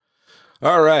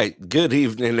All right. Good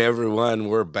evening, everyone.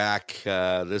 We're back.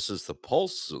 This is the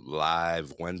Pulse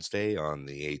live Wednesday on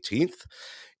the 18th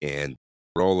and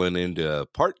rolling into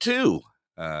part two.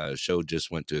 Show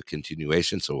just went to a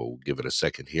continuation, so we'll give it a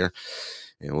second here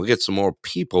and we'll get some more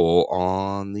people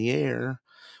on the air.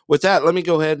 With that, let me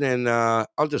go ahead and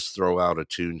I'll just throw out a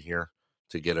tune here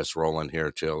to get us rolling here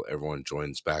till everyone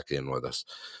joins back in with us.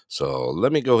 So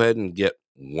let me go ahead and get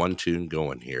one tune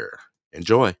going here.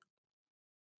 Enjoy.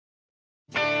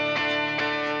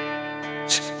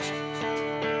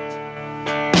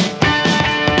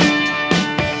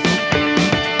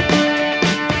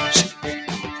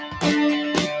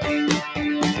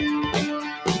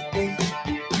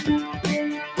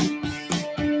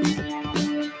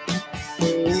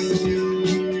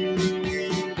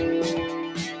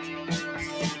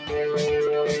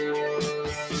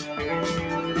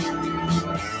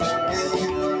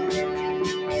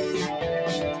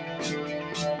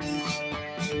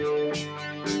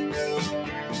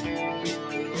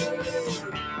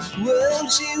 Well,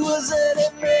 she was an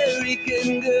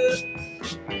American girl,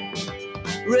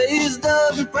 raised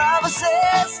up in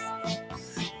promises.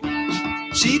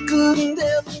 She couldn't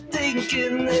help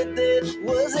thinking that there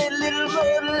was a little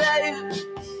more life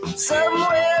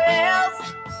somewhere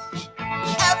else.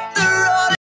 After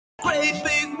all, a great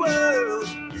big world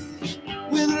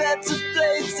with lots of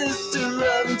places to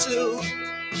run to.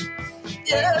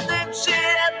 Yeah, then she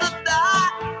had to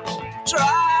die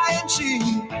trying. She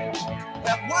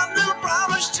that one little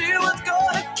promise she was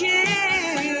gonna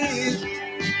keep.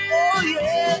 Oh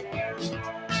yeah,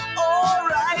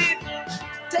 alright.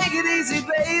 Take it easy,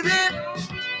 baby.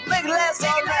 Make it last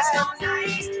all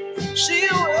night. She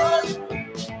was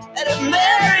an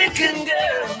American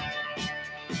girl.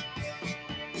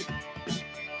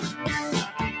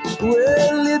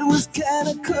 Well, it was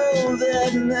kinda cold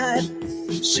that night.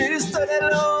 She stood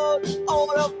alone on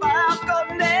the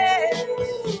balcony.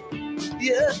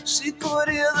 Yeah, she could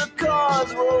hear the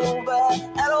cars roll by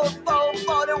at old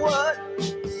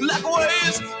 441, like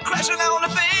waves crashing on the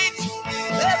beach.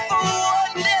 And for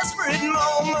one desperate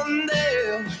moment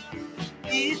there,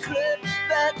 he crept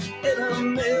back in her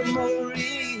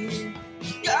memory.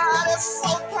 God, it's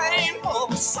so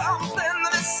painful, something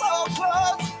that is so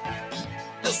close,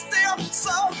 it's still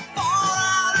so far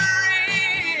out of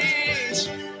reach.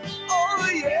 Oh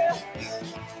yeah,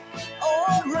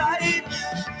 alright.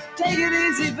 Take it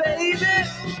easy, baby.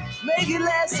 Make it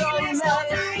last all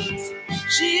night.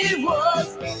 She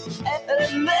was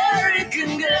an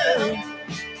American girl.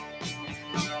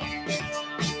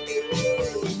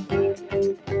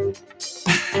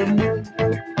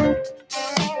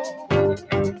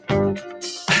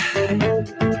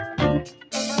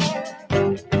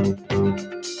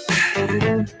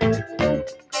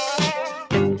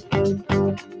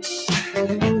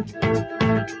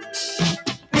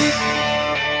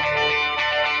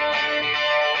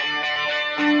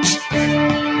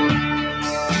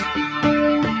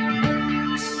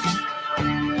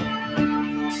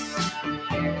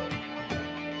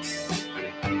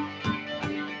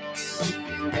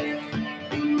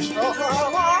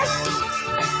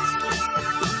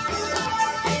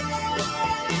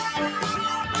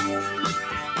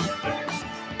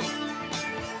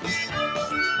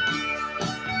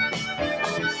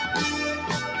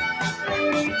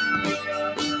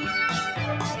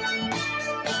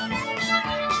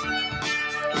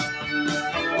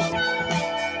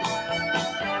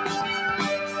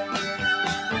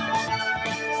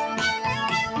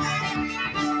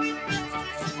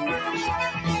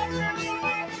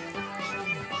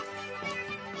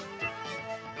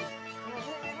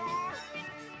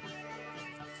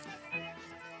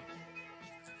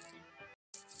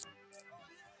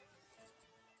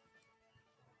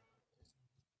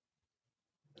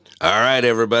 All right,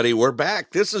 everybody, we're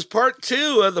back. This is part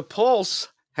two of the Pulse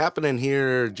happening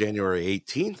here January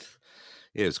 18th.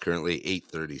 It is currently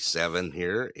 8:37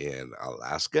 here in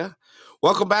Alaska.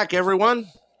 Welcome back,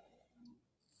 everyone.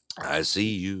 I see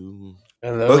you.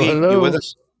 Hello, Boogie, hello. you with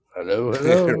us? Hello,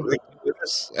 hello. Rick, you with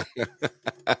us?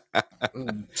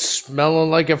 Smelling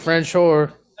like a French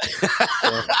whore.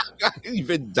 You've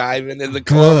been diving in the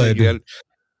club again.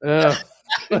 Yeah.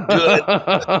 Good.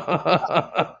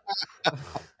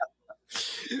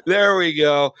 There we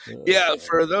go. Yeah,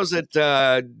 for those that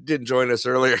didn't join us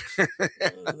earlier.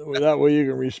 That way you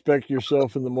can respect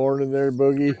yourself in the morning there,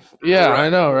 Boogie. Yeah, Right. I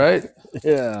know, right?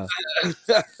 Yeah.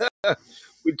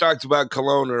 We talked about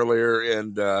cologne earlier,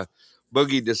 and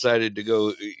Boogie decided to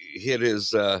go hit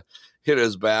his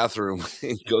bathroom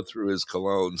and go through his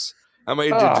colognes. How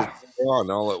many did you throw on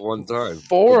all at one time?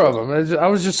 4 of them. I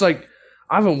was just like,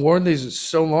 I haven't worn these in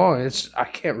so long. I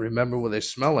can't remember what they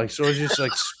smell like. So I was just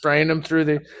like spraying them through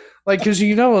because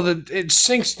that it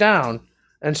sinks down,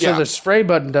 and so Yeah. the spray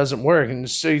button doesn't work, and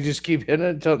so you just keep hitting it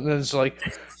until then it's like,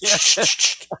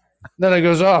 then it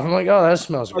goes off. I'm like, oh, that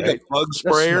smells Like great. a bug That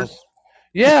sprayer. smells-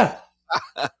 Yeah.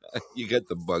 You get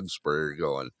the bug sprayer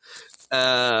going.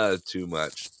 Too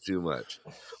much.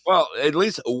 Well, at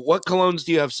least what colognes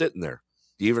do you have sitting there?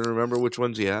 Do you even remember which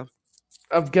ones you have?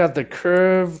 I've got the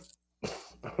Curve.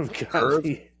 I've got Curve?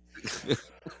 the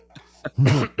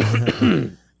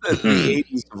The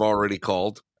 80s have already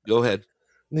called. Go ahead.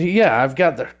 Yeah, I've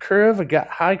got the Curve. I got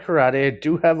High Karate. I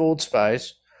do have Old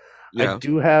Spice. Yeah. I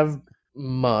do have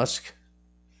Musk.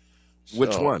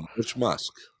 Which So, one? Which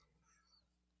musk?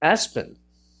 Aspen.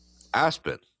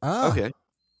 Aspen. Oh,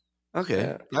 Okay.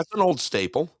 Yeah. That's an old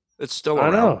staple. It's still I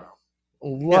around. know.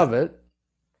 Love it.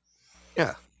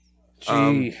 Yeah.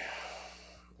 Gee,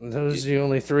 those are the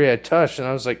only three I touched, and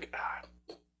I was like,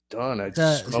 done. I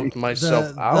smoked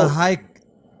myself out.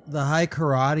 The high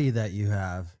karate that you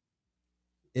have,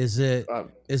 is it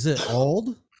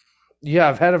old? Yeah,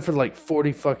 I've had it for like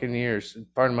 40 fucking years.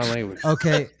 Pardon my language.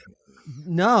 Okay.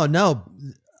 No.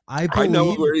 I I know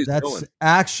believe where he's that's going.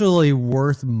 actually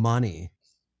worth money.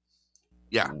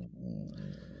 Yeah.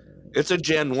 It's a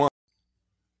Gen 1.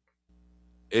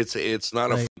 It's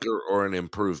not a flicker or an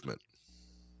improvement.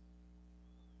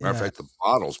 Matter of fact, the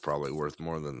bottle's probably worth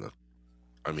more than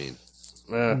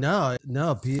No,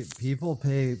 people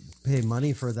pay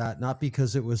money for that, not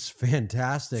because it was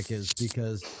fantastic, it's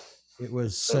because it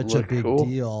was such a big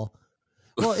deal.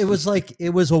 Well, it was like a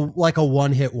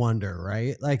one-hit wonder,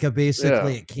 right? Like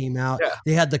it came out. Yeah.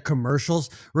 They had the commercials.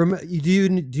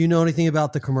 Do you know anything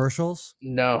about the commercials?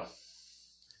 No.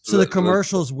 So the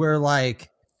commercials were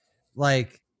like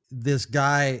this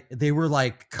guy, they were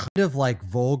like kind of like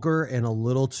vulgar and a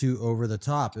little too over the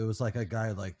top. It was like a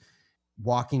guy like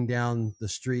walking down the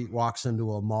street, walks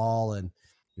into a mall, and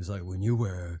he's like, when you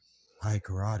wear high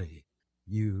karate,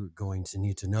 you're going to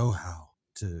need to know how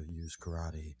to use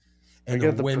karate. And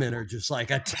the women are just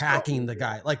like attacking the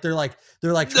guy. Like they're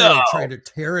trying to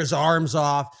tear his arms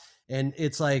off. And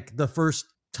it's like the first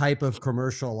type of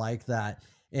commercial like that.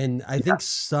 And I think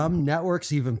some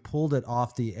networks even pulled it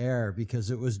off the air because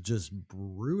it was just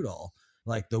brutal.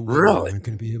 Like the women aren't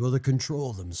going to be able to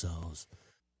control themselves.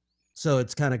 So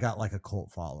it's kind of got like a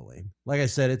cult following. Like I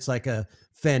said, it's like a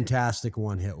fantastic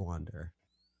one-hit wonder.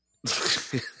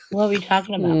 What are we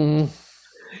talking about?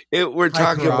 We're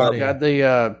talking about got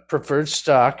the preferred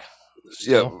stock.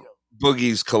 Yeah,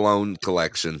 Boogie's cologne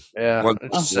collection. Yeah,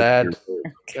 it's sad.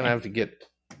 Gonna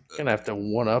have to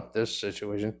one up this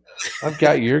situation. I've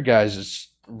got your guys'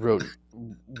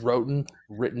 written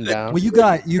down. Well, you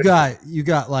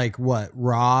got like what,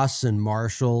 Ross and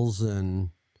Marshalls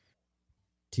and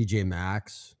TJ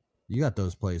Maxx. You got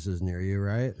those places near you,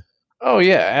 right? Oh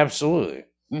yeah, absolutely.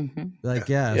 Mm-hmm. Like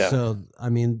yeah. So I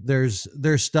mean, there's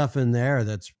stuff in there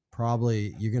that's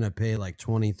probably you're gonna pay like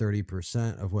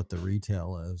 20-30% of what the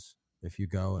retail is if you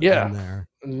go in there.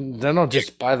 Then I'll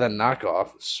just buy the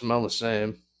knockoff. Smell the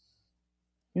same.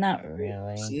 Not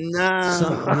really.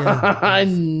 No, I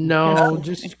know.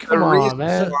 Just come on,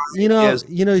 man.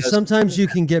 So, sometimes you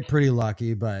can get pretty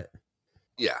lucky, but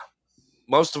yeah,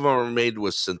 most of them are made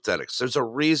with synthetics. There's a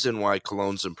reason why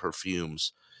colognes and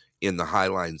perfumes in the high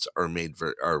lines are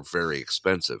very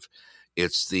expensive.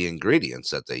 It's the ingredients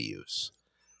that they use,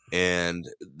 and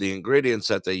the ingredients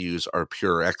that they use are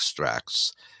pure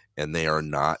extracts, and they are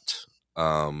not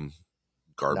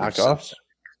garbage knockoffs.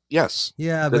 Yes.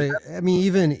 Yeah, but I mean,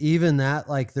 even that,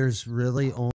 like, there's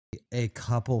really only a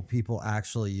couple people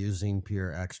actually using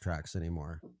pure extracts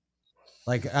anymore.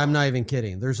 Like, I'm not even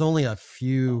kidding. There's only a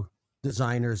few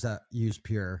designers that use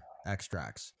pure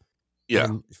extracts. Yeah.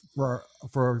 And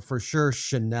for sure,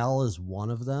 Chanel is one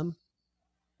of them.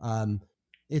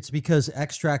 It's because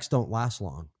extracts don't last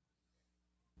long.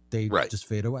 They just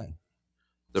fade away.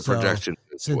 The projection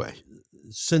fades away.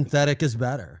 Synthetic is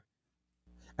better.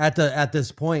 At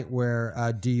this point where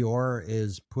Dior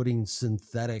is putting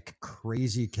synthetic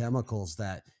crazy chemicals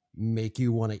that make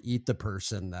you want to eat the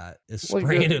person that is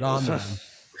spraying it on them.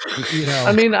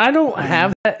 I mean, I don't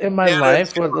have that in my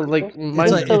life. But like,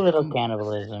 it's a little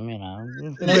cannibalism,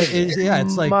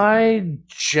 It's like my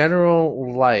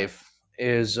general life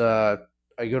is I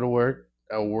go to work,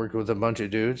 I work with a bunch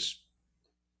of dudes,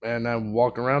 and I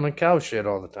walk around in cow shit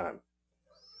all the time.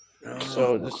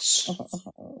 So it's.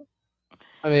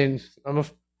 I mean, I'm a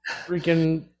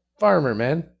freaking farmer,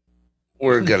 man.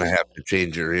 We're going to have to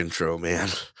change your intro, man.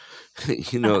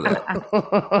 You know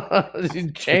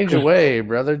that. Change away,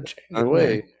 brother. Change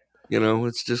away.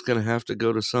 It's just going to have to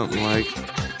go to something like...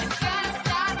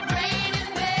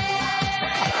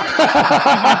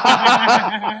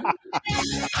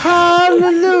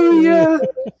 Hallelujah.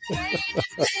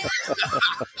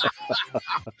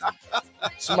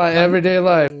 It's my everyday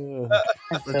life.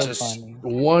 That's It's so just funny.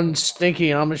 one stinky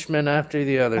Amishman after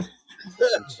the other.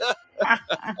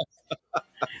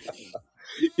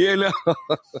 You know.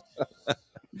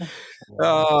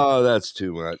 Oh, that's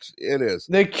too much. It is.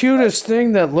 The cutest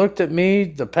thing that looked at me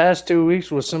the past 2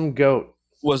 weeks was some goat.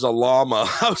 Was a llama.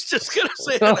 I was just gonna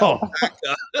say an No,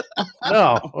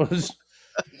 no. It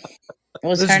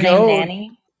Was This her name goat-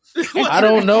 Nanny? I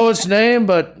don't know its name,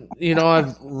 but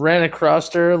I've ran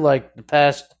across her like the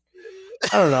past,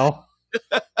 I don't know,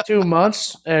 2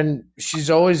 months, and she's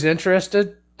always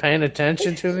interested, paying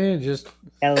attention to me. Just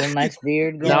Got a little nice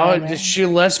beard going now, on there. she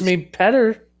lets me pet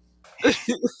her. Hey.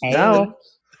 Now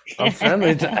I'm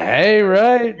friendly. Hey,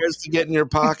 right? Here's to get in your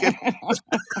pocket.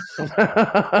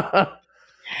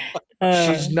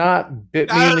 She's not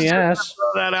bit me in the ass.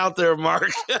 Throw that out there, Mark.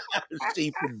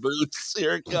 Sheep and boots.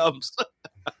 Here it comes.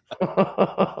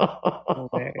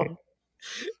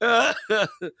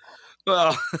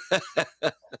 Well,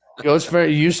 Goats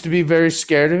used to be very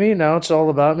scared of me. Now it's all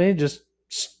about me. Just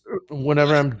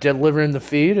whenever I'm delivering the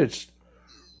feed, it's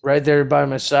right there by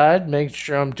my side, making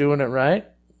sure I'm doing it right.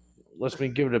 Lets me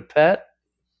give it a pet.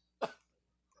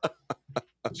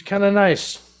 It's kind of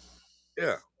nice.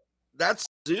 yeah, that's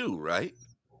zoo, right?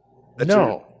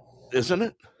 No, Isn't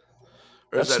it?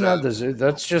 Or is that's that not the zoo.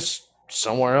 That's just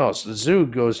somewhere else. The zoo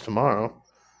goes tomorrow.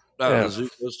 Yeah. The zoo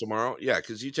goes tomorrow? Yeah,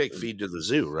 because you take feed to the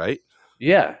zoo, right?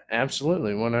 Yeah,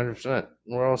 absolutely, 100%.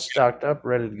 We're all stocked up,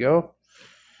 ready to go.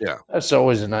 Yeah. That's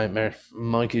always a nightmare.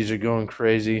 Monkeys are going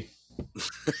crazy.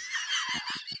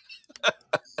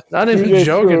 Not even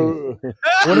joking.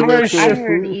 Whenever I I ship,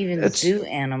 heard even it's- zoo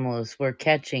animals were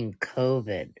catching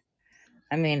COVID.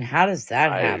 I mean, how does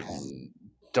that happen?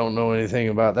 don't know anything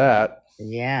about that.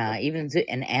 Yeah, even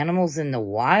and animals in the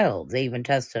wild, they even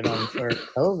tested them for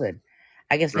COVID.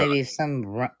 I guess maybe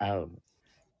some, I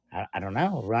don't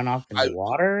know, run off in the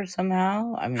water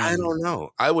somehow. I mean, I don't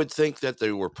know. I would think that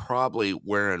they were probably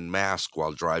wearing masks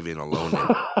while driving alone. I'm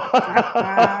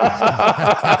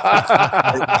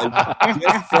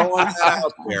just throwing that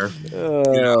out there.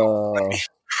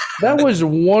 That was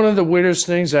one of the weirdest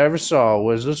things I ever saw.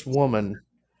 Was this woman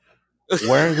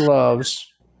wearing gloves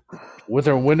with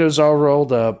her windows all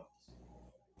rolled up,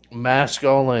 mask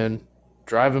all in,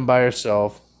 driving by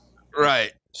herself.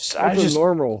 Right. That's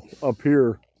normal up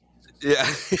here. Yeah.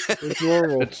 It's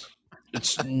normal.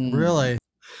 It's Really?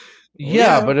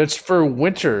 Yeah, but it's for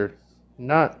winter,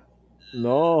 not.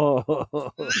 No.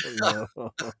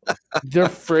 They're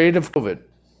afraid of COVID.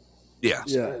 Yeah.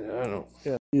 Yeah. I don't.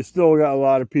 Yeah. You still got a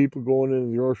lot of people going into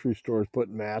the grocery stores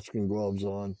putting masks and gloves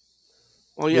on.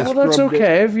 Well, yeah. Well, that's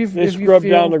okay. They scrub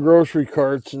down the grocery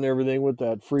carts and everything with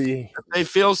that free. If they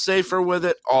feel safer with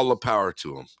it, all the power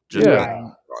to them. Just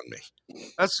on me.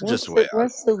 That's just the way.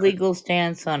 What's the legal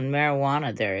stance on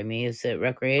marijuana there? I mean, is it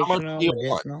recreational,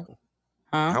 medicinal?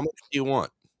 Huh? How much do you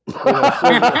want? That's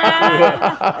it.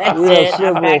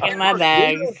 I'm packing my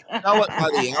bags. We don't sell it by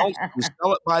the ounce. We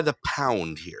sell it by the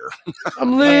pound here.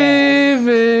 I'm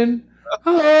leaving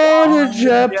on a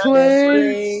jet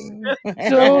plane.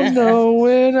 Don't know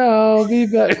when I'll be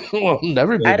back. Well, I'll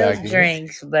never be I back. don't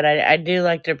drink, but I do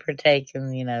like to partake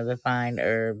in the fine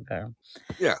herb.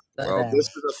 Yeah. Well, this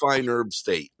is a fine herb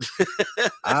state.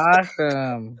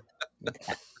 Awesome.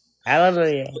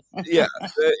 Hallelujah. Yeah.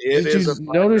 Did you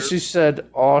notice she said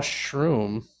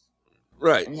shroom?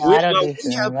 Right. No, I don't do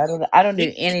shroom. I don't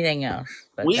do anything else.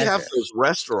 We have those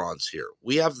restaurants here.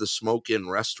 We have the smoke-in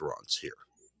restaurants here.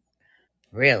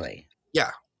 Really? Yeah.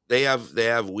 They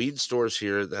have weed stores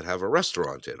here that have a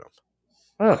restaurant in them.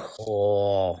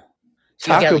 Oh.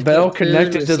 Taco Bell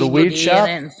connected to the weed shop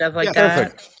and stuff like that.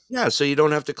 Perfect. Yeah, so you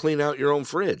don't have to clean out your own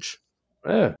fridge.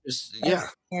 Yeah. That's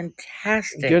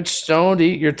fantastic. Get stoned,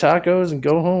 eat your tacos, and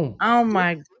go home. Oh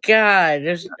my God!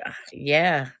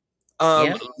 Yeah.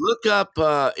 Look up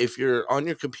if you're on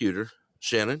your computer,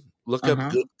 Shannon. Look up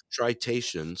good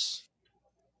tritations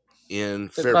in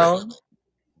Fairbanks.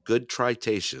 Good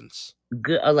tritations.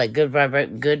 Good, like good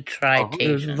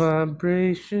tritation. Good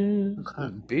vibration. Okay.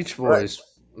 Beach Boys.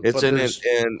 Right.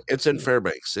 It's in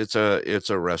Fairbanks. It's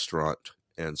a restaurant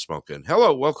and smoking.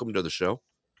 Hello, welcome to the show.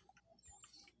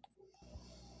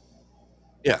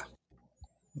 Yeah.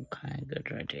 Okay, good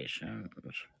tritation.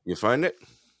 You find it?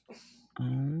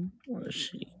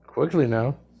 Let's see. Quickly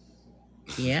now.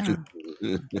 Yeah.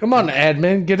 Come on,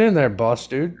 admin, get in there, boss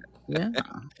dude. Yeah.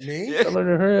 Me? Tell her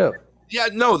to hurry up. Yeah,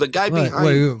 no, the guy What,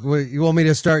 behind. wait, you want me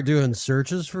to start doing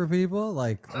searches for people?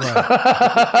 Like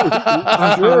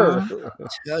what? Sure.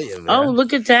 Tell you, Oh, man.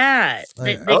 look at that.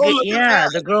 Like, Look at Yeah, that.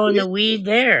 they're growing the weed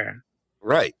there.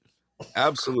 Right. Oh,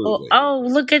 Absolutely. oh,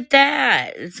 look at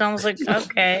that. It sounds like,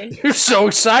 okay. You're so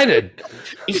excited.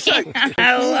 He's like,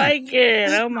 I like it.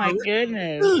 Oh my dude,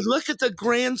 goodness. look at the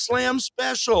Grand Slam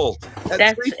special at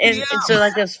That's 3 and p.m. it's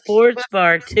like a sports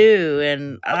bar too,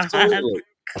 and Absolutely.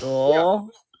 cool.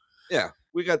 Yeah.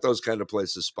 We got those kind of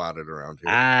places spotted around here.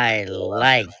 I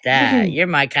like You that. can- You're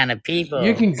my kind of people.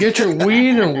 You can get your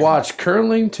weed and watch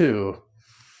curling too.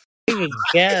 There you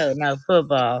go. No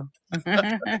football.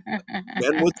 Men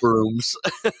with brooms.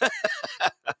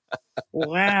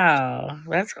 Wow,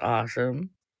 that's awesome.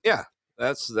 Yeah.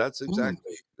 That's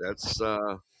exactly. That's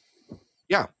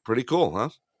yeah, pretty cool, huh?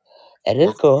 It is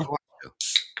Welcome cool. to Alaska.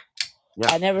 Yeah.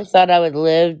 I never thought I would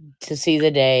live to see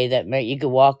the day that you could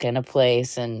walk in a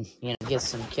place and get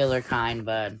some killer kind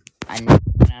bud.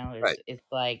 Right. It's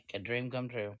like a dream come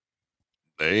true.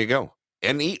 There you go.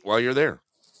 And eat while you're there.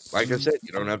 Like I said,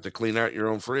 you don't have to clean out your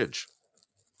own fridge.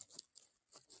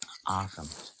 Awesome.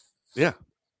 Yeah.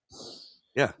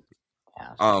 Yeah.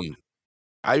 Awesome.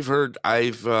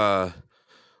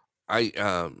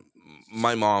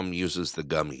 My mom uses the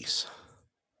gummies.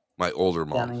 My older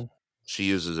mom. Gummy. She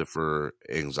uses it for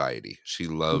anxiety. She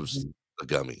loves the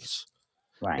gummies.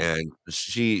 Right. And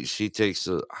she takes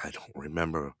I don't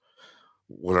remember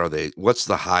what are they? What's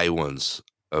the high ones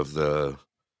of the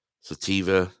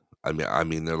sativa? I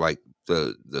mean they're like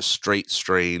the straight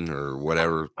strain or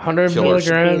whatever. 100 Killer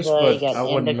milligrams, Sativa, but you got I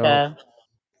wouldn't know. indica.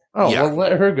 Oh, Yeah. well,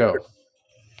 let her go.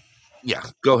 Yeah,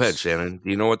 go ahead, Shannon. Do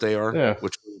you know what they are? Yeah.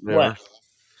 Which ones they What?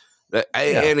 are?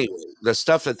 Anyway, the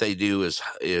stuff that they do is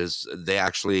they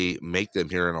actually make them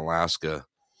here in Alaska,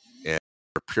 and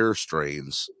they're pure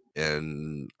strains,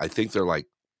 and I think they're like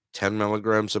 10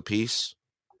 milligrams a piece.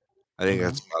 I think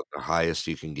that's about the highest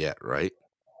you can get, right?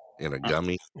 In a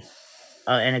gummy.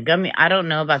 And a gummy. I don't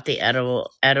know about the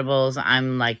edibles.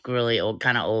 I'm like really old,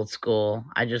 kind of old school.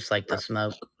 I just like to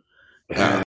smoke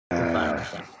the flower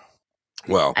stuff.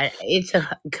 Well, It's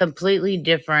a completely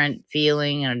different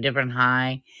feeling and a different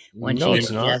high once No, you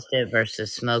it's not. ingest it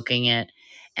versus smoking it.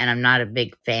 And I'm not a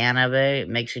big fan of it. It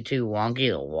makes you too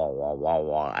wonky. Wah, wah, wah,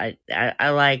 wah. I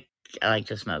like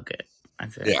to smoke it.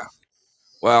 That's it. yeah.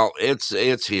 Well,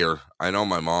 it's here. I know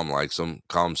my mom likes them.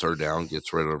 Calms her down,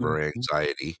 gets rid of her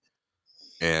anxiety,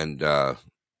 and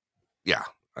yeah.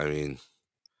 I mean,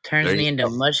 Turns there me you into go.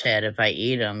 mush head if I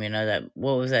eat them. That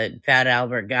what was that Fat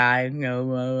Albert guy?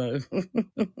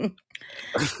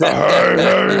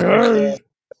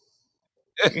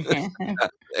 There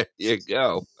you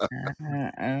go.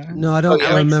 no, I don't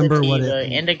I like remember what sativa.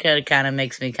 it. Indica kind of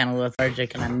makes me kind of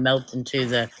lethargic, and I melt into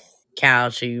the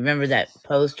couch. You remember that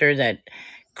poster that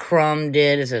Crumb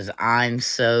did? It says "I'm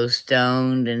so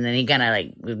stoned," and then he kind of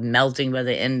like was melting by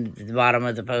the bottom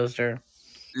of the poster.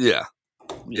 Yeah.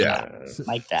 Yeah.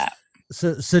 Like that.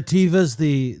 So sativa's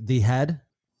the head,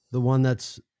 the one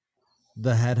that's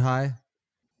the head high.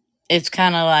 It's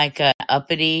kind of like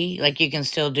uppity. Like you can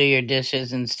still do your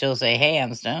dishes and still say, "Hey,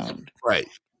 I'm stoned." Right.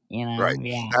 Right.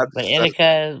 Yeah. That's But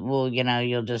indica, well,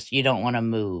 you don't want to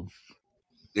move.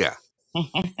 yeah.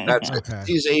 That's Okay.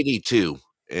 he's 82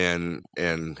 and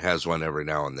has one every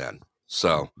now and then.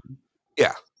 So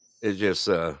yeah, it's just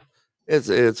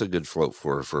it's a good float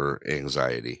for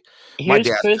anxiety. My Here's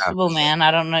dad Crucible Man.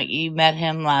 I don't know. You met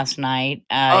him last night.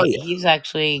 Oh yeah. He's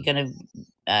actually gonna.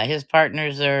 His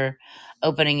partners are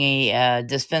opening a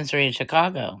dispensary in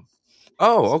Chicago.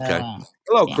 Oh, okay. So,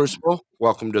 Hello, yeah. Crucible.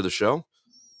 Welcome to the show.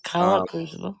 Call up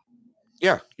Crucible.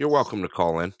 Yeah, you're welcome to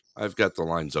call in. I've got the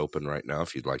lines open right now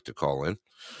if you'd like to call in.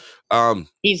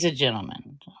 He's a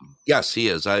gentleman. Yes, he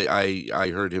is. I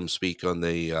heard him speak on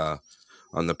the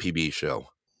PB show,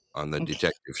 on the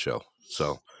detective show.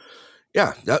 So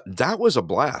yeah, that was a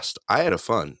blast. I had a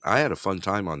fun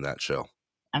time on that show.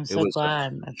 I'm It so was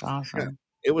glad. That's awesome. yeah,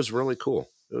 it was really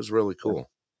cool. It was really cool.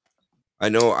 I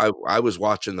know I was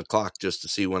watching the clock just to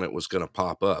see when it was going to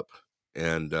pop up,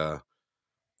 and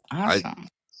Awesome.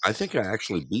 I think I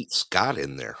actually beat Scott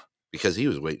in there because he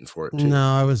was waiting for it too.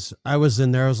 No, I was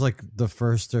in there. I was like the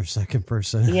first or second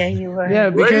person. Yeah, you were. Yeah,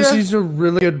 Were because ya? he's a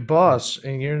really good boss,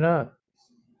 and you're not.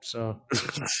 So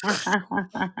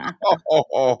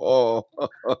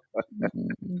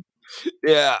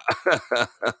Yeah.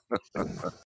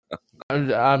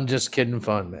 I'm just kidding,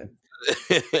 fun, man.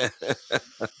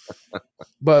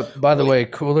 But by the way,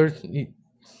 Cooler,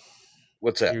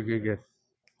 What's that? you're good.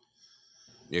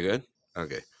 You good?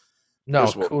 Okay. No,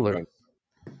 Here's what we're Cooler. doing.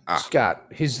 Scott,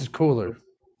 he's the Cooler.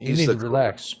 You He's need the to cooler.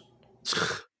 relax.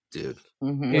 dude.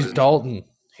 Mhm. He's Dalton.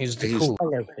 He's the He's- cool.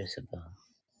 Hello, Crucible.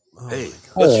 Oh Hey, my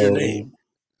God. what's your Hello. name?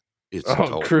 It's Oh,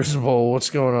 Dalton. Crucible, what's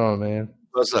going on, man?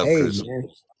 What's up, Hey, Chris? man.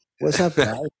 What's up,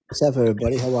 guys? What's up,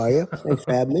 everybody? How are you? Thanks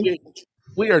for having me.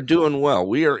 We are doing well.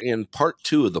 We are in part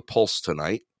 2 of the Pulse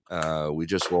tonight. We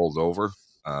just rolled over.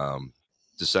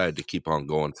 Decided to keep on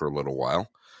going for a little while,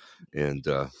 and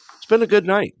it's been a good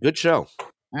night. Good show.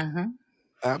 Uh-huh.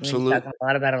 Absolutely. We're talking a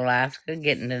lot about Alaska,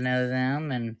 getting to know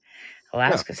them, and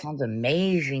Alaska sounds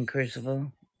amazing,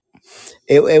 Crucible.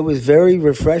 It was very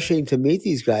refreshing to meet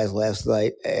these guys last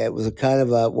night. It was a kind of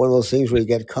one of those things where you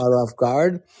get caught off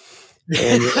guard.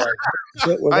 And you're like,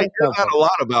 shit, where'd I that hear come that from? a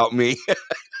lot about me.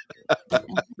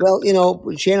 Well,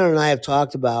 Shannon and I have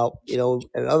talked about,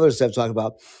 and others have talked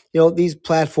about, these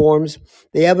platforms,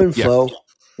 they ebb and Yeah. flow.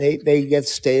 They get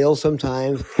stale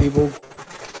sometimes. People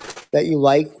that you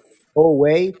like go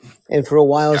away. And for a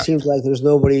while, Yeah. it seems like there's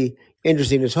nobody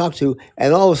interesting to talk to.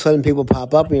 And all of a sudden, people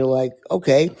pop up and you're like,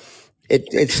 okay,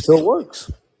 it still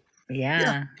works.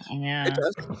 Yeah. It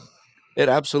does. It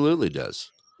absolutely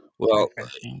does. Well,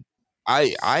 Refreshing.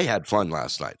 I had fun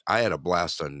last night. I had a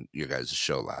blast on you guys'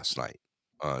 show last night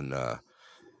on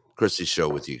Chrissy's show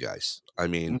with you guys. I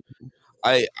mean,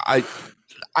 I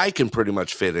can pretty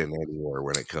much fit in anywhere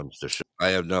when it comes to show. I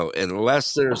have no,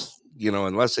 unless there's,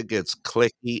 unless it gets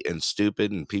clicky and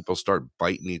stupid and people start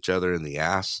biting each other in the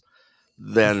ass,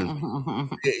 then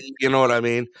you know what I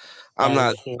mean? I'm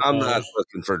not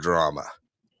looking for drama,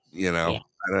 Yeah.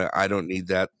 I don't need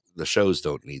that. The shows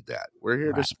don't need that. We're here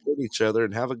to Right. support each other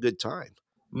and have a good time.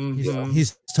 Mhm.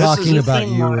 He's talking You about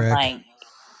seem you, more Rick. like,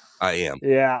 I am.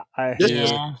 Yeah, I This hear.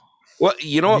 is- yeah. Well,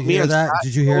 you know Did what you me hear and that? Scott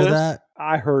Did you hear is? that?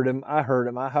 I heard him. I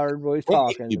heard what he's Well,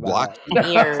 talking you about. blocked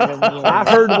I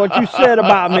heard what you said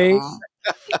about me.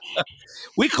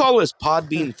 We call this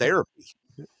Podbean therapy,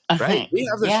 right? We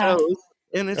have the Yeah. shows,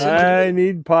 and it's I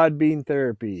need Podbean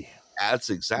therapy. That's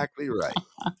exactly right.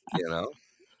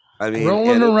 I mean,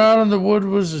 Rolling around in the wood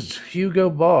was Hugo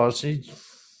Boss.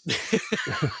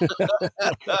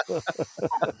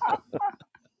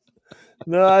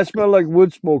 No, I smell like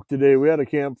wood smoke today. We had a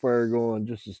campfire going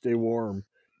just to stay warm.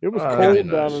 It was cold that'd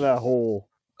be down nice. in that hole.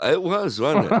 it was,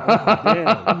 wasn't it?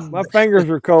 Damn, my fingers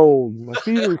are cold. My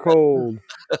feet are cold.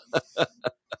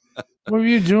 What were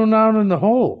you doing out in the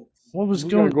hole? What was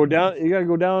You going? gotta go down. You gotta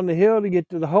go down the hill to get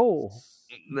to the hole.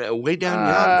 Way down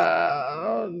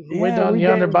yonder. Way Yeah, down we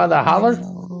yonder down- by the holler.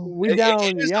 We down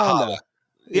It is the yonder. holla.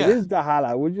 It Yeah. is the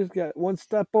holla. We just got one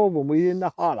step over. And we in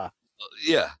the holla.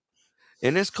 Yeah.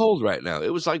 And it's cold right now.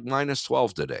 It was like minus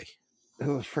 12 today. It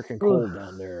was freaking cold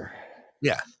down there.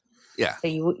 Yeah. Yeah. So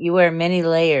you wear many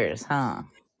layers, huh?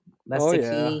 That's Oh, the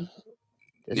yeah. key.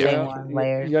 To Yeah. stay warm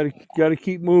layers. You gotta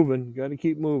keep moving. Gotta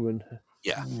keep moving.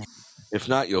 Yeah. If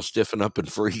not, you'll stiffen up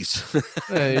and freeze.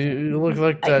 Hey, you look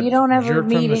like that. You don't ever jerk from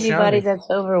meet The anybody Shining. that's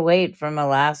overweight from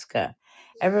Alaska.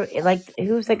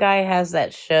 Who's the guy who has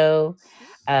that show?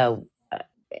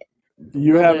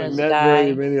 You haven't Wilderness met guy,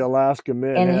 very many Alaska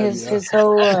men, and have his you? his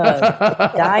whole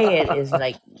diet is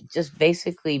like just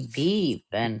basically beef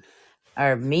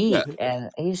or meat, and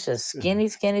he's just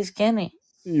skinny.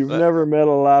 You've never met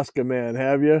Alaska man,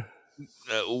 have you?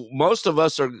 Most of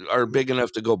us are big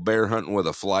enough to go bear hunting with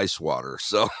a fly swatter.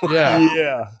 So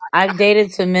Yeah. I've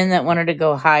dated some men that wanted to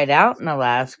go hide out in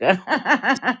Alaska.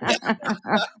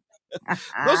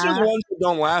 those are the ones that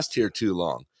don't last here too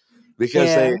long, because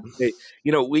they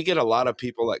we get a lot of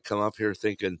people that come up here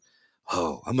thinking,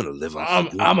 "Oh, I'm gonna live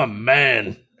off the I'm a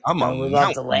man. I'm a live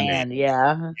off the mountain land, man.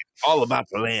 yeah. All about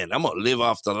the land. I'm gonna live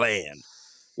off the land."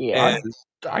 Yeah. And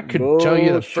I could tell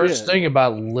you the first Bullshit. thing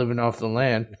about living off the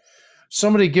land.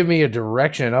 Somebody give me a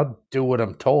direction, I'll do what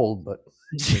I'm told. But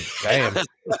damn,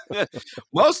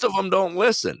 most of them don't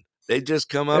listen. They just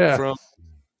come up Yeah. from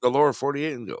the lower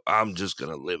 48 and go, "I'm just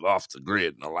gonna live off the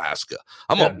grid in Alaska.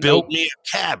 I'm gonna build me a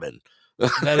cabin."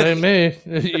 that ain't me.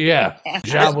 Yeah,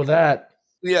 job with that.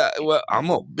 Yeah, well, I'm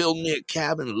gonna build me a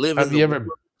cabin, live Have in you the ever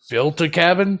built a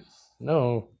cabin?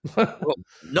 No. Well,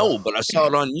 no, but I saw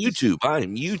it on YouTube. I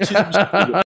am YouTube's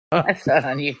I saw it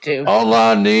on YouTube. All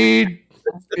I need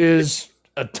is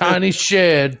a tiny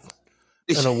shed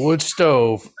and a wood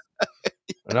stove,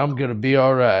 and I'm gonna be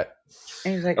all right.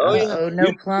 He's like, Oh, yeah. oh,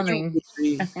 no plumbing.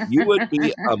 You would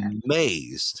be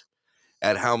amazed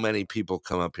at how many people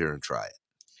come up here and try it.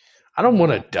 I don't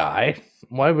want to die.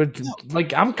 Why would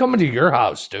I'm coming to your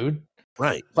house, dude?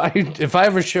 Right. If I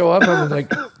ever show up, I'm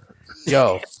like,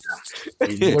 yo,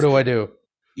 what do I do?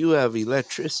 You have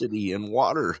electricity and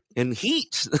water and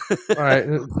heat. All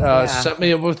right, set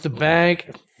me up with the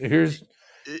bank. Here's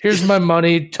my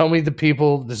money. Tell me the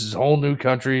people. This is a whole new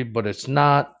country, but it's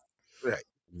not. Right.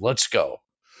 Let's go.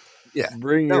 Yeah.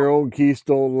 Bring No. your own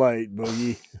Keystone Light,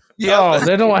 Boogie. Yeah, Oh,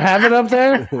 they don't have it up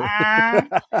there?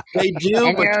 they do,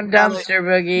 And but your own dumpster,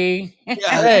 Boogie.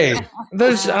 yeah, Hey,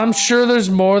 I'm sure there's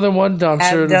more than one That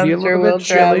dumpster. It'll be a dumpster little will bit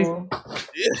chilly. travel.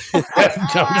 That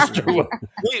dumpster will.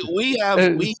 we have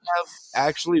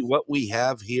actually what we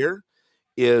have here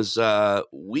is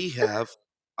we have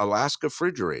Alaska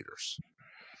refrigerators.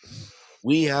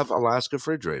 We have Alaska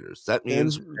refrigerators. That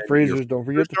means And when your freezers. Don't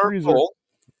forget the freezers are freezer. full,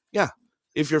 yeah.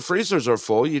 If your freezers are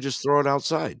full, you just throw it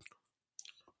outside.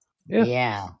 Yeah.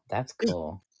 Yeah, that's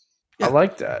cool. I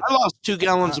like that. I lost 2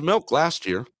 gallons of milk last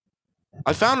year.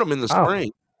 I found them in the Oh.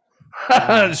 spring.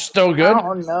 It's still good.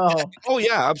 Oh no. Oh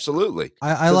yeah, absolutely.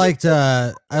 I liked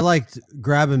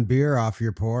grabbing beer off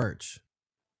your porch.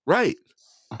 Right.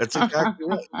 That's exactly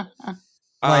right.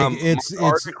 Like it's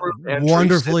Arctic room entry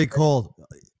wonderfully sits at cold.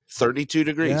 32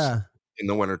 degrees Yeah. in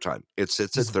the wintertime. It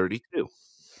sits at 32.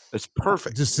 It's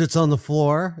perfect. Just sits on the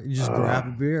floor. You just grab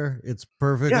a beer. It's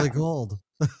perfectly cold.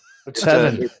 It's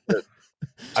heaven.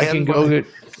 I can go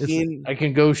 15. I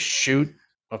can go shoot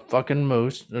a fucking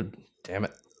moose. Damn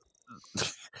it.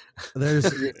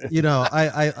 There's,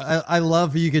 I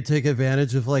love you could take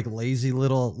advantage of like lazy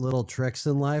little tricks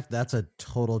in life. That's a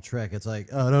total trick. It's like,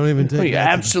 oh, don't even take. You're that to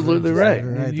the absolutely fridge.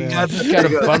 right. You there. just got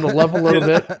to bundle up a little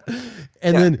bit.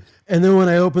 And then when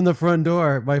I open the front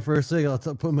door, my first thing I'll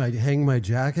hang my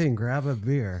jacket and grab a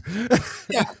beer.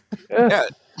 Yeah.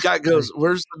 Guy goes,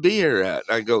 "Where's the beer at?"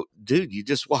 I go, "Dude, you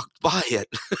just walked by it.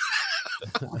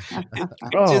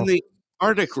 It's in the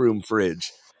Arctic room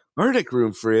fridge." Arctic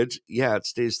room fridge, yeah, it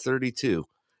stays 32.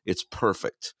 It's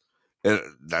perfect. And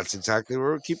that's exactly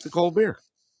where we keep the cold beer.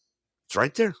 It's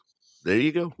right there. There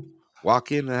you go.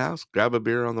 Walk in the house, grab a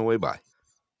beer on the way by.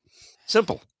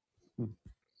 Simple.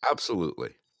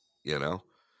 Absolutely.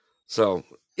 So,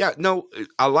 yeah, no,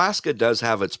 Alaska does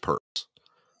have its perks.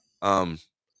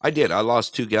 I did. I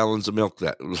lost 2 gallons of milk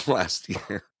that last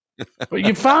year. But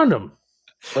you found them.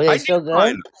 Were they still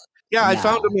good? Yeah, I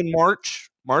found them in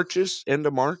end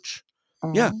of March.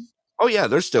 Yeah. Oh, yeah,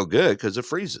 they're still good because it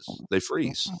freezes. They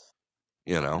freeze,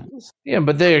 Yeah,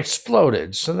 but they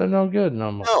exploded, so they're no good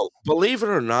no more. No, believe it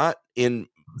or not, in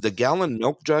the gallon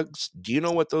milk jugs, do you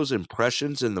know what those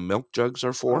impressions in the milk jugs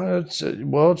are for? It's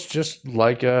just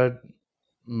like a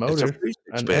motor,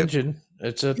 an engine.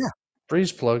 It's a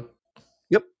freeze plug.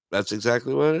 Yep, that's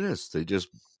exactly what it is. They just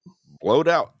blow it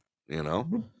out,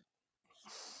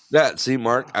 That, see,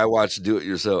 Mark, I watched Do It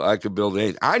Yourself. I could build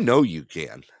anything. I know you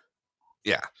can.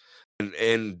 Yeah.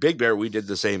 And Big Bear, we did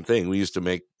the same thing. We used to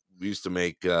make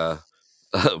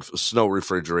snow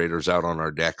refrigerators out on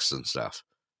our decks and stuff,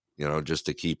 just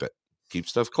to keep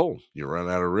stuff cold. You run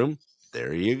out of room,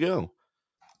 there you go.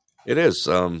 It is.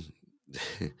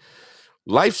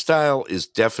 Lifestyle is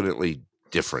definitely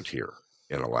different here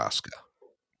in Alaska,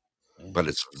 but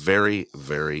it's very,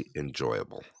 very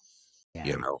enjoyable. It's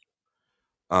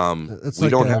we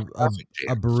like don't have a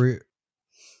burrito.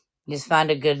 Just find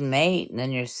a good mate and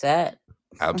then you're set.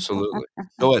 Absolutely.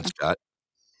 Go ahead, Scott.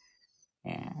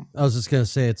 Yeah. I was just gonna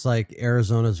say it's like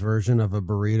Arizona's version of a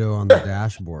burrito on the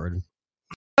dashboard.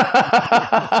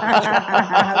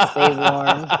 Stay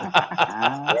warm.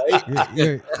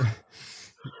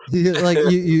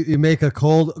 You make a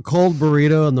cold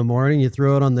burrito in the morning, you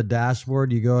throw it on the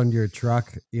dashboard, you go into your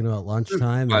truck, at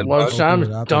lunchtime. At lunchtime,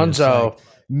 dunzo.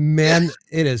 Man,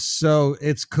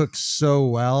 it's cooked so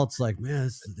well. It's like, man,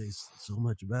 this tastes so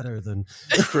much better than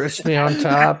crispy on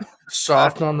top,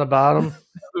 soft on the bottom.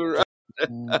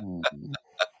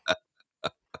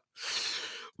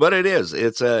 But it is.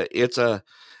 It's a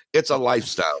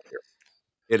lifestyle here.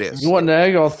 It is. You want an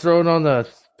egg? I'll throw it on the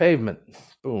pavement.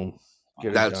 Boom.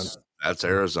 Get it done. That's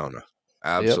Arizona.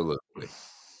 Absolutely.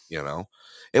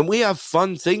 And we have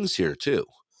fun things here too.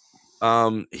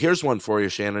 Here's one for you,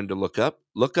 Shannon, to look up.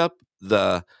 Look up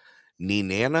the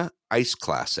Nenana Ice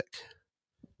Classic.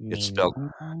 It's spelled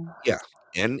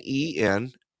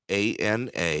Nenana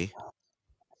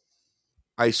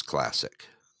Ice Classic.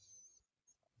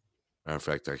 Matter of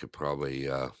fact, I could probably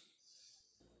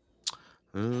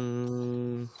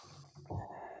and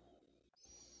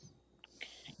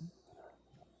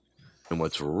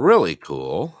what's really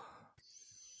cool,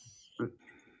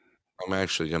 I'm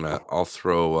actually I'll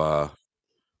throw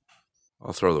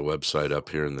the website up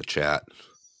here in the chat in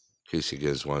case you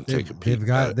guys want to take a peek.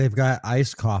 They've got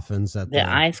ice coffins at the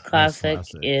Ice Classic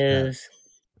is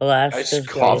Alaska's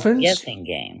guessing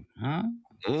game, huh?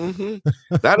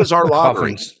 Mm-hmm. That is our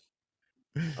lottery.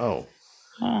 Oh.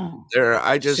 There,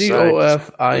 I just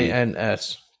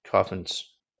COFINS coffins.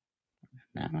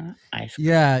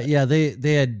 Yeah,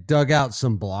 they had dug out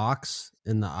some blocks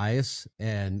in the ice,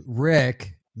 and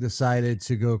Rick decided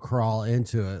to go crawl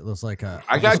into it. It looks like a.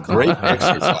 I got great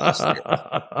pictures last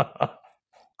year.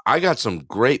 I got some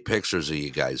great pictures of you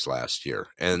guys last year,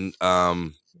 and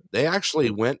they actually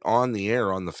went on the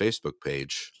air on the Facebook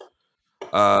page.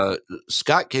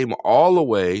 Scott came all the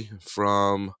way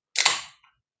from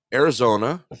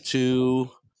Arizona to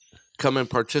come and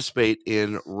participate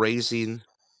in raising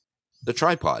the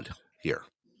tripod here.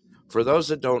 For those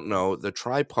that don't know, the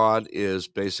tripod is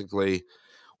basically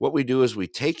what we do is we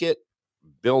take it,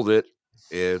 build it,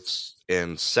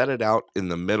 and set it out in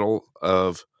the middle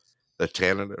of the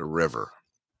Tanana River.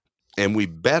 And we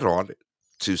bet on it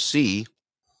to see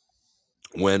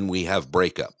when we have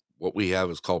breakup. What we have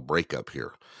is called breakup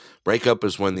here. Breakup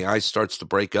is when the ice starts to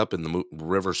break up and the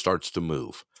river starts to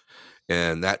move.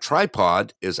 And that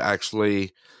tripod is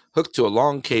actually hooked to a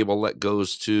long cable that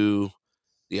goes to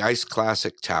the Ice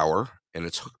Classic Tower, and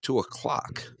it's hooked to a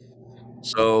clock.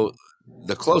 So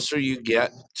the closer you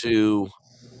get to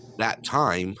that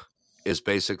time is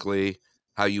basically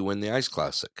how you win the Ice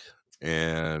Classic.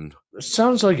 And It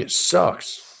sounds like it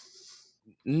sucks.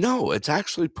 no, it's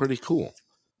actually pretty cool.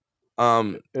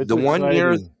 It's the one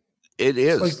year exciting. it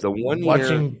is Like the one year.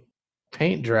 watching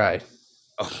paint dry.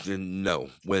 Oh, no,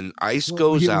 when ice Well,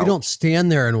 goes out, we don't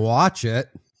stand there and watch it.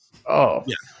 Oh,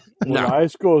 Yeah. When No. the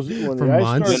ice goes, when For the ice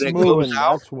months. starts When it goes moving,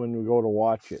 out- that's when we go to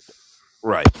watch it.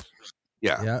 right?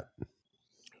 Yeah. Yeah.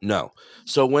 No.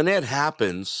 So when it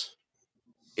happens,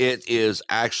 it is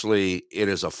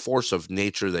a force of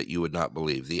nature that you would not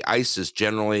believe. The ice is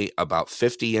generally about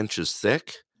 50 inches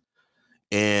thick.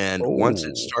 And once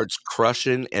it Oh. starts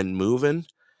crushing and moving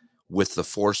with the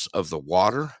force of the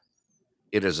water,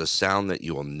 it is a sound that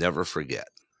you will never forget.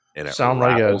 And it Sound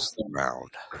like a rattles the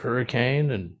ground. hurricane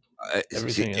and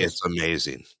everything It's else.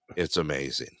 amazing. It's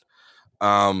amazing.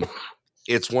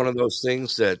 It's one of those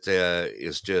things that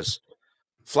is just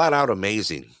flat out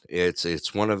amazing.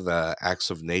 It's one of the acts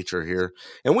of nature here,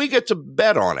 and we get to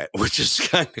bet on it, which is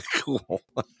kind of cool.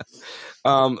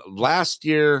 Last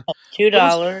year,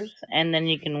 $2, and then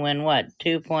you can win what?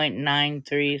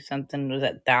 2.93 something. Was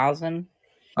that 1,000?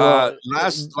 Well,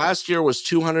 last year was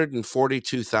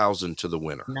 242,000 to the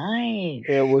winner. Nice.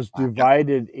 it was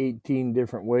divided 18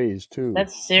 different ways too.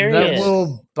 That's That serious.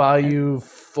 will buy you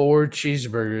 4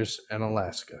 cheeseburgers in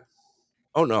Alaska.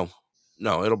 Oh no,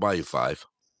 it'll buy you 5.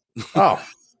 Oh,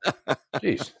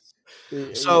 jeez.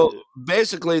 So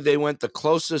basically, they went the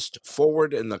closest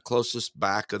forward and the closest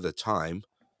back of the time.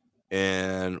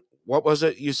 And what was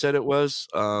it? You said it was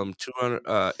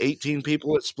 18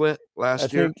 people that split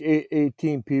last year. I think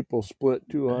 18 people split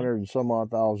 200 and some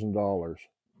odd $1,000.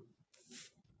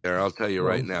 There, I'll tell you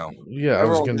right now. Yeah, I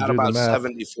was Everyone going to got do the about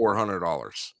math.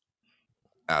 $7,400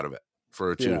 out of it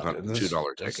for a Yeah, $2 That's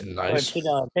ticket. For a nice.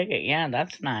 $2 ticket. Yeah,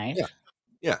 that's nice.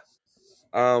 Yeah.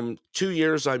 2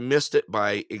 years I missed it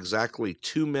by exactly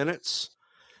 2 minutes.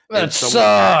 That and someone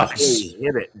sucks. actually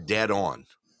hit it dead on.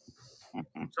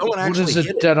 Someone What actually does hit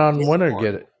it it dead on winner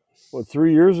get it? Well,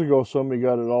 3 years ago, somebody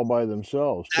got it all by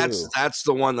themselves too. That's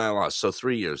the one that I lost. So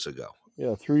 3 years ago.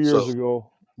 Yeah, 3 years So-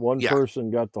 ago, one Yeah.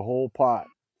 person got the whole pot.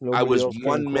 Nobody I was else came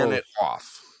 1 minute close.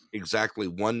 off. Exactly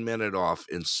 1 minute off,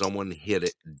 and someone hit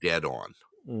it dead on.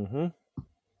 Mm-hmm.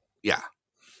 Yeah.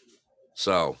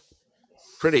 So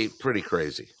pretty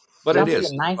crazy. But Sounds it like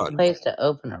is a nice fun. place to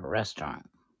open a restaurant.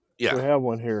 Yeah. We have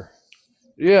one here.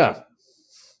 Yeah.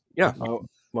 Yeah.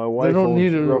 My wife They don't owns need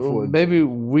to. Roughwoods. Maybe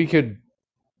we could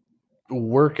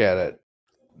work at it.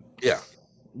 Yeah.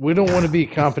 We don't want to be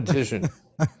competition.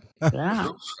 Yeah.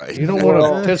 Right. You don't want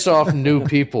Well- to piss off new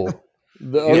people.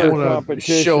 The You other don't wanna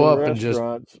competition show up and just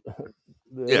restaurants,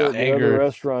 the Yeah. other anger.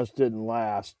 restaurants didn't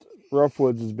last.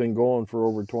 Roughwoods has been going for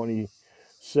over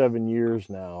 27 years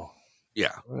now.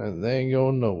 Yeah. They ain't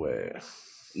going nowhere.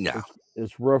 No.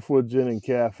 It's Roughwoods Inn and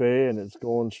Cafe, and it's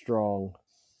going strong.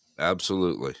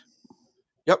 Absolutely.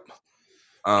 Yep.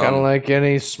 Kind of like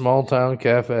any small town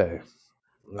cafe.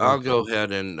 I'll go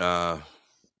ahead and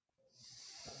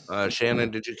Shannon,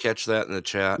 did you catch that in the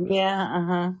chat?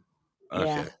 Yeah. Okay.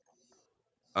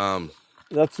 Yeah.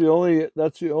 That's the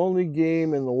only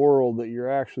game in the world that you're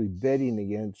actually betting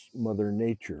against Mother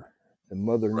Nature, and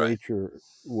Mother Right. Nature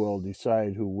will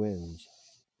decide who wins.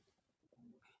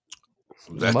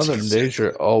 That's Mother exactly-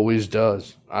 Nature always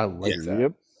does. I like Yeah. that.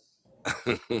 Yep.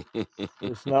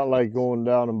 It's not like going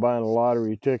down and buying a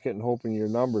lottery ticket and hoping your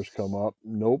numbers come up.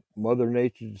 Nope. Mother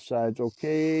Nature decides,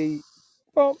 okay,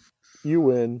 well, you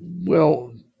win.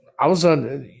 Well, I was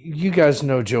on. You guys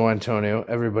know Joe Antonio.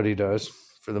 Everybody does,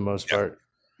 for the most part.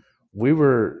 We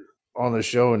were on the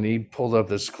show, and he pulled up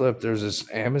this clip. There's this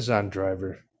Amazon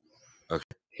driver. Okay.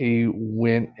 He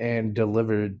went and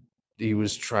delivered he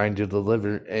was trying to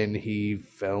deliver, and he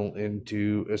fell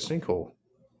into a sinkhole.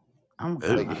 Oh my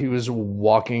Ooh. Like God. he was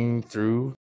walking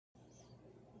through,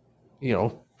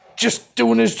 just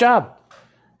doing his job,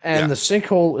 and Yeah. the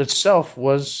sinkhole itself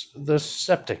was the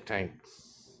septic tank.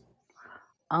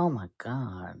 Oh my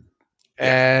God.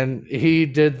 Yeah. And he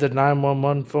did the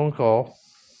 911 phone call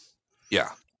Yeah.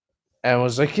 and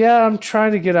was like, "Yeah, I'm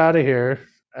trying to get out of here,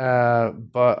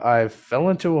 but I fell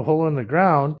into a hole in the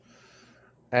ground,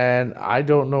 and I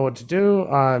don't know what to do."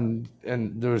 And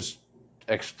there's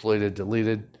exploited,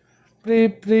 deleted,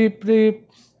 bleep bleep bleep.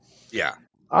 Yeah.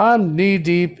 I'm knee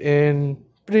deep in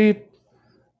bleep,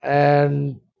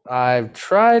 and I've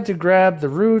tried to grab the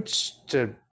roots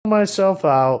to pull myself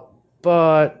out,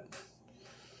 but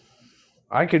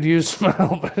I could use some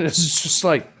help. It's just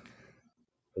like,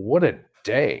 what a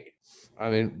day. I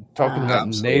mean, talking about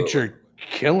Absolutely. nature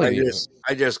killing you.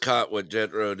 I just caught what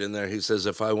Jet wrote in there. He says,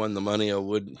 if I won the money, I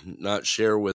would not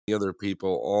share with the other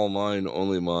people. All mine,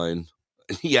 only mine.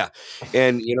 Yeah.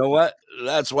 And you know what?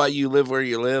 That's why you live where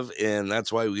you live. And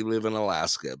that's why we live in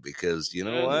Alaska, because you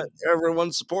know what?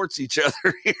 Everyone supports each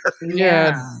other here.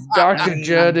 Yeah, Yeah. Dr.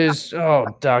 Jed is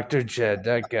Dr. Jed,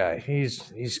 that guy. He's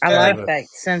I kind like of a that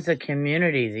sense of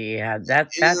community that you have.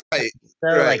 That's Right. so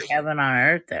Right. like heaven on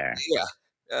earth there.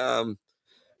 Yeah.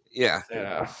 Yeah.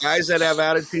 yeah. Guys that have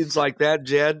attitudes like that,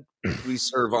 Jed, we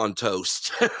serve on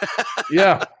toast.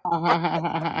 Yeah.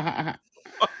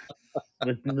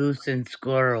 With moose and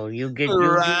squirrel. You get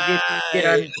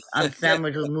Right. on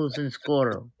sandwich with moose and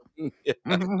squirrel.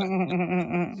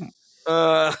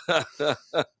 Uh,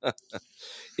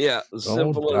 yeah, Oh,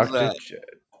 simple as Dr. that. Jed.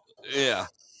 Yeah.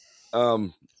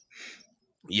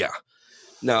 Yeah.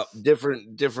 Now,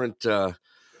 different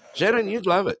Shannon, you'd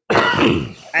love it.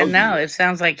 I know, it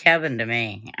sounds like heaven to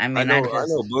me. I I mean, know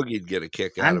Boogie'd get a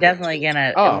kick out I'm of it. definitely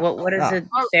gonna. Oh, What is no.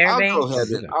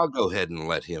 it? I'll go ahead and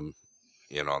let him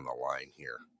in on the line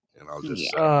here, and I'll just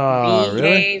say, Really?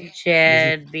 Behave,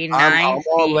 Jed. Be I'm nice.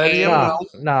 gonna let him Behave. know.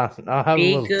 Nah, I'll have a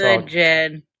Be little good, talk.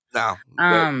 Jed. Now, but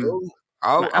I'm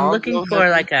I'll looking go for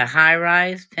ahead. like a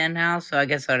high-rise penthouse, so I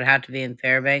guess it would have to be in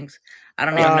Fairbanks. I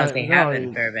don't even know if they have it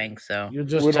in Fairbanks, so You We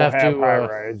just don't have have to. high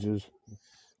rises.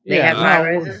 they have no,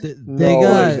 high rises. They No, we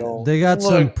got don't. they got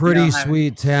some Look, pretty no,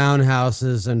 sweet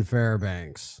townhouses in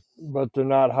Fairbanks. But they're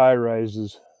not high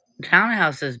rises.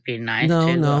 Townhouses be nice No,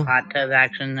 too. no. A hot tub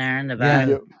action there in the Yeah.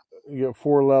 back. You get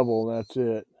 4 level, and that's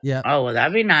it. Yeah. Oh well,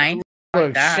 that'd be nice. I like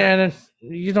Look, that. Shannon,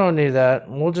 you don't need that.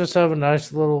 We'll just have a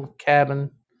nice little cabin.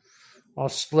 I'll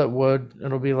split wood.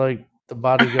 It'll be like the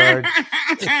bodyguard.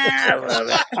 I love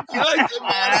it.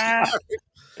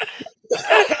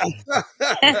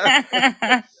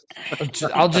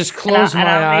 I'll just close my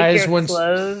I'll make eyes your when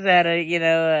clothes out of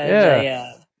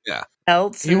Yeah. Yeah.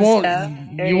 pelts you and won't stuff.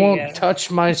 There you you won't go.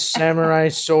 touch my samurai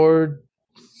sword.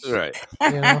 Right.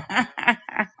 You know?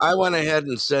 I went ahead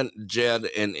and sent Jed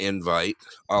an invite.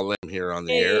 I'll let him hear on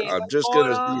the air. I'm What's just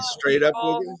going gonna be on, straight up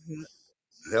with people? you.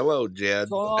 Hello, Jed.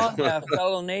 What's going on,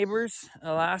 fellow neighbors,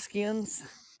 Alaskans?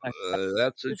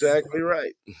 That's exactly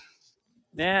right.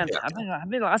 Man, Yeah. I've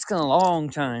been in Alaska a long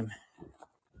time.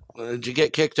 Did you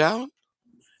get kicked out?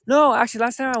 No, actually,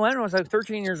 last time I went, I was like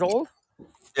 13 years old.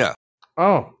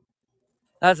 Oh.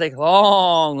 That's like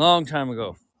long time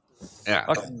ago. Yeah.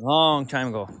 Fucking long time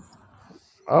ago.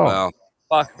 Oh. Well,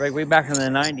 Fuck, right way back in the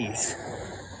 90s.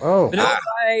 Oh. But no,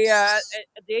 at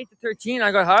the age of 13,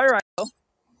 I got hired.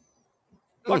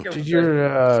 Fuck, it Did was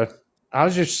your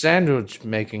how's your sandwich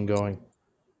making going?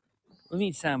 What do you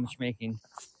mean sandwich making?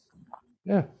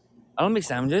 Yeah. I don't make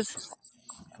sandwiches.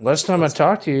 Last time I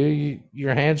talked to you,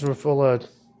 your hands were full of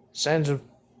sandwich.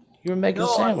 You were making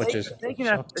No, sandwiches.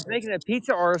 it's making a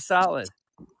pizza or a salad.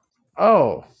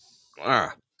 Oh,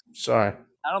 ah, sorry.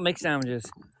 I don't make sandwiches.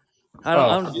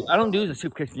 Oh. I don't do the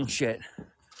soup kitchen shit.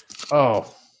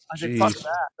 Oh, I said, fuck jeez.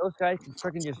 that. Those guys can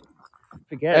freaking just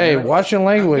forget Hey, it. They're like, watch your I'm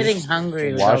language. getting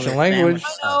hungry. With Watch all your this language.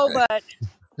 sandwich I know,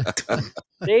 stuff.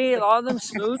 but a lot of them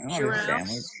smooch I want a around.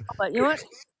 sandwich. But you know what?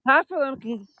 Half of them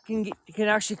can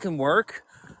work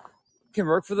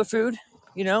for the food.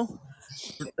 You know,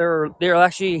 they're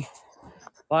actually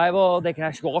viable. They can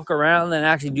actually walk around and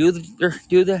actually do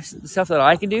the stuff that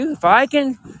I can do. If I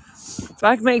can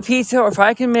make pizza, or if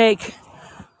I can make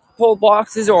pull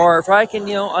boxes, or if I can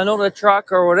unload a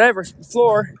truck or whatever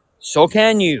floor, so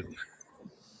can you.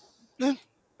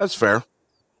 that's fair.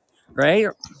 Right?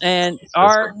 And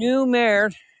our new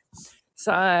mayor,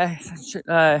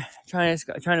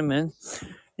 Chinaman,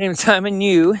 named Simon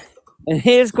Yu, and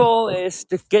his goal is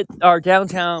to get our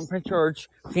downtown Prince George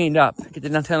cleaned up. Get the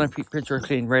downtown Prince George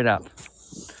cleaned right up.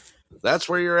 That's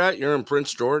where you're at? You're in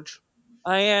Prince George?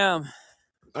 I am.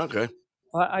 Okay.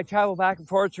 I travel back and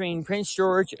forth between Prince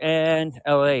George and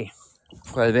LA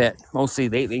quite a bit, mostly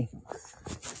lately.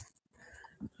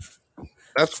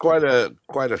 That's quite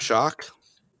a shock.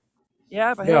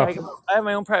 Yeah, but Yeah. hey, I have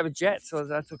my own private jet, so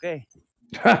that's okay.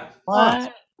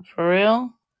 What? For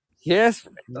real? Yes,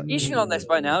 you should know this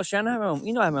by now, Shannon.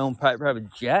 You know I have my own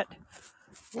private jet.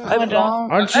 I don't.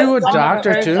 Aren't you a I never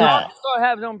doctor heard too? that. So I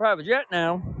have his own private jet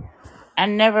now. I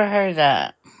never heard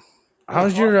that.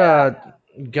 How's your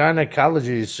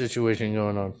gynecology situation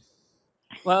going on?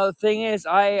 Well, the thing is,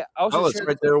 I also Oh, it's share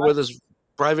right there with his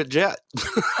private jet.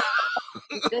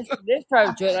 this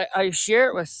private jet. I share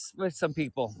it with some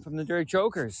people from the Dirty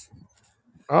Jokers.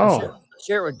 Oh,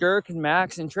 Share it with Dirk and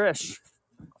Max and Trish.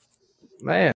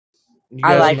 man. You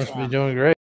I guys like must be them. doing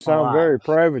great. Sound Wow. very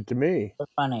private to me. They're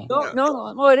funny.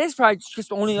 No. Well, it is private.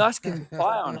 Just only us can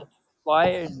fly on it,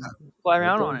 fly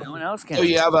around on it. No one else can. So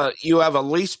you have a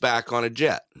lease back on a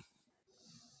jet.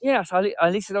 Yeah, so I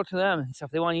lease it out to them. So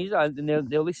if they want to use it, then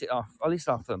they'll lease it off. I'll lease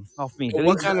it off them, off me. Well,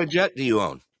 what kind of jet do you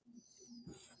own?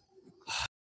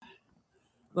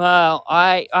 Well,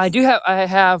 I did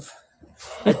have.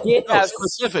 No,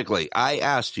 specifically, I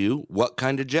asked you what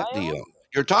kind of jet do you own?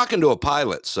 You're talking to a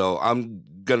pilot, so I'm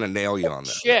gonna nail you on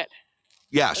that. Shit.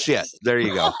 Yeah, shit. There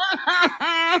you go.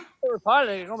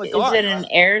 Pilot. Oh my Is god. it an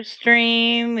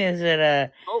Airstream? Is it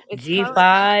a It's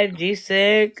G5,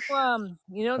 G6?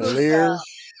 You know A those. Lear.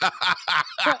 It's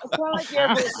kind of like the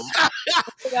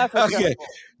Air Force. Okay,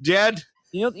 Jed.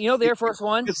 You know the Air Force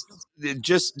One.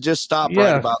 Just stop right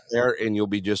Yeah. about there, and you'll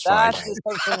be just fine. That's the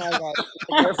first thing I got.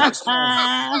 The Air Force One.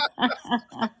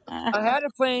 I had a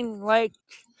plane like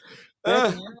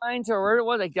American Airlines or where it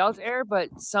was, like Delta Air,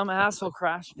 but some asshole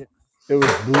crashed it. It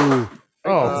was blue.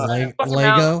 Oh,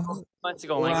 Lego. Months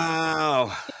ago,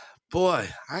 Wow, boy,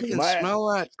 I can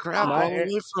smell that crap all the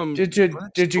way from. did you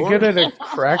get it at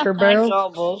Cracker Barrel? That's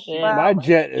all bullshit. My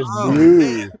jet is Oh,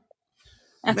 blue.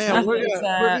 Man, we're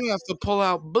gonna have to pull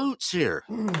out boots here.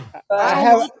 I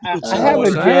have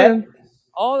a jet.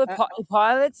 All the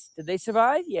pilots, did they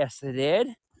survive? Yes, they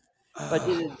did. But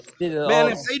did it Man,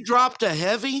 all, if they dropped a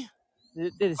heavy,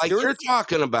 did like you're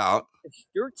talking about,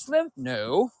 Stuart slip?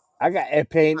 No. I got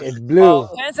airplane. It's blue.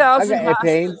 10,000 I got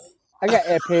airplane. passengers. I got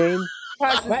airplane.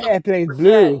 My airplane's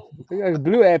blue. I got a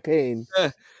blue airplane.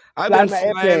 I've Fly been my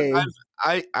flying.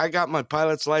 airplane. I got my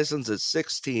pilot's license at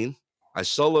 16. I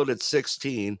soloed at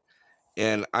 16,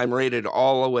 and I'm rated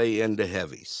all the way into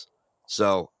heavies.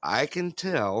 So I can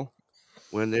tell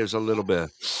when there's a little bit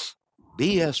of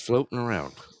BS floating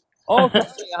around. Oh, yeah,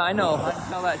 I know. I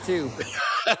smell that too.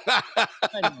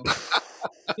 I know.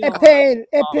 Airplane.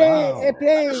 Wow.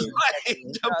 Airplane.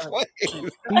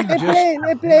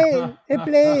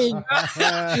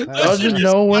 Doesn't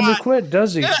know when to quit,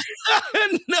 does he?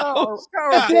 No.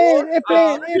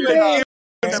 Airplane.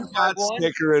 Scott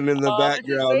snickering in the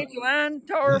background.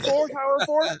 Tower 4,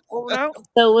 over now.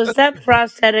 So was that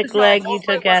prosthetic leg you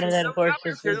took out of that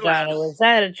horse's vagina, was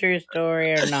that a true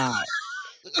story or not?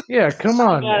 Yeah, come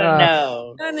on.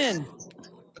 No.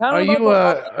 Are you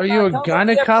a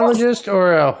gynecologist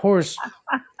or a horse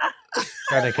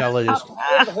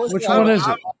gynecologist? Which one is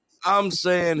it? I'm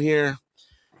saying here.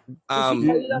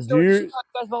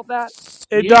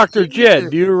 Hey, Dr. Jed,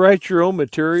 do you write your own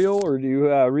material or do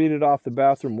you read it off the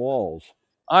bathroom walls?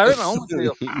 I write my own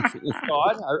material.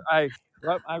 God, I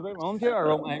write my own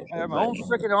material. I have my own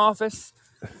freaking office.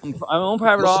 I'm my own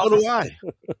private office. So do I.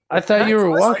 I thought you were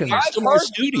walking next to my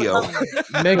studio,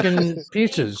 making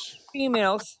pizzas.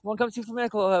 Females, one comes to for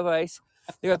medical advice.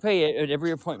 They gotta pay it at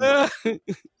every appointment.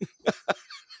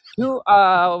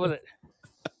 What was it?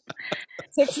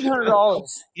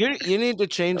 $1,600. You need to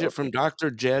change it from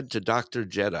Dr. Jed to Dr.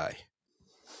 Jedi.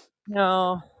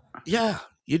 No. Yeah,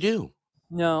 you do.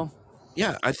 No.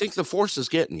 Yeah, I think the Force is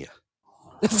getting you.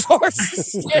 The Force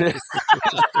is getting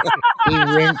He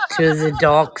went to the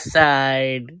dark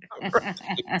side.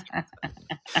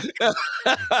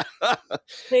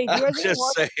 Hey, I'm just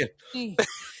saying. You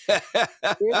guys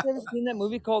ever seen that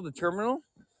movie called The Terminal?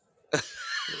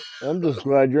 I'm just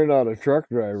glad you're not a truck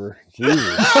driver.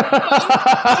 Jesus.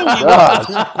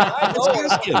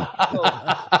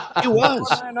 He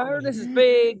was. And I heard this is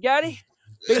Big Daddy.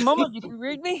 Big Mama, you can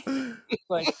read me?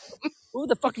 Like, who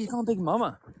the fuck are you calling Big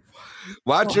Mama?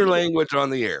 Watch your language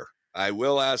on the air. I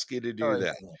will ask you to do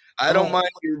that. I don't mind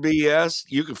your BS.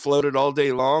 You can float it all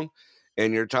day long,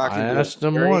 and you're talking to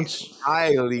a very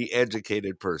highly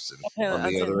educated person on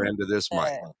the other end of this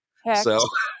mic. So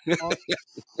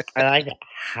I like it.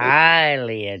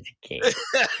 Highly educated.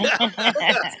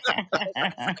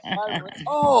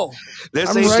 This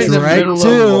I'm right in the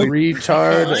middle of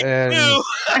retard and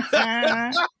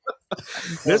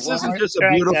This One isn't more just a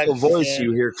strike, beautiful Dr. voice J.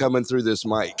 you hear coming through this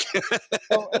mic.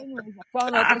 So, anyways, I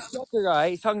found out this trucker guy.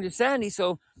 He's talking to Sandy.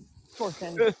 So, of course,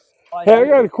 Sandy. Hey, I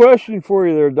got a question for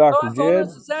you there, Oh, Dr. that's all. Jed.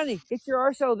 Listen, Sandy, get your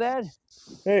arse out of bed.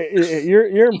 Hey, you're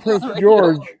in You got Prince it right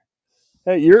George.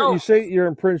 Hey, Oh. you say you're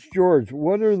in Prince George.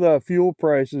 What are the fuel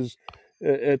prices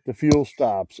at the fuel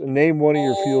stops? And name one of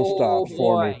your fuel Oh stops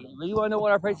for boy! me. You want to know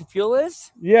what our price of fuel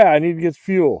is? Yeah, I need to get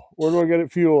fuel. Where do I get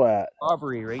it fuel at?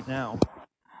 Aubrey right now.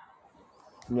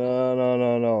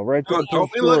 No. Right there in Don't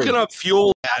Prince be George. looking up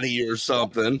Fuel Daddy or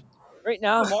something. Right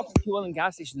now, I'm walking to one of the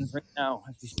gas stations right now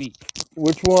as we speak.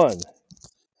 Which one? It's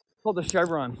called the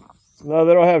Chevron. No,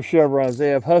 they don't have Chevrons. They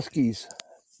have Huskies.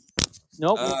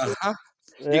 Nope. Uh-huh.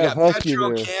 They You have got Husky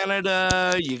Petro there.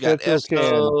 Canada, you got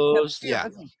Petrocan. Estos, yeah.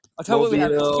 I'll tell you what we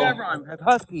have. Mobile. Chevron. We have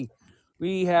Husky.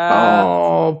 We have.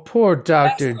 Oh, poor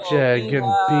Dr. Esco, Jed we getting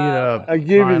beat have up. I give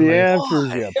you the finally.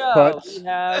 answers, you Shell. putz. We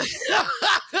have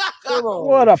Turbo.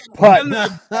 What a And putz.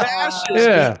 the fascist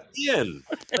Yeah. in.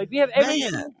 Like we have every Man,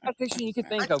 single gas station you can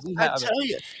think of. We I have it. tell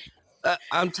you. I'm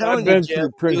I've telling you, been Jeff, through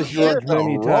you Prince hit George the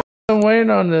many wrong, times. I'm waiting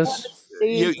on this.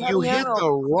 you hit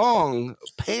the wrong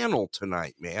panel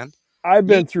tonight, man. I've You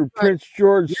been through are- Prince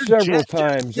George your several jet just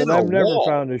times, hit and a I've never wall.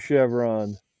 found a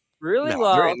Chevron. Really? No,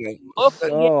 Well, there ain't no- look.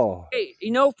 Oh, Hey, you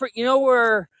know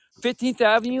where 15th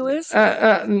Avenue is? oh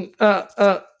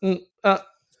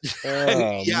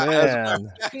yeah,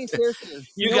 man. Seriously,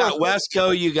 you know got where-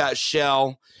 Wesco, you got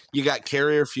Shell, you got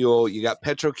Carrier Fuel, you got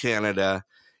Petro Canada.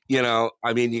 You know,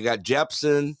 I mean, you got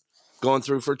Jepson going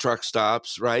through for truck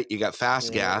stops, right? You got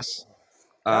Fast Gas.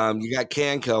 You got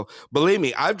Canco. Believe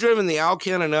me, I've driven the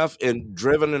Alcan enough and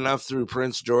driven enough through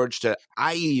Prince George to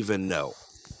I even know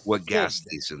what gas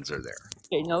stations are there.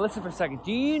 Okay, now listen for a second.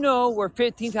 Do you know where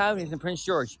 15th Avenue is in Prince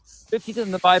George? 15th is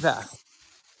in the bypass.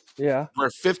 Yeah. Where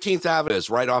 15th Avenue is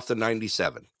right off the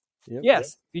 97. Yep.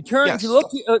 Yes. If you turn, if you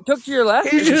Yes. look, took to your left.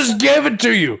 He just gave it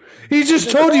to you. He just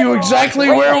told you exactly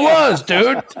where it was,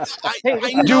 dude.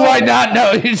 Do I not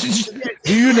know?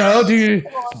 Do you know?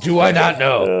 Do I not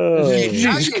know?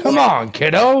 Jeez, come on,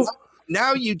 kiddo.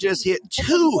 Now you just hit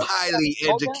two highly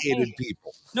educated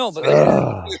people. No, but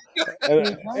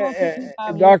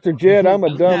Dr. Jed, I'm a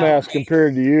dumbass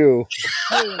compared to you.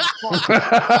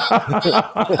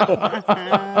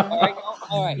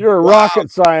 all right. You're a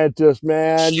rocket scientist,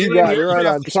 man. You're right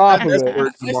on top of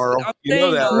it. Tomorrow. I'm You know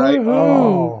saying, that, though, right?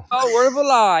 Woohoo. Oh, word of a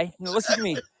lie. Now listen to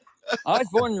me. I was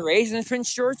born and raised in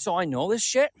Prince George, so I know this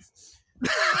shit.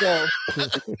 So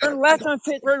turn left on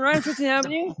turn right on 15th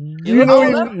Avenue.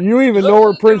 You even know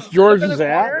where Prince George is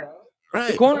at?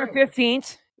 The corner of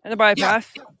 15th and the bypass.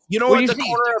 You know What what do the you see?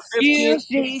 corner of You 15th?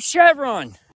 see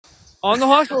Chevron. On the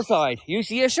hospital side, you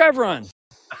see a Chevron.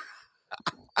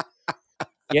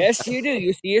 Yes, you do.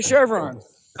 You see a Chevron.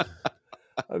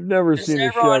 I've never seen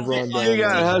a Chevron down You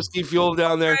got there. Husky Fuel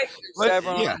down there. But,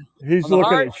 Chevron. yeah, He's On the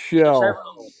looking hard, at Shell.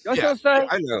 Chevron. yeah,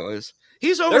 I know.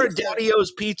 He's over at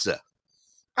Daddy-O's Pizza.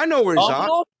 I know where he's at.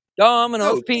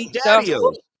 Domino's No, Pizza.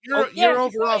 Daddy-O's. You're yes,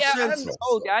 over off yeah,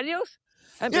 Central. Daddy-O's?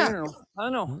 I Yeah.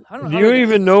 don't know. Do you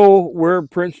even know where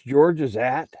Prince George is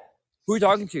at? Who are you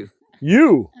talking to?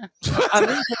 You. I'm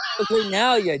in right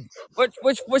now.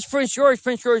 What's Prince George?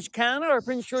 Prince George, Canada, or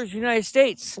Prince George, United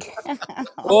States?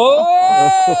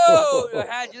 Oh, I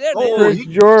had you there. Prince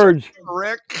George.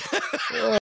 Rick.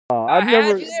 I've I never.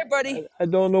 had you there, buddy. I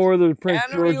don't know where there's Prince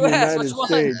Canada or George in the US? United Which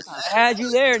States. one? I had you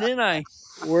there, didn't I?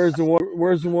 Where's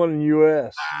the one in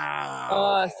U.S.?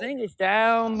 I think it's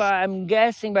down by. I'm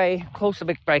guessing by close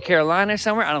to by Carolina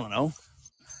somewhere. I don't know.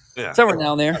 Yeah. Somewhere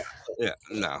down there. Yeah.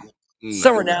 No.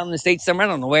 Somewhere down in the States, somewhere. I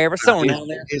don't know where, but somewhere down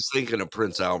there. He's thinking of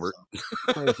Prince Albert.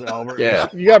 Prince Albert. Yeah.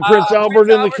 You got Prince Albert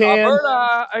in the can?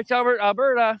 Alberta. It's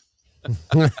Alberta.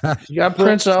 You got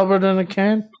Prince Albert in a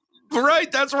can?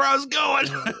 Right. That's where I was going.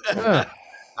 Yeah.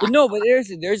 But no, but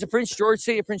there's a Prince George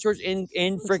city of Prince George in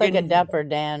freaking like a Dapper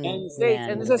Dan. in the States,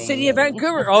 and there's a city of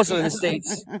Vancouver also in the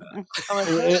States.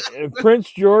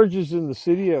 Prince George is in the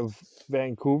city of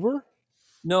Vancouver?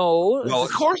 No. Well,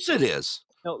 of course it is.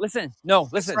 No, listen. No,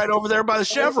 listen. It's right over there by the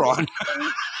Chevron.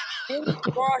 In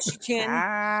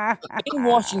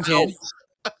Washington.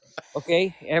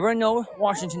 Okay, everyone know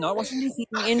Washington, not Washington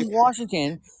D.C. In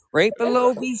Washington, right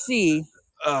below BC.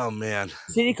 Oh man.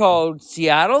 City called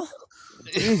Seattle.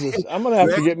 Jesus, I'm gonna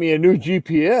have to get me a new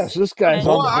GPS. This guy's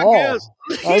on the ball.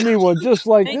 I need one just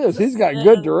like this. He's got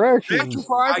good directions.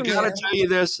 I gotta tell you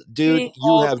this, dude.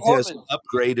 You have just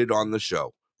upgraded on the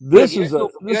show. This is a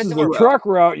truck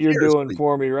route you're doing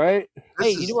for me, right?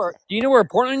 Hey, do you know where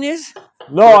Portland is?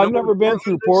 No, I've never been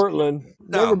through Portland.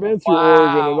 Never been through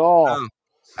Oregon at all. No,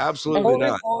 absolutely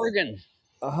not. Oregon.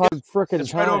 100 freaking times.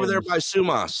 It's right over there by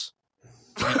Sumas.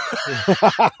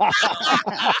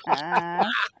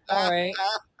 All right.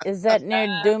 Is that near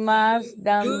Dumas?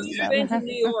 Who's been to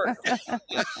New York?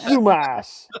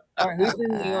 Sumas. All right, who's been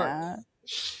to New York?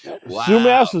 Wow.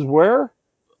 Sumas is where?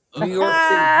 New York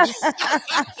City.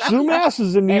 Sumas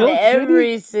is in New In York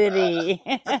every city.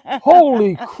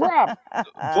 Holy crap.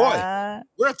 Boy,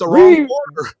 we're at the wrong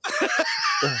border.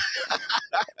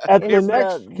 At the It's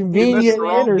next spelled convenient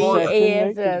wrong intersection.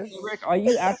 DUMASS. Hey, Rick, are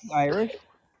you actually Irish?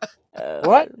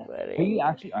 What? That's Are you funny.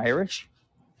 actually Irish?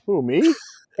 Who, me?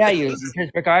 Yeah, you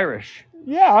speak Irish.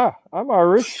 Yeah, I'm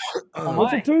Irish. Oh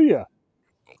What's my. it to you?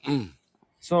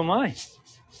 So am I.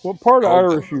 What part of Oh,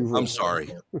 Irish you I'm from? sorry.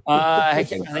 I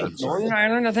think Northern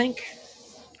Ireland, I think.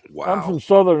 Wow. I'm from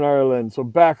Southern Ireland, so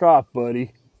back off,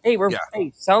 buddy. Hey, Yeah.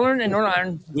 hey, Southern and Northern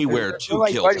Ireland. We wear they're two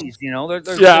like kilts. buddies, you know.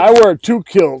 They're Yeah, I wear 2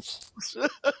 kilts.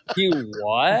 You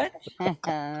what?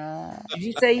 Did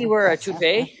you say you were a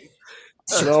toupee?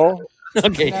 No.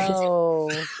 Okay. No,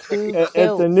 two At the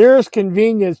kilts. nearest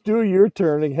convenience, do your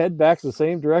turn and head back the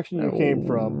same direction you came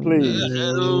from, please.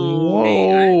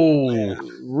 Whoa.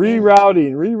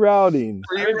 Rerouting. Rerouting.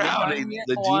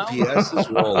 The a while. GPS is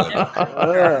rolling.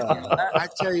 Uh, I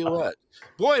tell you what.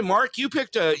 Boy, Mark, you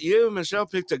and Michelle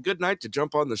picked a good night to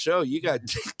jump on the show. You got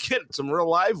to get some real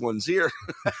live ones here.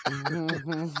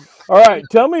 all right,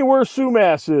 tell me where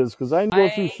Sumas is, because I can go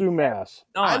through Sumas.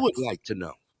 I would like to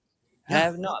know.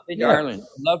 Have not been to Yeah. Ireland.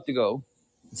 I'd love to go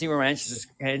and see where my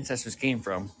ancestors came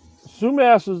from.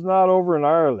 Sumas is not over in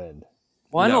Ireland.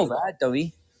 Well, I No. know that,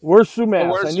 Dovey. Where's Sumas?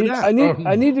 Well, where's it at?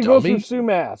 I need to go Dummy. through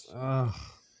Sumas. All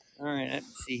right,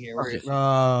 let's see here. Where is it?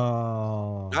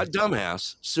 Oh. Not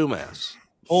dumbass, Sumas.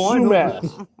 Oh, I know.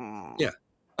 Sumas. Yeah.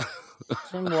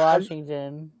 It's in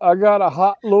Washington. I got a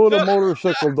hot load of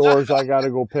motorcycle doors I got to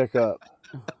go pick up.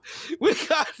 We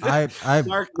got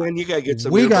Mark, man, you gotta get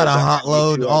some. We got a earbuds. hot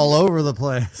load all over the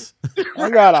place. I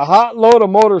got a hot load of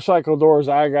motorcycle doors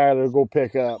I got to go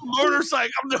pick up. Motorcycle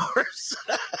doors.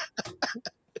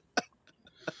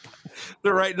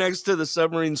 They're right next to the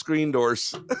submarine screen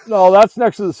doors. No, that's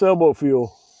next to the sailboat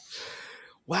fuel.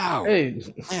 Wow. Hey,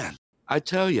 Man, I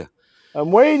tell you, I'm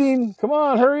waiting. Come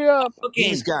on, hurry up.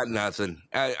 he's got nothing.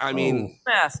 I mean,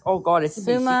 Sumas. Oh God, it's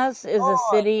Sumas is a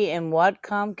city in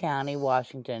Whatcom County,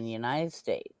 Washington, United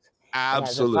States.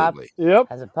 absolutely. Yep.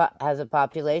 Has a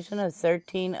population of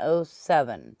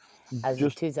 1307 as the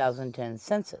Just 2010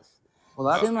 census. Well,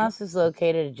 that's Sumas is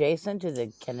located adjacent to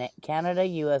the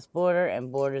Canada-U.S. border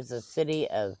and borders the city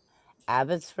of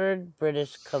Abbotsford,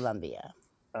 British Columbia.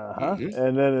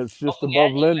 and then it's just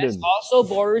above US Linden. also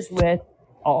borders with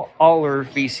Aller,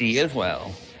 BC as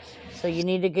well. So you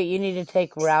need to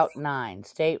take Route 9,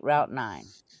 State Route 9.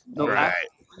 No, Right.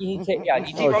 You take, yeah, you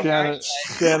take Oh, Route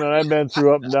Shannon, I've been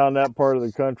through up and down that part of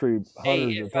the country Hey,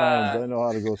 hundreds if, of times. I know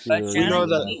how to go through but there.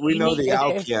 Shannon, We know the you-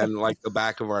 Alcan like the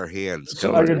back of our hands.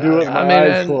 So- I can do it with my I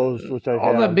mean, eyes and closed, which I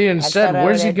all have. that being I said, thought I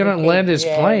where's he would going to educate land his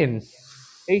Jay. plane?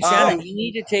 Hey, Shannon, you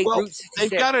need to take Well, Route 66.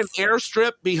 they've got an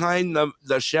airstrip behind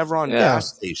the Chevron Yeah.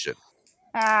 gas station.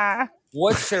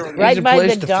 What's Chevron? Right a by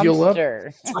place the to fuel up.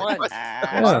 dumpster.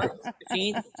 Yeah.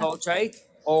 15th, Salt Lake,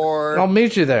 or I'll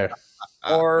meet you there.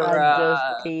 I'm just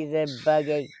teasing,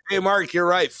 Buggy. Hey, Mark, you're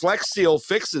right. Flex Seal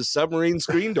fixes submarine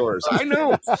screen doors. I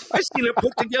know. I seen it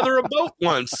put together a boat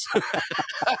once. I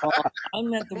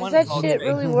meant the Does one that called shit Drake.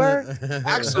 really work?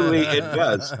 Actually, it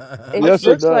does. It Yes, it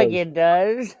looks like does. it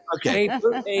does. Okay.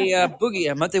 Hey, Boogie,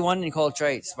 I met the one called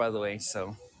Traits, by the way.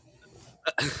 So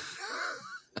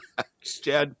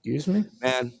Jed, Excuse me,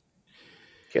 man,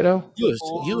 kiddo.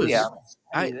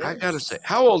 I gotta say,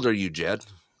 how old are you, Jed?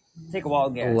 take a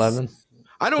wild guess. 11.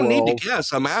 I don't need 12. to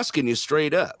guess. I'm asking you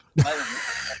straight up.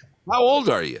 How old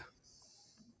are you?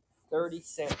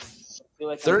 36. I feel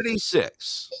like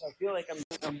 36. I feel like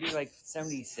I'm be like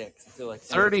 76. I feel like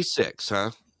 36,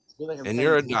 huh? I feel like I'm And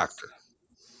you're a 76.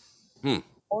 doctor.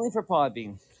 Only for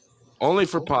Podbean. Only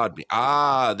for Podbean.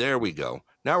 Ah, there we go.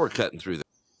 Now we're cutting through that.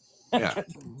 Yeah.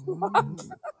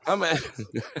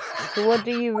 So what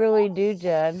do you really do,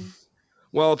 Jed?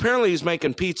 Well, apparently he's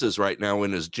making pizzas right now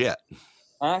in his jet.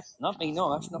 Not me.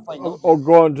 No, that's not fine. Or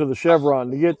going to the Chevron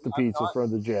to get the pizza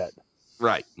from the jet.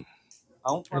 Right.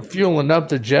 You're fueling up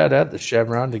the jet at the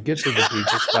Chevron to get to the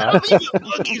pizza spot.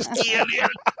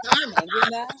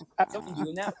 Someone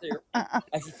doing that there. I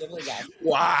see something like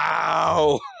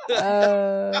Wow.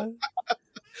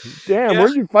 Damn,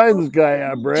 where'd you find this guy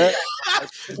at, Brett?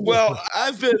 Well,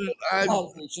 I've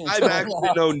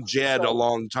actually known Jed a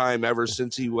long time, ever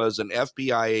since he was an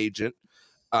FBI agent.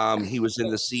 He was in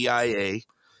the CIA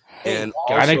and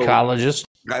Gynecologist.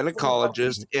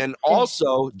 gynecologist, and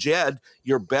also Jed,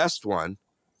 your best one,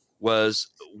 was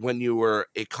when you were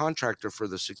a contractor for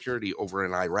the security over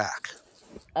in Iraq.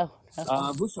 Oh,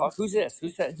 Who's this? Who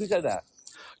said that?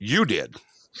 You did.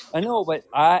 I know, but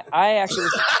I actually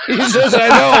was He says, "I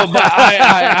know, but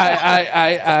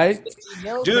I."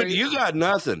 military. Dude, you got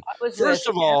nothing. I was First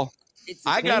of all, it's the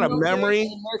I got a Canadian military memory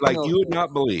and American like you would military.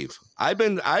 not believe. I've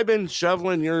been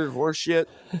shoveling your horse shit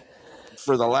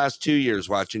for the last 2 years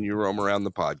watching you roam around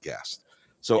the podcast.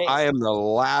 So Hey. I am the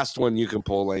last one you can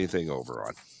pull anything over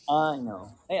on. I know.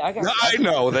 Hey, I got. No, I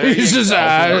know. There He you says,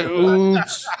 go.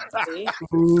 "Oops, See?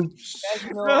 oops."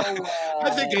 You guys know, I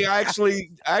think he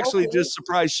actually just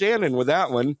surprised Shannon with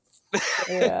that one.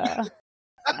 yeah.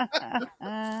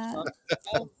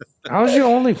 How's your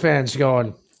OnlyFans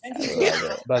going?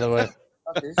 By the way,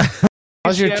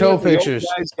 how's your toe Shannon, the old pictures?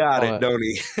 guy's got Oh, it, don't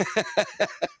he?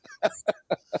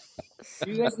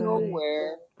 Do you guys know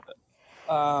where?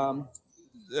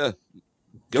 Yeah.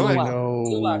 Do Go we ahead. know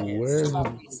where?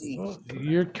 Well,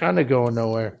 you're kind of going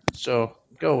nowhere, so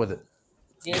go with it.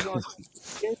 You guys know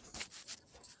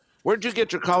Where'd you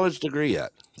get your college degree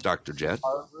at, Dr. Jed?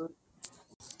 Harvard?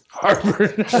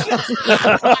 Harvard.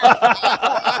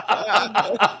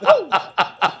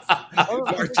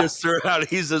 Mark just threw out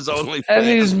he's his only And fan.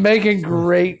 he's making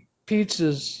great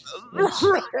pizzas.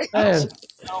 Right. Man,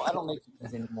 No, I don't make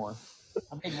pizzas anymore.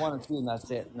 I made 1 or 2, and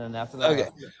that's it. And then after that, Okay.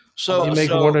 So you make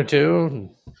 1 or 2.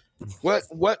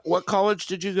 what college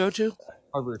did you go to?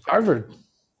 Harvard. Harvard.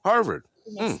 Harvard.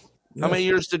 How many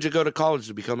years did you go to college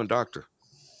to become a doctor?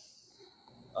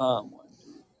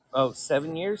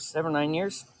 7 years, 7 or 9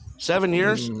 years. 7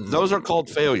 years? Those are called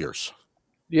failures.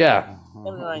 Yeah, 7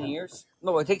 or 9 years.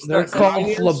 No, it takes. they're 7 or 9 called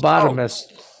years.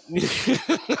 phlebotomists.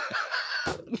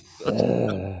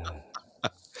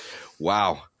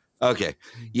 Wow. Okay.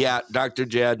 Yeah, Dr.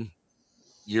 Jed,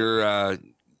 your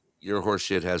horse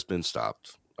shit has been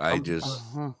stopped. I just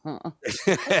Wah,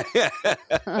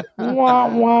 wah,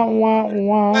 wah,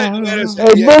 wah. Hey,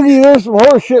 Boogie, there's some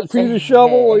horse shit for you to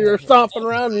shovel while you're stomping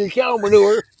around in your cow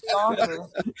manure. Doctor,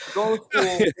 go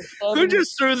to school. Who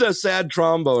just threw the sad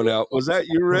trombone out? Was that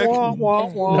you, Rick? Wah, wah,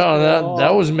 wah, No,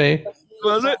 that was me.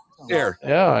 Was it? Here.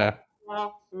 Yeah.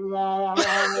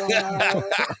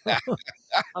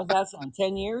 How's that sound?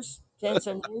 10 years? 10,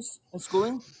 7 years in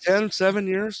schooling? 7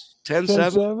 years? 10, 10,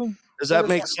 7? 7? Does that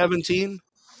make 17?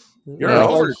 You're No. an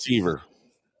overachiever.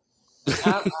 I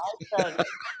said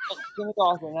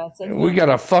kindergarten. I said We got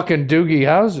a fucking Doogie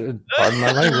Howser. Pardon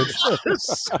my language.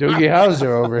 Doogie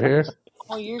Howser over here.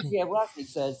 how many years do you have left? He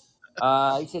says,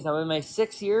 I'm in my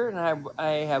 6th year, and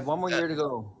I have 1 more year to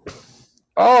go.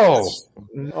 Oh,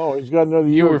 He's got another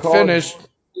year. you were of college. finished.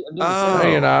 No,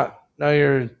 you're not. No,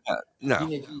 you're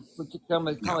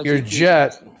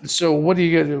jet. So what do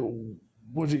you get?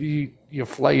 What do you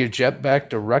fly your jet back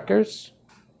to Rutgers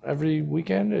every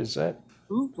weekend? Is that?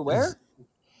 Who to where?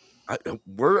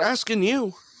 We're asking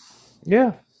you.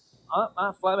 Yeah.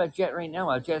 I fly my jet right now.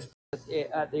 I just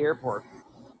at the airport.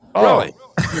 Oh, Really?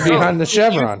 you're behind the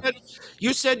Chevron.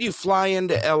 You said you fly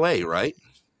into LA, right?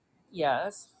 Yeah,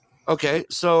 that's Okay,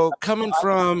 so coming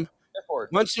from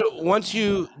airport. once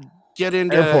you get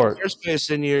into Airport. airspace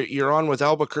and you're on with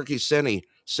Albuquerque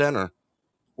Center,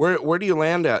 where do you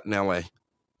land at in LA?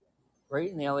 Right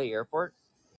in the LA airport.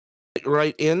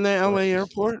 Right in the LA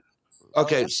airport?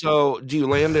 Okay, so do you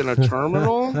land in a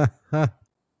terminal?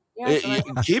 Yeah,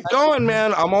 Keep going,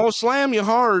 man. I'm gonna slam you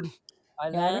hard. I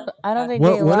I don't think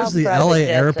What- they what allow is the private LA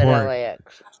jets at airport?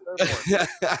 LAX.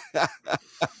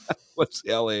 What's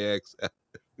the LAX?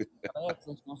 LAX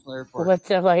International Airport. What's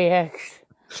LAX?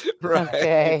 Right.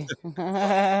 Okay.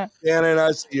 Shannon,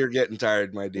 I see you're getting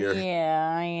tired, my dear.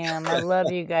 Yeah, I am. I love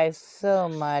you guys so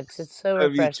much. It's so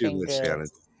Love you too, refreshing Miss to,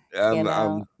 Shannon. you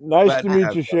know. Nice glad to to meet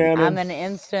have you, you. Shannon. I'm an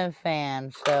instant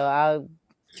fan, so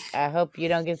I hope you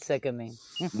don't get sick of me.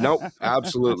 Nope,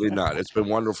 absolutely not. It's been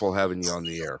wonderful having you on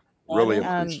the air. Really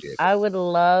appreciate it. I would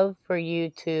love for you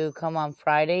to come on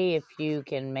Friday if you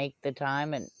can make the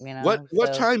time, and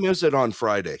What time is it on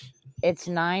Friday? It's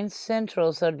 9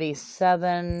 Central, so it'd be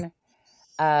 7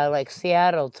 like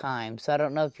Seattle time. So I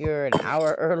don't know if you're an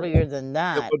hour earlier than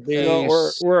that. It would be No,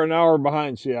 we're an hour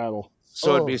behind Seattle.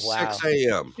 So it'd be wow. 6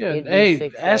 a.m. Yeah, It'd be hey,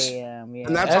 6 ask a.m. Yeah.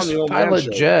 And that's on the old man Pilot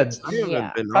show. Jed. I haven't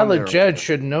Yeah. been on Pilot there. Jed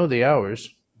should know the hours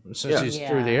since Yeah. he's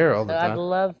through the air all the So I'd time.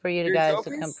 love for you Dirty guys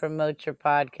Jokers? to come promote your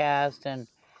podcast and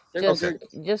Okay.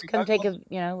 just come take a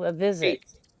visit.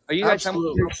 Are you guys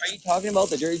Absolutely. are you talking about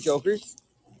the Dirty Jokers?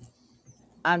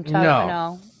 I'm talking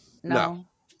No. no.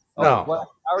 No. What?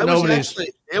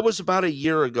 It was about a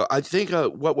year ago. I think,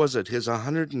 what was it? His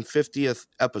 150th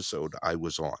episode I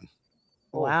was on.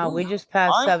 Wow, we just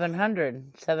passed I'm-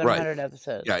 700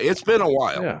 episodes. Yeah, it's been a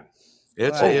while. Yeah.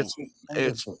 It's Right.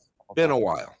 it's Been a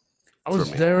while. I was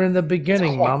for me. there in the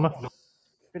beginning, Mama.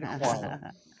 Been a while.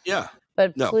 Yeah.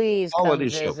 But No, please come quality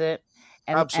show. visit.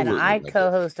 And Absolutely, I my dear.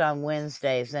 co-host on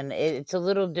Wednesdays, and it's a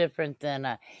little different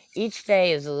than each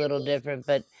day is a little different.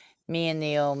 But me and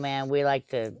the old man, we're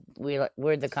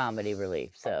the comedy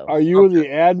relief. So Are you the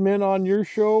admin on your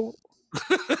show?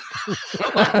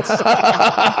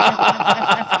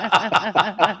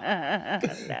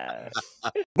 No.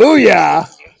 Booyah!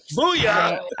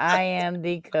 Booyah! I am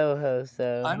the co-host,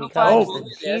 so I'm he a calls fine us the fool,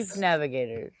 chief yes.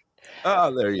 navigator.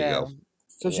 Oh, there you go.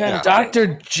 So yeah. Shannon, Dr.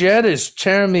 Jed is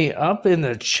tearing me up in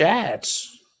the chats.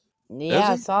 Yeah,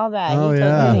 I he? saw that. Oh, He told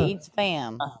yeah. you to eat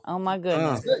spam. Oh my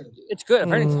goodness. it's good.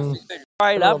 Apparently, it's good.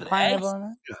 Fry it up Little with eggs. pineapple in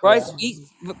it. Rice, eat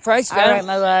rice. All right,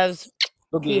 my loves.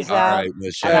 Peace All out. right,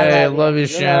 Miss And I Hey, Shannon. love you, Good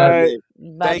Shannon.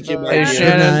 night. Thank you, my Hey, dear. Good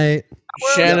Shannon. night.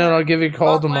 Shannon, I'll give you a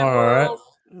call Rock my tomorrow, all right? world.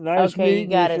 Nice Okay, you meeting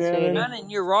got you, it, Shannon. sweetie. Shannon,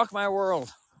 you rock my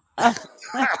world.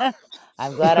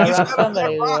 I'm glad I He's rocked got a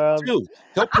somebody's rock, world. too.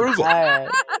 He'll prove All it. right.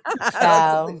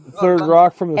 Ciao. Third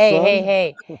rock from the Hey, sun.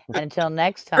 hey. And until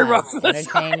next time, rock from the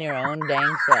entertain your own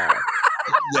dang self.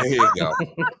 There you go.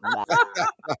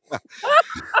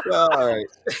 All right.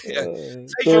 Thank you,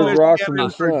 Third Miss rock from Shannon,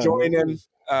 the for sun. joining.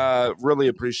 Really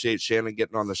appreciate Shannon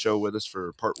getting on the show with us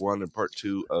for part 1 and part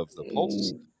 2 of the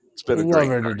Pulse. It's been a Love great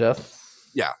her time. to death.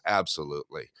 Yeah,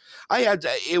 absolutely.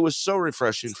 It was so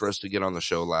refreshing for us to get on the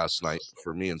show last night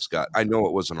for me and Scott. I know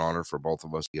it was an honor for both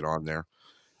of us to get on there,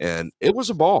 and it was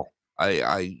a ball.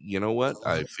 You know what?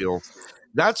 I feel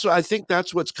I think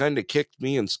that's what's kind of kicked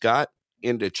me and Scott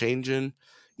into changing.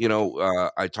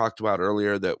 I talked about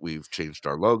earlier that we've changed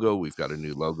our logo. We've got a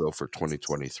new logo for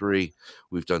 2023.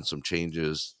 We've done some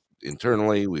changes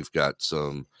internally. We've got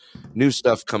some new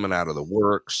stuff coming out of the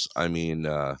works. I mean,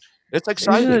 it's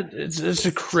exciting. It's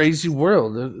a crazy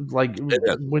world. Like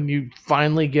is. when you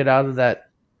finally get out of that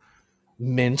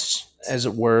mince, as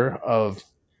it were, of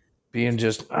being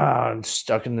just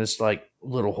stuck in this like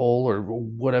little hole or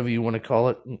whatever you want to call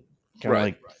it, kind of Right.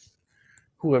 like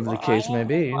whoever the case may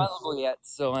be. My logo yet,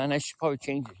 and I should probably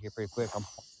change it here pretty quick. I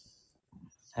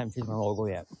haven't changed my logo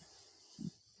yet.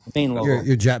 Main logo.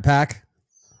 Your jetpack.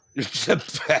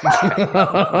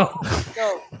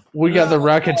 We got the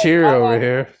Rocketeer over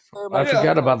here. I Yeah.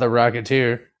 forgot about the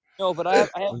Rocketeer. No, but I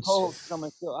have co-hosts on my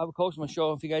show. I have a co-host on my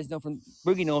show. If you guys know from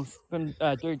Boogie knows from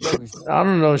Dirty Jokers. I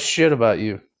don't know shit about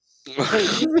you.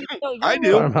 I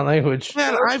do. Pardon my language.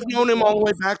 Man, I've known him all the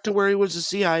way back to where he was a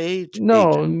CIA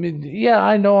No, I agent. mean, yeah,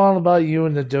 I know all about you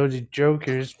and the Dirty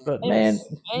Jokers, but man,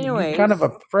 Anyways. you're kind of a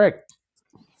prick.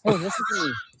 Hey, listen to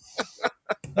me.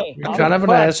 Hey, You're kind of an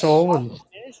asshole. And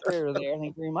administrator there.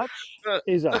 Thank you very much.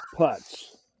 He's a putz.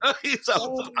 He's a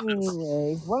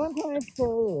Anyway, what I'm trying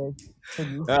to say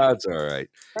is, That's all right.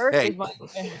 Earth Hey. is my.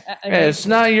 hey, it's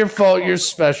not your fault. You're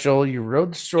special. You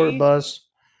rode the short bus.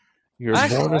 You're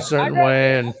born a certain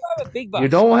way, and I have a big bus. you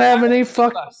don't have any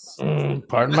fuck. bus.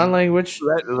 Pardon my language.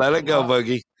 Let it go,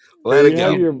 Boogie. Let it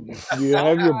go. Do you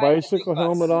have your bicycle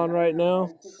helmet on right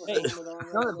now? Hey, you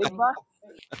know the big bus?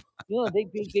 You know the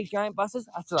big giant buses?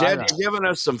 That's what I Jed, ride. you're giving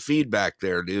us some feedback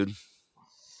there, dude.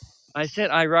 I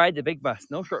said I ride the big bus,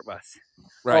 no short bus.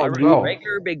 Right. I ride no. a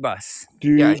regular big bus.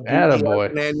 Yeah,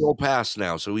 Attaboy. an annual pass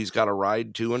now, so he's got a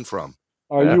ride to and from.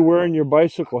 Are you wearing your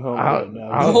bicycle helmet How- right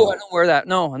now? how- No, I don't wear that.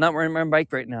 No, I'm not wearing my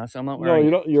bike right now, so I'm not No, wearing you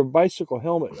it. don't. Your bicycle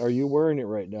helmet. Are you wearing it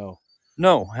right now?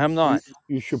 No, I'm not.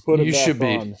 You should put it You back should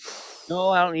be. on. No,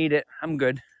 I don't need it. I'm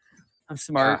good. I'm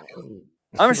smart.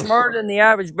 I'm smarter than the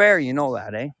average bear. You know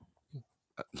that, eh?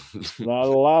 Not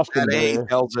an Alaskan That A bear.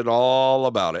 tells it all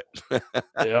about it.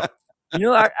 Yep. You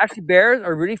know, actually, bears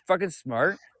are really fucking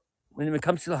smart when it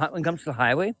comes to the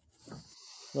highway.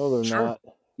 No, they're Sure. not.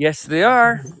 Yes, they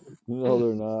are. No,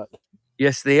 they're not.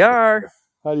 Yes, they are.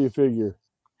 How do you figure?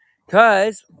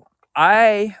 Cause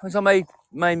I was on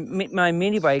my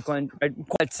mini bike on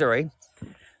quad. Sorry,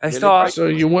 I Mini saw. bike? So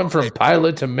you went from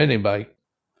pilot to mini bike.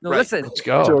 No, Right. listen. Let's To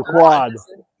go. a quad.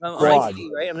 I'm on Quad. ATV,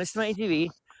 right? I'm listening to my ATV.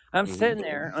 I'm Mhm. sitting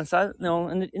there on side,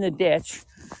 in the ditch,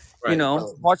 Right. you know,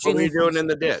 What watching. were you doing in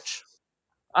the ditch?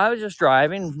 I was just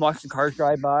driving, watching cars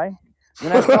drive by.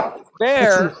 Then I saw this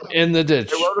bear. In the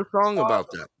ditch. They wrote a song about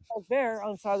that. A bear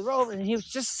on the side of the road, and he was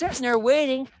just sitting there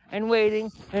waiting and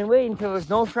waiting and waiting until there's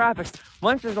no traffic.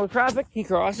 Once there's no traffic, he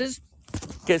crosses,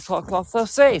 gets off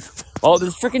safe. Oh,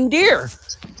 this freaking deer!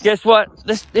 Guess what?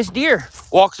 This deer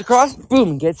walks across,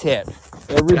 boom, gets hit.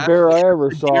 Every bear I ever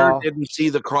The deer saw. didn't see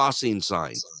the crossing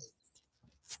sign.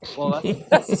 Well,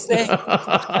 that's the same.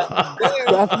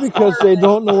 That's because they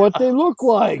don't know what they look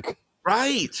like.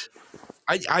 Right.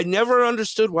 I never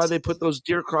understood why they put those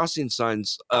deer crossing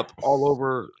signs up all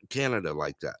over Canada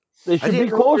like that. They should be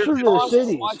didn't know closer there to were the Caution,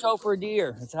 cities. watch out for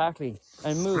deer. Exactly.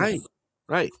 And moose. Right,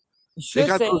 right. It They should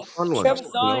got say, those fun should have ones.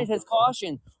 a sign that says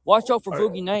caution. Watch out for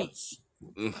boogie nights.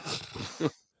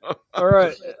 All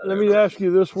right, let me ask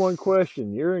you this one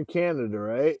question. You're in Canada,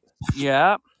 right?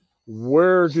 Yeah.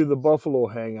 Where do the buffalo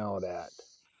hang out at?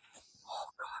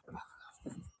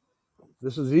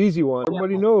 This is the easy one.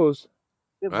 Everybody knows.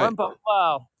 Good Right. one,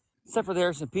 wow. Except for the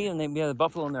Harrison P, and they have the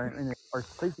buffalo in their or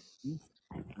place.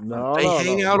 No, They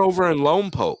hang out over in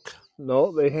Lone Poke.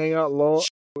 No, they hang out low.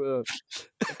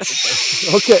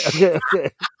 Okay.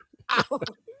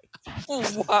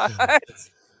 What?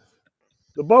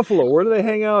 The buffalo, where do they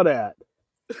hang out at?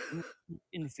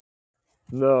 In the field.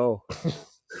 No.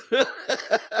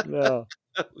 No.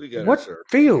 We got What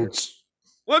fields?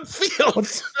 What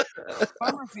fields?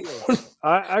 Farmer field.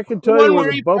 I can tell you where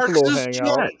the he parks buffalo his hang jet.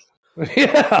 out.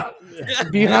 Yeah,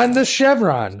 behind the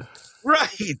chevron.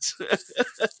 Right.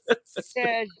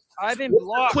 Said, I've been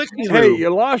blocked. Hey, you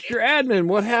lost your admin.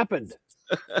 What happened?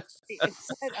 It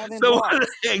said I've been The blocked. one that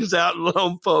hangs out in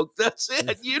Lone Poke. That's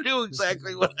it. You knew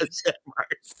exactly what I said,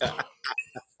 Mark.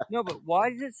 No, but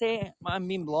why does it say I'm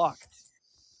being blocked?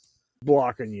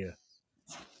 Blocking you.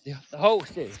 The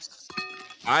host is.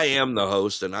 I am the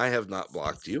host, and I have not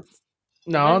blocked you.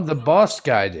 No, the boss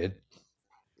guy did.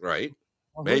 Right?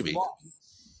 Well, Maybe.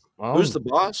 Well, Who's the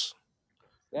boss?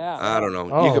 Yeah. I don't know.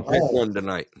 Oh. You can pick one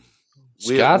tonight.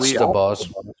 Scott's the boss.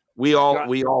 We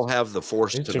all have the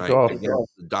force He took tonight off.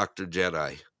 against Dr.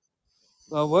 Jedi.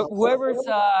 Well, whoever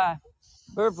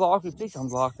blocked me, please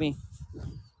unblock me.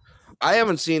 I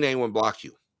haven't seen anyone block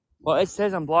you. Well, it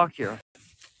says I'm blocked here.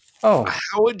 Oh,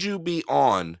 How would you be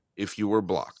on if you were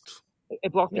blocked?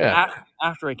 It blocked me Yeah.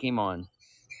 after I came on.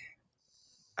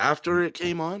 After it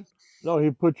came on? No,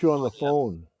 he put you on the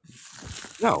phone.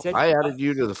 No, I added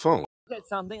you to the phone. I said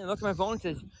something and looked at my phone and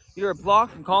says, you're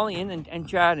blocked from calling in and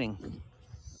chatting.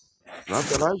 Not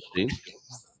that I've seen.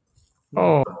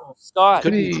 oh, Scott.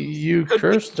 you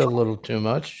cursed a little too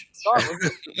much. Scott,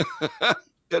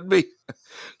 Could be.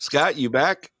 Scott, you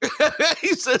back? He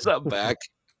says I'm back.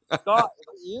 Scott,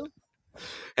 is it you?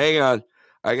 Hang on.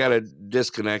 I got to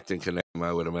disconnect and connect him,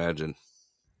 I would imagine.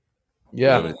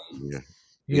 Yeah, Yeah.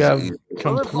 you have He's-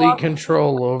 complete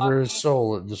control over his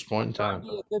soul at this point in time.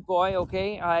 Be a good boy,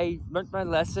 okay? I learned my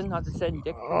lesson not to send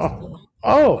dick pics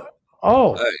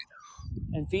Oh.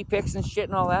 and feet pics and shit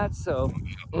and all that. So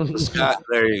Scott,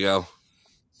 there you go.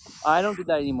 I don't do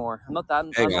that anymore. I'm not that.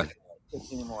 Hang I'm on. not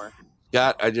pics anymore.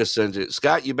 Scott, I just sent you.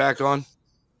 Scott, you back on?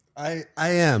 I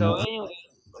am. So anyway,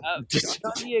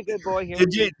 try to be a good boy here.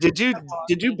 Did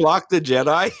you block the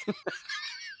Jedi?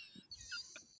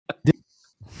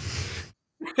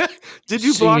 Did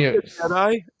you block the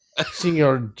Jedi?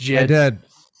 Senior Jed. I did.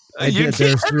 I You did.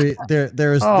 There's three.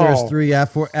 There's Oh. three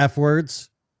F words,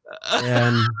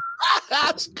 and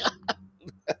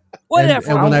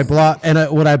Whatever. and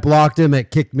when I blocked him,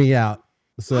 it kicked me out.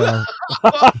 So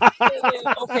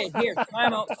Okay, here.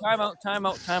 Time out.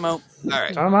 All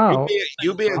right. I'm out.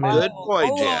 You be a good boy,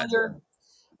 Jed.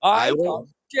 I will- will.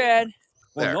 Jed.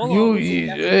 There. Well, no longer.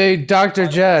 Hey, Dr.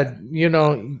 Jed,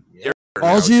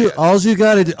 all you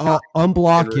got to do, I'll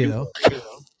unblock you.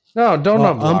 no, don't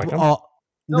unblock him.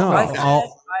 No, I said,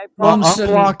 I'll I promise.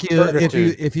 unblock you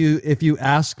Fortitude. if you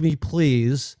ask me,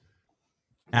 please.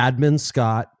 Admin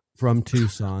Scott from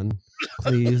Tucson,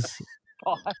 please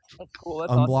Oh, that's cool.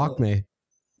 That's unblock awesome. me.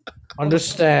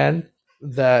 Understand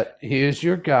that he is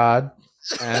your God,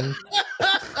 and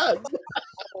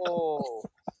Oh,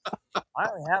 I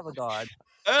don't have a god.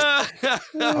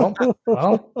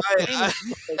 well,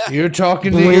 you're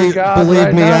talking to your God Believe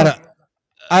right me, now.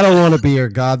 I don't want to be your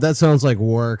god. That sounds like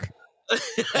work.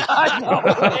 I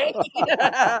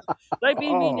know. Like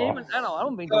being mean to him, I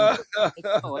don't mean to.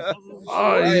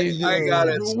 I got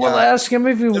it, Well, Scott. ask him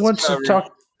if he wants covered. to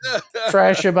talk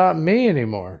trash about me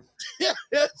anymore.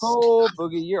 Oh,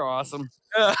 Boogie, you're awesome.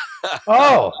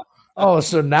 Oh,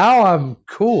 so now I'm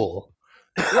cool.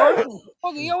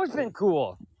 Boogie, you always been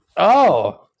cool.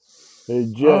 Oh, Hey,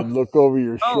 Jed, look over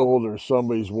your Oh. shoulder.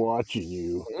 Somebody's watching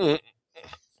you.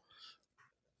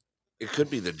 It could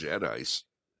be the Jedis.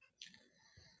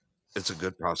 It's a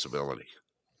good possibility.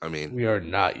 I mean, we are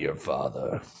not your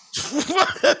father.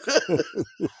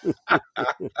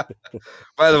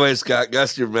 by the way, Scott,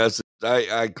 got your message.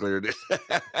 I cleared it.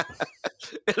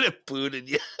 And it booted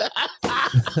you.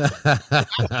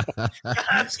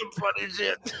 That's some funny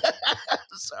shit.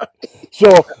 Sorry.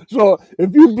 So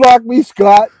if you block me,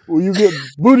 Scott, will you get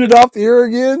booted off the air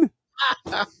again?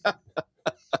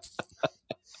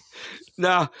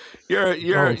 No,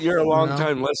 you're a long no.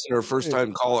 time listener, first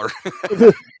time caller.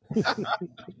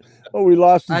 Oh, we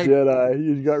lost the Jedi.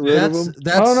 You got rid of him?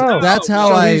 That's how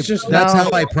So I he's just that's now-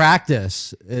 how I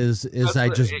practice is I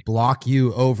just block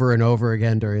you over and over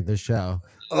again during the show.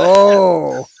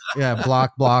 Oh, Yeah,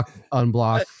 block,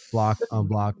 unblock, block,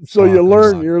 unblock. so block, you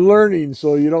learn. unblock. You're learning,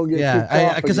 so you don't get kicked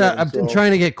off because again, I've been so.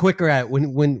 trying to get quicker at it.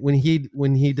 When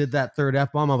he did that third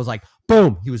F-bomb, I was like,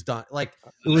 boom, he was done. Like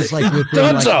it was like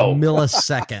within like a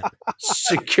millisecond.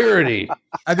 Security.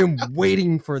 I've been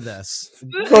waiting for this.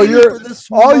 So you're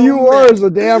all you are moment. is a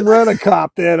damn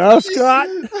rent-a-cop, then, huh, Scott?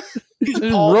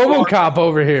 RoboCop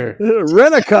over here.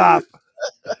 Rent-a-cop.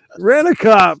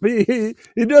 Rent-a-cop. He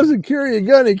doesn't carry a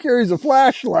gun. He carries a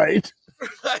flashlight.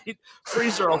 Right.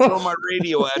 Freezer, I'll throw my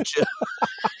radio at you.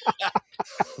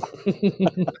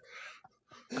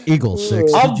 Eagle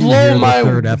 6. I'll Did you hear blow the my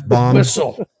third F-bomb?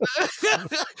 whistle.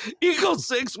 Eagle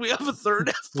 6, we have a third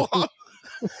F-bomb.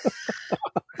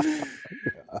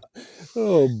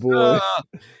 Oh, boy.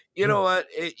 You know what?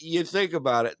 You think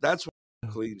about it. That's a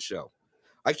clean show.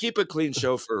 I keep a clean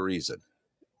show for a reason.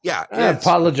 Yeah. I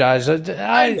apologize.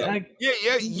 Yeah.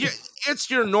 It's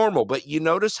your normal, but you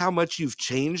notice how much you've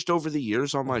changed over the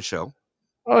years on my show?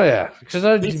 Oh, yeah. Because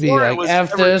I'd be Before it like, was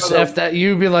F every this, other- F that.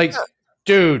 You'd be like,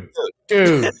 dude.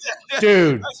 I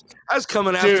was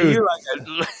coming after you.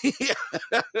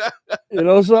 You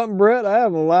know something, Brett? I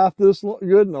haven't laughed this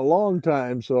good in a long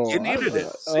time. So You needed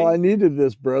it. I needed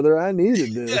this, brother. I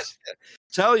needed this.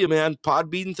 Tell you, man,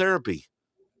 Podbean therapy.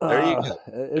 There you go.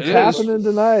 It's happening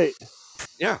tonight.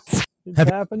 Yeah. It's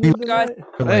happening tonight.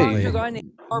 Hey, a guy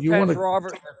named you want to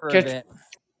Robert for a catch- bit.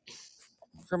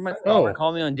 Robert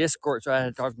called me on Discord, so I had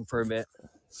to talk to him for a bit.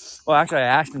 Well, actually, I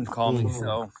asked him to call me,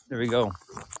 so there we go.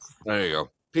 There you go.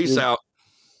 Peace out.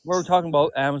 We're talking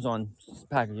about Amazon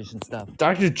packages and stuff.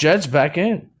 Dr. Jed's back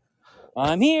in.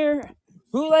 I'm here.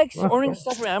 Who likes ordering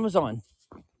stuff from Amazon?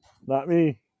 Not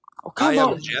me. Oh, come I have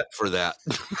on. a jet for that.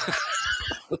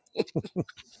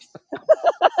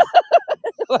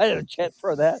 I had a chat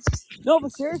for that. No,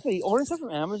 but seriously, ordering stuff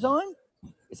from Amazon,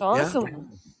 it's awesome.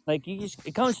 Like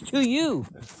it comes to you.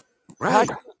 Right.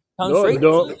 Comes No, straight it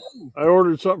don't. to you. I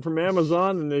ordered something from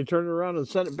Amazon and they turned around and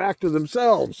sent it back to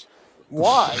themselves.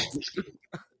 Why?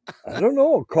 I don't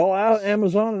know. Call out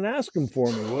Amazon and ask them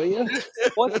for me, will you?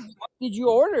 What did you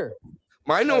order?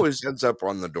 Mine always ends up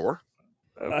on the door.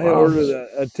 I ordered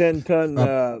a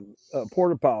 10-ton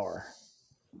porta power.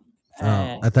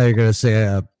 Oh, I thought you were going to say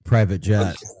a private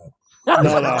jet.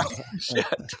 No.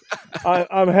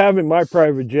 I'm having my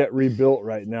private jet rebuilt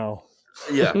right now.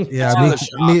 Yeah. Yeah,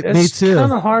 me It's too.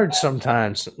 kind of hard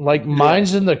sometimes. Like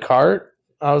mine's in the cart.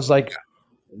 I was like,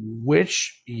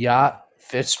 which yacht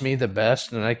fits me the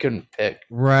best? And I couldn't pick.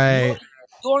 Right.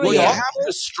 Well, you have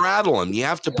to straddle them. You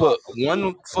have to put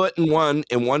one foot in one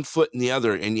and 1 foot in the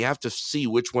other, and you have to see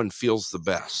which one feels the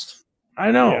best.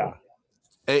 I know.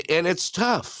 Yeah. And it's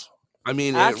tough. I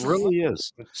mean, it really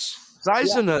is.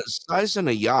 Size in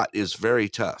a yacht is very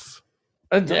tough.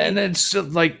 And it's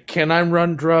like, can I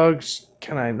run drugs?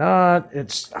 Can I not?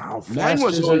 It's how fast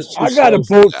is it? I got a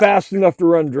boat fast enough to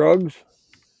run drugs.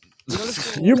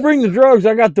 You bring the drugs,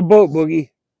 I got the boat, Boogie.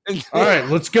 All right,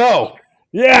 let's go.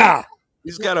 Yeah.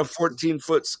 He's got a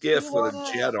 14-foot skiff with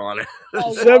a jet on it.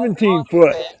 17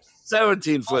 foot.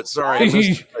 17 foot. Sorry.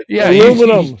 Yeah,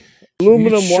 aluminum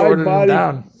wide shorted body.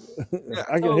 down.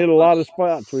 I can hit a lot of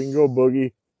spots. We can go,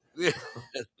 Boogie.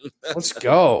 Let's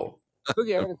go.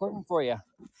 Boogie, I got a question for you.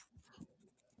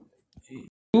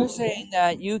 You're saying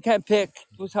that you can pick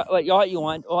what yacht you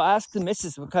want. Well, ask the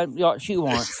missus what kind of yacht she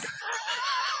wants.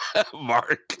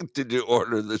 Mark, did you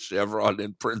order the Chevron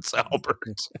in Prince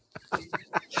Albert?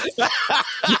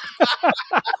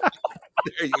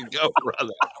 There you go,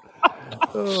 brother.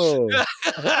 Oh.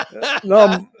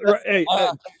 No, hey,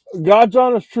 God's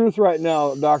honest truth right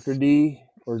now, Dr. D,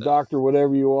 or Doctor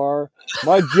whatever you are.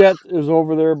 My jet is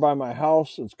over there by my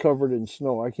house. It's covered in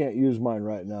snow. I can't use mine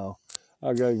right now.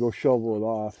 I got to go shovel it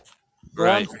off.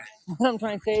 Right. What I'm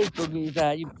trying to say, Boogie, is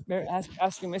that you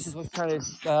ask your missus what kind of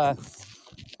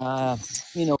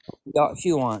yacht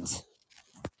she wants.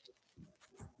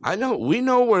 I know. We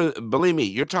know where, believe me,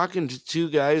 you're talking to two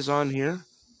guys on here,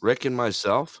 Rick and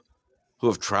myself, who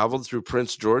have traveled through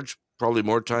Prince George probably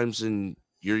more times than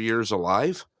your years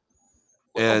alive.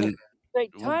 And Wait,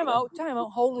 time out. How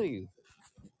old are you?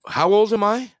 how old am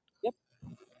I? Yep.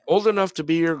 Old enough to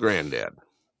be your granddad.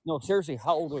 No, seriously,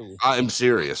 how old are you? I'm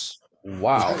serious.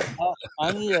 Wow.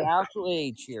 I need an actual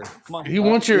age here. Come on. He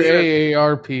wants your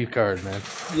AARP card, man.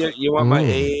 You want my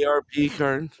AARP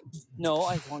card? No,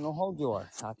 I want to know how old you are.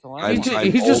 That's all I'm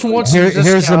He just old. wants Here's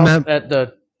discount the at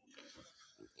the.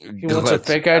 He wants a Let's-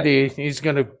 fake ID. He's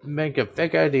gonna make a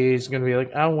fake ID. He's gonna be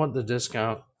like, I want the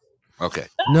discount. Okay.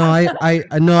 No, I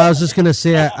no, I was just gonna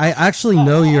say I actually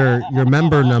know your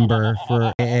member number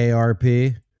for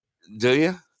AARP. Do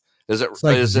you? Is it? It's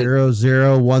like Is it?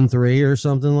 0013 or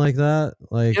something like that.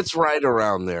 Like It's right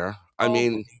around there. I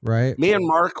mean, right. me and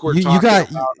Mark were You talking got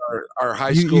about our high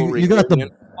you school you got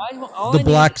reunion.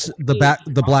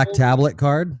 the black tablet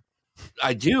card.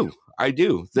 I do.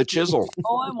 The chisel.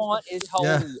 All I want is how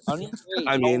Yeah. old are you? I need your age.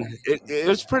 I mean, it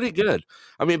was pretty good.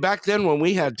 I mean, back then when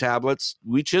we had tablets,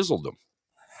 we chiseled them.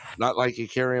 Not like you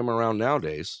carry them around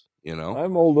nowadays, you know.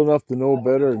 I'm old enough to know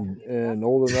better and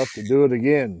old enough to do it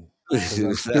again. 'Cause I'm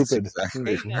That's stupid.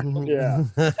 exactly. Yeah.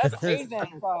 That's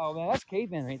caveman style, man. That's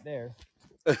caveman right there.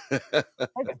 That's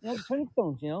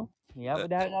Flintstones, you know. Yeah, but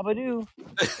that do.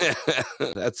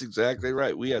 That's exactly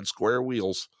right. We had square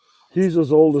wheels. He's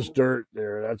as old as dirt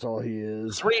there. That's all he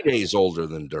is. 3 days older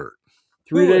than dirt.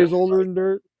 3 Who days is? older than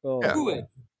dirt? Oh, Yeah. Who is?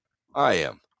 I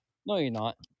am. No, you're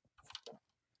not.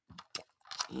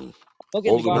 Mm. Look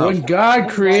at Old the guy. enough. When God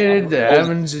created the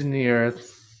heavens and the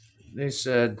earth, they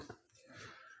said,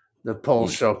 "The pole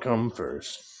shall come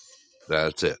first."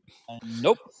 That's it.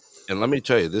 Nope. And let me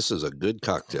tell you, this is a good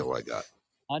cocktail I got.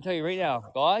 I'll tell you right now.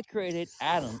 God created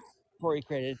Adam before he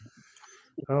created.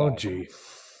 Oh, gee.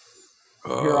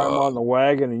 here I'm on the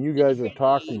wagon and you guys are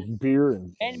talking beer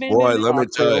and Boy, let me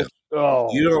tell you, oh,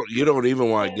 you don't even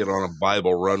want to get on a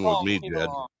Bible run with me, Jed.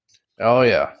 Oh,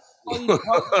 yeah.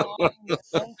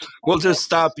 We'll just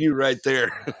stop you right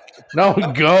there. No,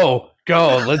 go.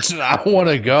 I want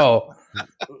to go.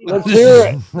 let's hear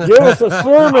it. Give us a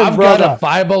sermon, I've brother. got a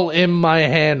Bible in my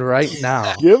hand right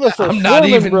now. Give us a I'm sermon, not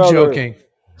even brother. joking.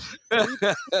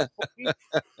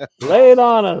 Lay it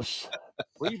on us.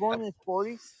 Were you born in the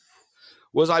 40s?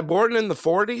 Was I born in the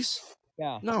 40s?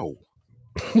 Yeah. No.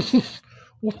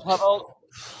 How about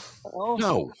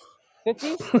No.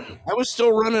 50s? I was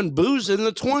still running booze in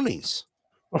the 20s.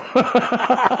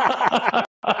 Oh,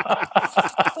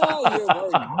 you're very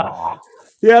young.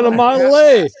 He had a Model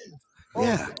A.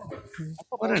 Yeah.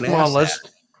 What an Come on,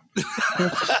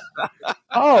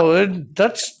 asset.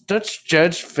 that's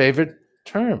Jed's favorite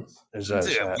term. Is that?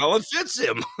 Well, it fits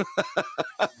him.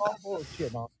 Oh,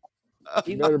 bullshit, huh?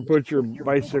 You better put your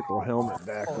bicycle helmet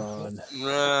back on.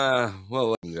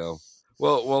 We'll let him go.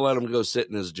 We'll let him go sit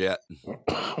in his jet.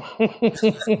 Behind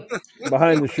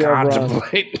the chevron.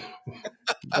 Contemplate.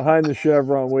 Behind the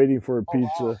chevron waiting for a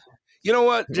pizza. You know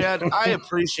what, Jed? I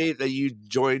appreciate that you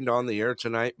joined on the air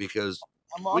tonight because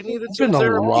we needed It's some been a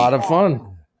therapy. lot of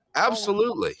fun.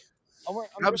 Absolutely.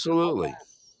 Absolutely.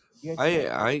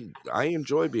 I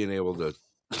enjoy being able to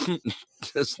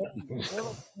just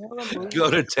go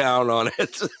to town on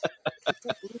it.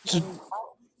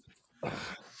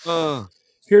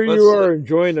 Here you are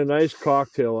enjoying a nice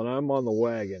cocktail, and I'm on the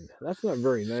wagon. That's not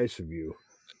very nice of you.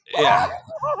 Yeah.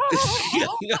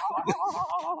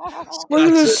 Look at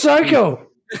this psycho.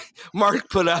 Mark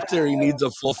put out there he needs a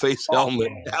full face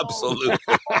helmet. Absolutely.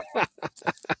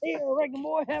 Hey, Reagan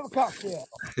boy, have a cocktail.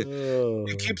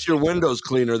 It keeps your windows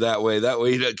cleaner that way. That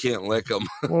way you can't lick them.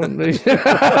 I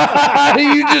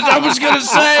was going to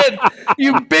say it.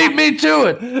 You beat me to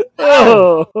it.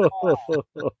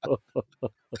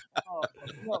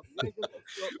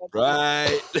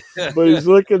 Right. But he's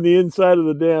licking the inside of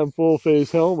the damn full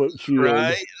face helmet shield.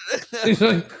 Right. He's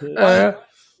like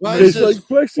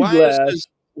plexiglass.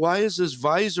 Why is this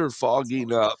visor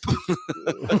fogging up?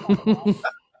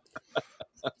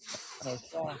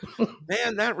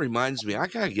 Man, that reminds me. I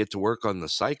gotta get to work on the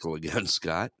cycle again,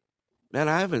 Scott. Man,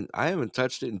 I haven't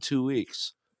touched it in 2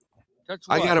 weeks.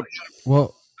 I gotta.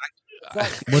 Well,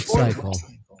 what cycle?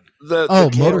 The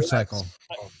motorcycle.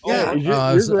 Yeah,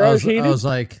 I was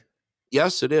like,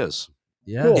 yes, it is.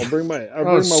 Yeah. Cool. I'll bring my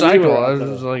cycle. I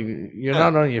was like, you're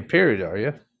not on your period, are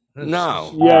you?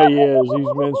 No. Yeah, he is. He's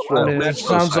menstrual. I mean, it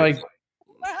sounds like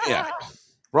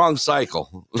wrong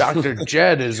cycle. Dr.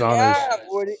 Jed is on his.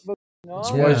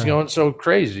 That's why he's going so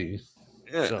crazy.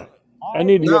 Yeah. So. I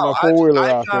need to get my four wheeler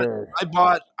out there. I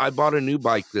bought a new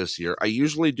bike this year. I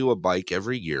usually do a bike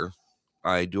every year.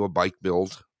 I do a bike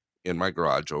build in my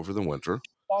garage over the winter.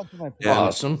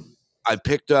 Awesome. I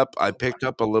picked up a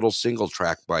little single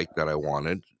track bike that I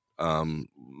wanted.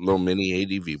 Little mini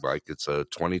ADV bike. It's a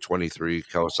 2023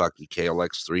 Kawasaki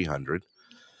KLX 300.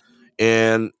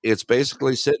 And it's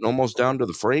basically sitting almost down to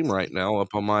the frame right now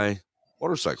up on my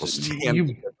motorcycle stand.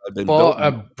 You bought a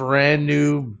brand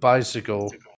new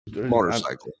bicycle.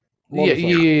 Motorcycle.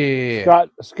 Yeah.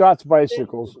 Scott's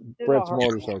bicycles, Brett's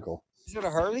motorcycle. Is it a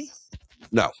Harley?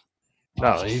 No,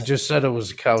 he just said it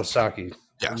was a Kawasaki.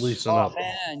 Yes. Loosen up.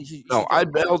 Man, no, I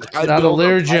built not a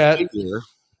Learjet.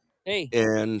 Hey,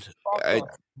 and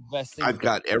I've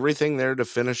got everything there to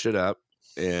finish it up.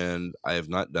 and I have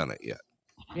not done it yet.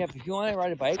 Yeah, if you want to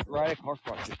ride a bike, ride a car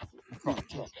crotch.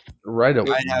 Right.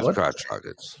 I have What? crotch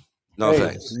rockets. No Hey,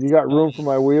 thanks. you got room for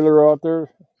my wheeler out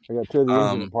there? I got to tear the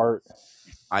engine apart.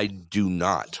 I do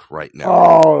not right now.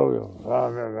 Oh,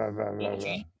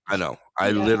 I know.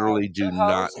 I literally do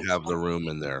not have the room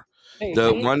in there.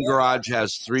 The one garage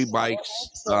has 3 bikes.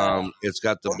 It's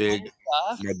got the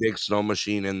my big snow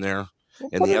machine in there.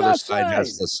 And the other side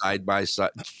has the side-by-side.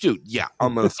 Dude, yeah,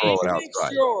 I'm going to throw it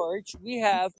outside. George, we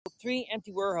have 3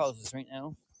 empty warehouses right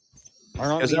now.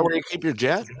 Is that where you keep your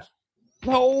jet?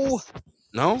 No.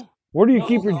 No? Where do you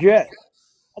keep your jet?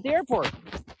 At the airport.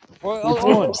 Well, Which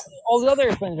one? All the other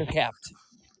airplanes are kept.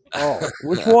 Oh,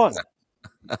 which one?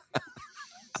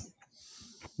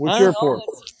 Which airport?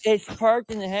 It's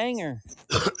parked in the hangar.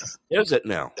 Is it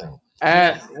now?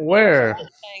 At where?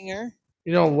 Hangar.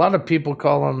 You know, a lot of people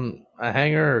call them a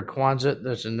hangar or Quonset.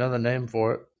 There's another name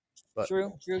for it. But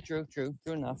True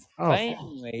enough. Oh. But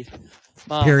anyways,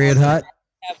 Period hut.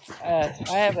 I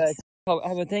have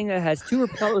a thing that has 2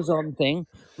 propellers on the thing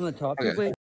on the top.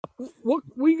 Okay. What?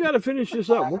 We got to finish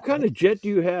this up. What kind of jet do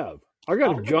you have? I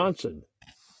got a Johnson.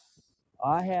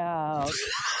 I have.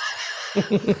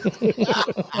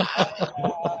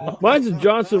 Mine's a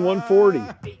Johnson 140.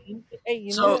 Hey,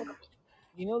 you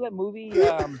know that movie? You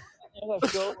know that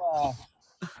show?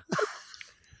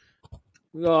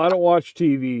 No, I don't watch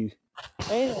TV.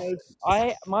 Anyways,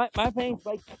 my plane's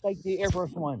like the Air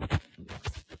Force One.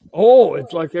 Oh,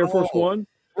 it's like Air Force One?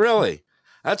 Really?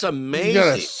 That's amazing. You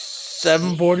got a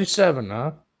 747,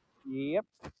 huh? Yep.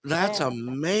 That's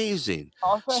amazing.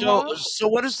 Also So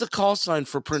what is the call sign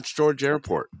for Prince George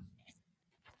Airport?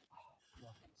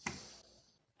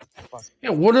 Yeah,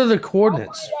 what are the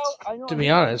coordinates? I To be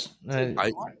honest, I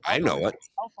know it.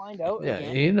 I'll find out. yeah,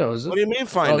 again. he knows it. What do you mean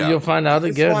find out? You'll find out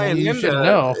If you're again. flying You should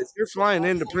know. If you're flying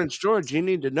into Prince George, you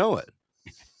need to know it.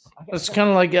 It's kind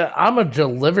of like I'm a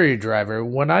delivery driver.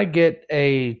 When I get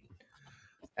a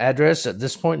address at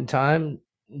this point in time,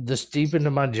 this deep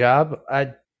into my job,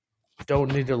 I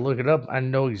don't need to look it up. I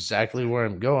know exactly where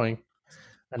I'm going,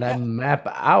 and I map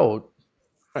out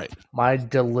my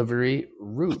delivery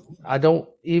route. I don't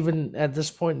even at this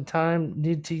point in time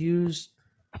need to use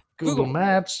Google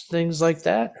Maps, things like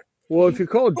that. Well, if you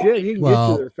call Jet, he can get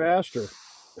you there faster.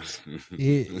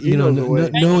 You know,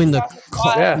 knowing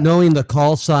the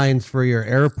call signs for your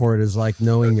airport is like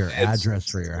knowing your address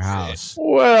for your house.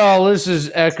 Well, this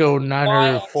is Echo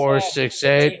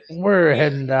 90468. We're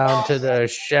heading down to the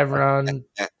Chevron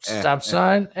stop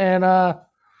sign, and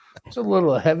it's a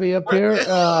little heavy up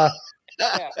here.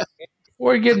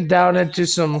 We're getting down into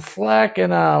some flack,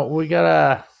 and we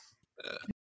got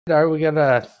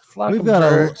a flock We've of got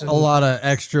birds a lot of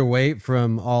extra weight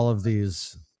from all of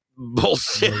these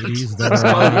bullshit ladies that are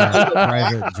on our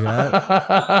private jet,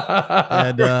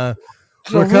 and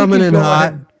we're coming in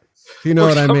hot. If you know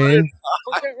what I mean.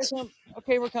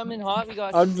 Okay, we're coming hot. We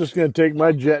got. I'm just going to take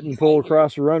my jet and pull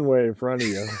across the runway in front of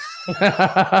you.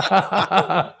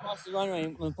 Across the runway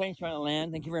when the plane's trying to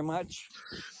land. Thank you very much.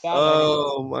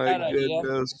 My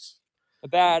goodness. A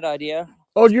bad idea.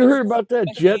 Oh, you heard about that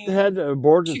jet that had to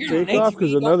abort its takeoff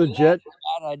because another jet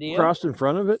crossed in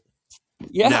front of it?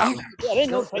 Yeah, No. I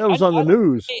didn't know. That was on the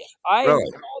news. I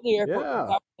Really? called the airport.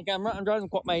 Yeah. I'm driving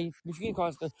my machine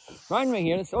across the runway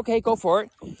here. It's okay, go for it.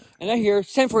 And I hear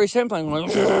 747 plane.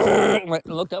 I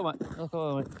looked up.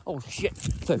 Oh shit!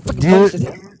 So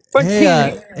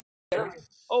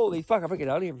holy fuck! I better get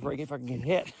out of here before I fucking get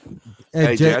hit.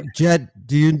 Hey, Jet,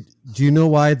 do you know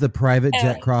why the private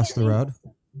jet crossed the road?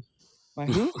 My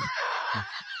who?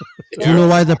 Do you know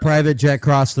why the private jet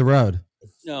crossed the road?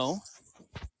 No.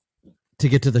 To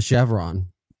get to the Chevron.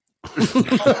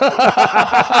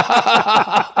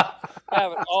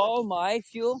 All my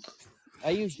fuel,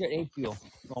 I use Jet A fuel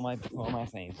for all my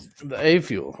things. The A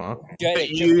fuel, huh?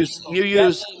 You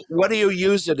use what do you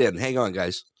use it in? Hang on,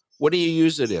 guys. What do you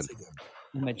use it in?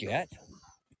 My jet.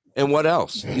 And what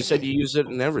else? You said you use it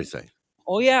in everything.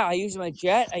 Oh yeah, I use my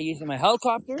jet. I use it in my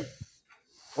helicopter.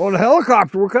 Oh, the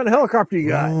helicopter. What kind of helicopter you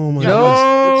got? Oh my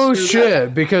No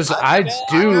shit, because I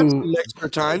do extra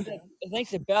time. I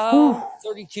think it's a Bell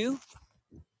 32.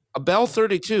 A Bell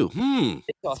 32.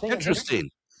 Interesting.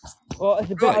 Well,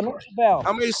 it's a Bell. I know it's a Bell.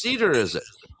 How many seater is it?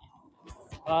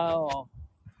 Oh.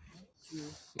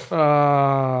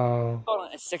 Oh,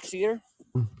 A 6-seater.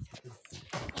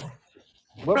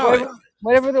 Really?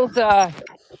 Whatever those.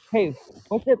 Hey,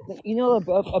 what's it? You know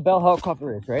what a Bell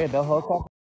helicopter is, right? A Bell helicopter.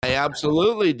 I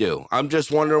absolutely do. I'm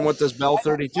just wondering what this Bell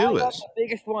 32 I got is. the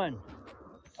biggest one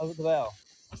of the Bell.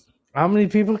 how many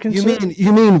people can You serve?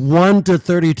 mean 1 to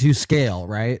 32 scale,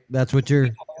 right? That's what you're.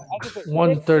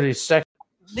 132nd.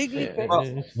 legally fit.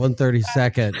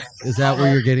 132nd. Is that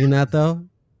where you're getting that though?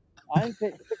 I'm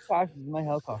fit 6'5" with my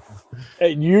helicopter.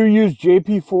 Hey, do you use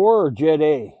JP4 or Jet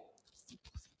A?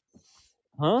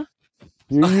 Huh?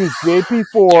 Do you use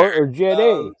JP4 or Jet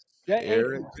A? Jet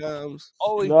Here A. it comes.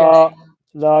 Always Jet No, A.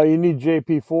 no, you need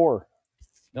JP4.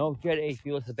 No, Jet A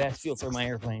fuel is the best fuel for my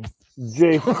airplane.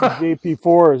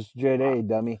 JP4 is Jet A,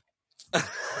 dummy.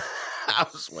 I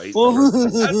was waiting.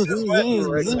 I'm just letting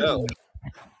you right know.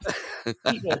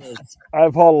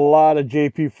 I've hauled a lot of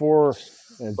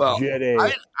JP4 and Well, Jet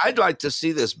A. I'd like to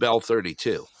see this Bell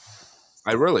 32.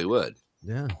 I really would.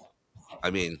 Yeah.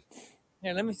 I mean,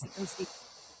 Yeah, let me see.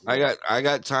 I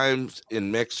got times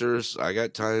in mixers. I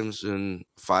got times in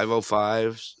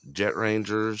 505s, Jet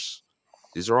Rangers.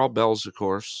 These are all Bells, of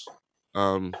course.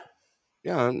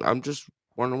 Yeah, I'm just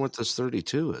wondering what this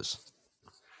 32 is.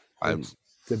 It's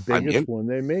the biggest one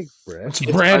they make, Brett. It's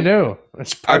brand new.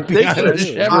 It's I'm probably out thinking of it's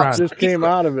Chevron. Just came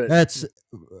out of it. That's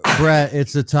Brett.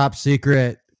 It's a top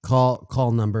secret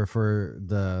call number for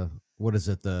the what is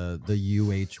it the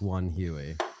UH1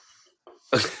 Huey.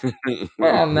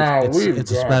 Well, now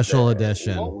It's a special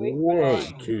edition.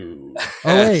 Way too.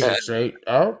 Oh wait, 6-8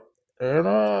 out. And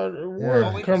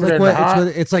we're it's coming like, in hot.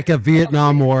 it's like a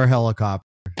Vietnam War helicopter.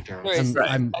 Sorry,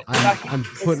 I'm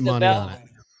it's putting the money bell. on it.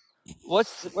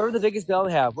 Whatever the biggest bell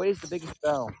they have? What is the biggest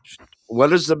bell?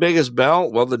 What is the biggest bell?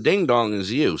 Well, the ding dong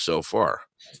is you so far.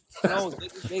 No, the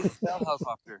biggest bell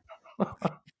helicopter.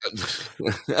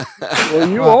 Well,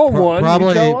 you own one. Probably.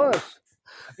 You tell us.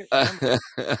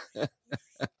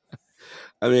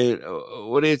 I mean,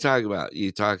 what are you talking about?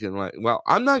 You talking like? Well,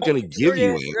 I'm not going to give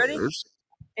you answers.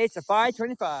 It's a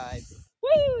 525.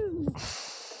 Woo!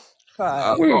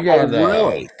 We got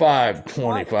really?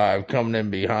 525 coming in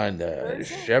behind the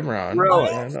Chevron. Really?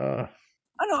 And,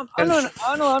 I'm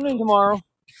in tomorrow.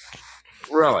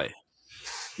 Really?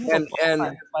 And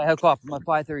my helicopter, my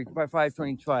 530, my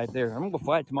 525 there. I'm gonna go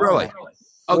fly it tomorrow. Really?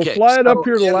 Okay. We'll fly it up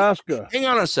here to Alaska. Hang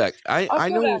on a sec. I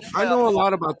know a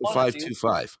lot about the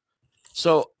 525.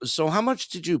 So how much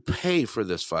did you pay for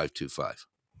this 525?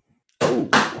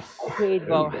 I paid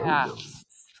about half.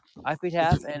 I paid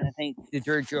half, and I think the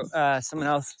George, someone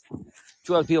else,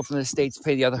 2 other people from the States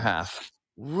pay the other half.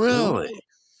 Really?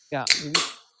 Yeah.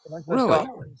 Really?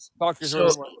 Doctors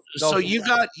so you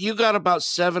got about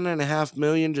 $7.5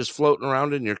 million just floating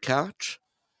around in your couch?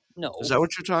 No. Is that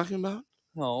what you're talking about?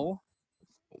 No.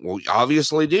 Well, you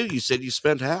obviously do. You said you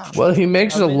spent half. well, he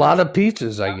makes a lot of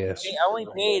pizzas, I guess. I only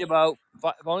paid about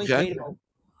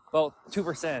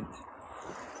 2%.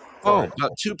 Oh,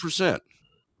 about 2%. I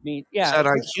mean, yeah. Is that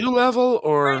IQ level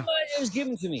or? It was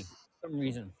given to me for some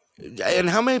reason. And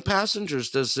how many passengers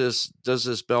does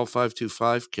this Bell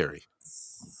 525 carry?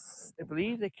 I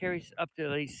believe it carries up to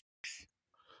at least 6.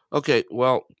 Okay,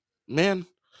 well, man,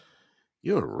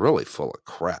 you're really full of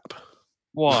crap.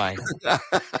 Why?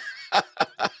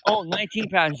 19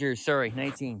 passengers. Sorry,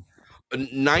 19.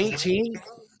 19?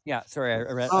 Yeah, sorry, I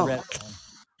read it.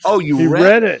 Oh, you He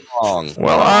read it wrong.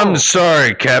 Well, I'm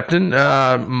sorry, Captain.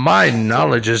 My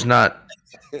knowledge is not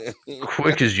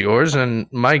quick as yours, and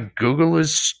my Google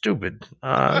is stupid.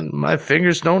 My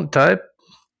fingers don't type.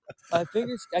 My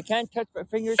fingers, I can't touch my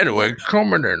fingers. Anyway,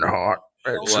 coming in hot.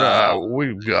 It's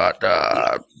we've got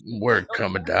we're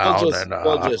coming down, We'll and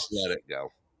just let it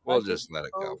go. We'll just let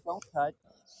it go. Don't touch.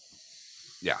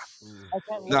 Yeah. I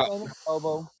can't No. reach my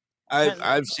elbow.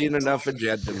 I've seen enough of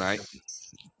Jed tonight.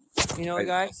 You know,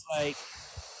 guys, like.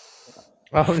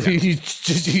 Oh, he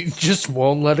just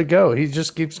won't let it go. He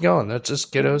just keeps going. That's a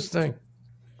Skiddo's thing.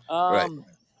 Right.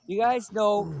 You guys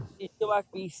know in Chilliwack,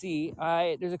 BC,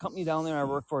 there's a company down there I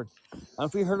work for. I don't know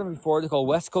if you heard of them before. They're called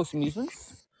West Coast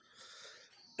Amusements.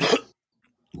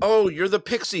 Oh, you're the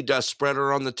pixie dust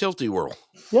spreader on the Tilty Whirl.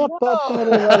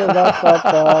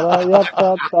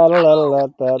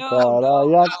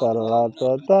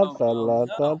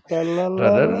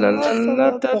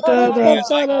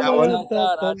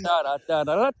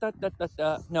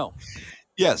 No.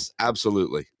 Yes,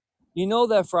 absolutely. You know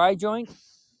the fry joint?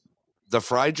 The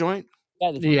fry joint?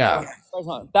 Yeah.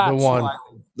 That's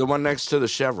the one next to the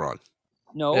Chevron.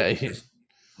 No. Yeah,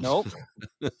 Nope.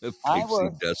 Pixie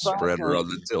dust spreader on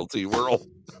the Tilty Whirl.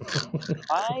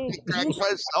 I cracked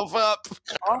myself up.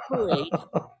 Operate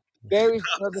berries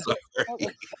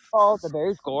the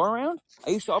berries go around. I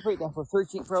used to operate that for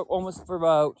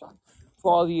about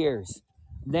 12 years.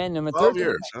 Then in the 12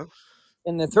 years, huh?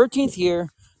 In the 13th year,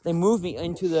 they moved me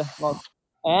into the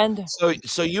and so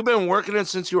you've been working it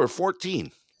since you were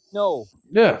 14. No.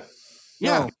 Yeah.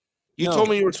 Yeah. You told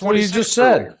me you were 26. What you just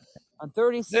said. I'm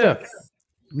 36. Yeah.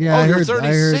 Yeah, you're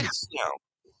 36 now.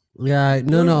 Yeah,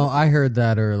 no, I heard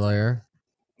that earlier.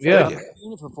 Yeah. I've been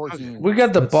doing it for 14 years. We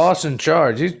got the That's- boss in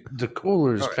charge. The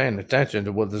cooler is paying attention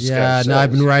to what this guy Yeah, says. no,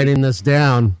 I've been writing this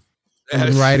down. I've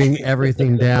been writing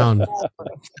everything down.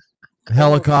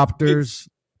 Helicopters,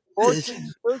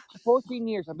 14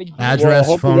 years. I've been doing address,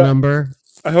 hope you phone got- number.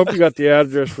 I hope you got the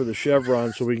address for the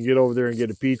Chevron so we can get over there and get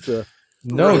a pizza.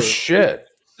 No shit.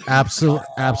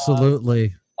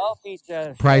 Absolutely. all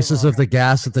pizza. Prices Chevron. of the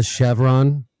gas at the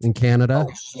Chevron in Canada.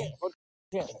 Oh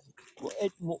shit!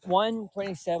 It's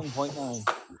 127.9.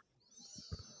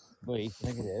 Wait, I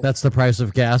think it is. That's the price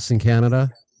of gas in Canada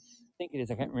I think it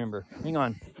is. I can't remember. Hang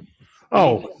on.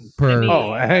 Oh, per.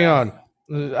 oh, hang on.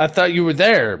 I thought you were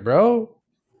there, bro.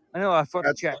 I know. I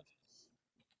forgot to check.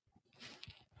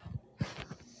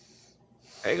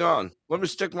 Hang on. Let me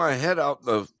stick my head out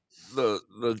the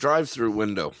drive-through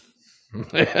window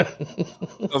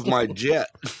of my jet.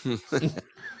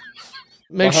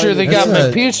 Make sure they got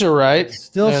my pizza right.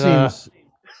 Still And, seems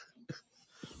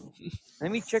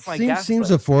Let me check my gas. seems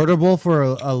bill. affordable for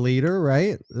a liter,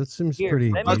 right? That seems Here,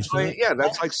 pretty let me- That's decent. like, yeah,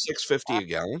 that's like $6.50 a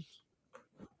gallon.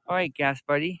 All right, gas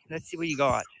buddy. Let's see what you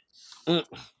got.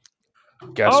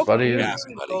 Gas buddy. Gas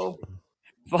buddy.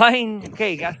 Fine.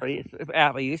 Okay, gas buddy. It's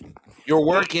app I use. You're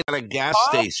working at a gas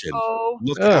station.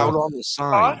 Look Yeah. out on the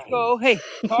sign. Costco. Hey,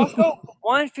 Costco.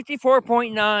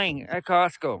 154.9 at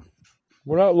Costco.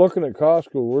 We're not looking at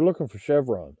Costco. We're looking for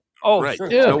Chevron. Oh, Right.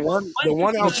 sure. Yeah. The one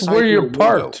That's outside where your you're window.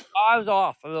 parked. I was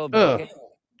off a little bit. Ugh. Okay.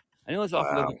 I know it's off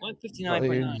a little bit.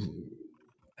 159.9.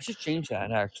 I should change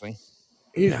that actually.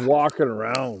 He's walking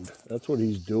around. That's what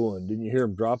he's doing. Didn't you hear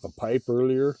him drop a pipe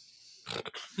earlier?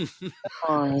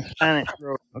 On Spanish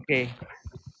Road. Okay.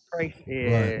 Price What,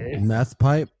 is meth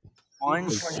pipe?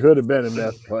 It could have been a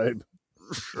meth pipe.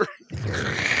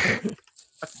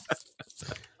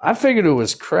 I figured it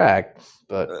was crack,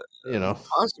 but you know.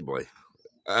 Possibly.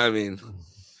 I mean,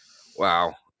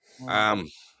 wow.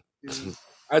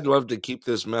 I'd love to keep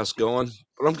this mess going,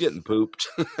 but I'm getting pooped.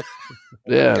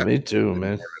 Yeah, me too,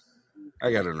 man.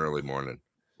 I got an early morning.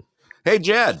 Hey,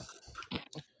 Jed.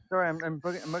 Sorry, I'm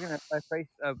looking at the price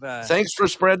of. Thanks for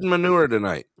spreading manure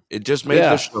tonight. It just made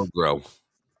Yeah. the show grow.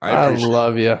 I I appreciate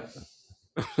love you.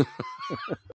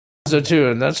 So too,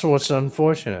 and that's what's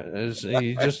unfortunate is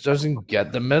he just doesn't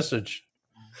get the message.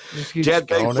 Just it. keeps Jed,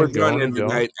 going thanks for and going joining and going.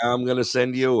 tonight. I'm going to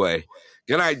send you away.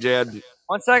 Good night, Jed.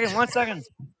 1 second. 1 second.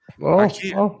 Oh,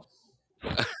 can't. oh,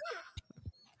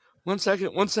 1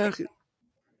 second. 1 second.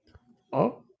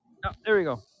 oh, Oh, there we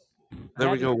go. There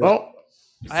we go. oh.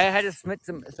 I had to submit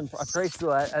some a price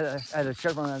to at a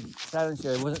Chevron Saturday show.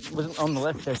 It wasn't on the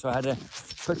list there, so I had to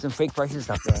put some fake prices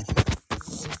up there.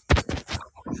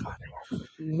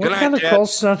 What night, kind of Jed. call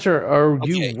center are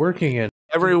Okay. you working in?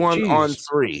 Everyone on Jeez.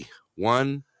 3.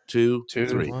 1, 2, Two,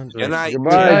 3. one, Good night.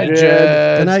 Goodbye, Good night,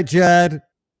 Jed. Good night, Jed.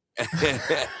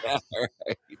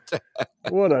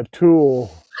 What a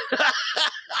tool.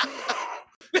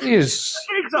 Jeez.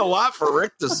 Takes a lot for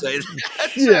Rick to say that.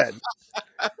 Shit.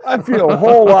 I feel a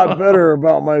whole lot better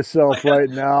about myself right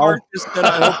now. Mark just said,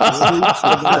 I hope he sleeps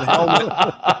with that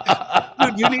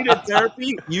helmet. Dude, you needed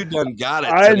therapy? You done got it.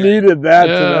 I tonight. needed that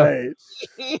Yeah.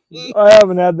 tonight. I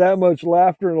haven't had that much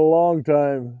laughter in a long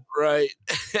time. Right.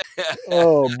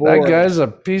 Oh, That boy. guy's a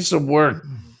piece of work.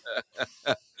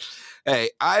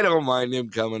 Hey, I don't mind him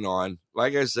coming on.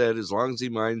 Like I said, as long as he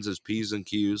minds his P's and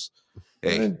Q's.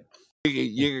 Hey,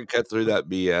 you can cut through that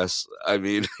BS. I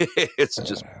mean, it's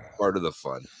just part of the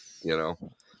fun, you know.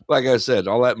 Like I said,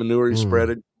 all that manure he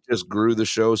spreaded just grew the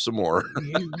show some more.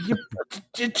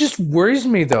 It just worries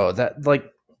me though that like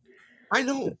I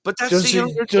know, but that's does the he,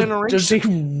 younger does generation.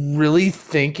 he really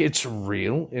think it's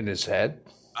real in his head?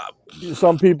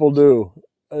 Some people do.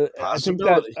 I think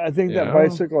Possibility. that Yeah.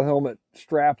 bicycle helmet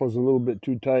strap was a little bit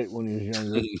too tight when he was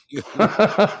younger.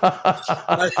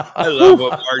 I love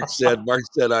what Mark said. Mark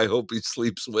said, I hope he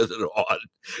sleeps with it on.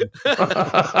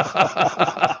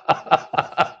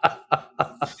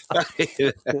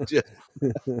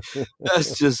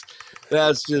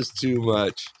 That's just too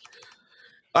much.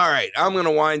 All right, I'm going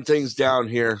to wind things down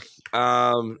here.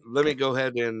 Let me go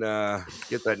ahead and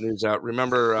get that news out.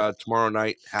 Remember, tomorrow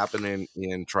night happening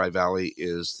in Tri-Valley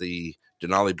is the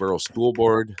Denali Borough School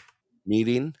Board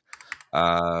meeting.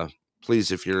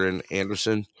 Please, if you're in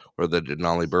Anderson or the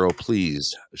Denali Borough,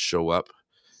 please show up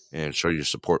and show your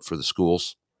support for the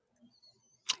schools.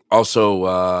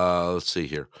 Also, let's see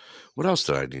here. What else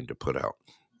did I need to put out?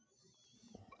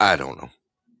 I don't know.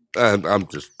 I'm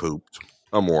just pooped.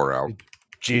 I'm wore out.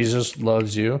 Jesus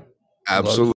loves you.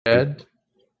 Absolutely. Loves Ed.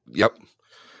 Yep.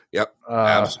 Uh,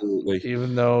 Absolutely.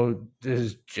 even though this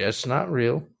is just not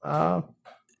real.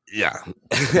 Yeah.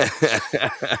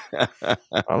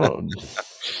 Oh,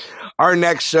 Our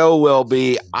next show will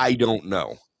be I Don't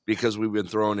Know, because we've been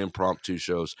throwing impromptu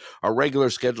shows. Our regular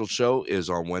scheduled show is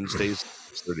on Wednesdays,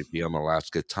 6:30 p.m.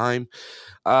 Alaska time.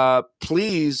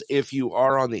 Please, if you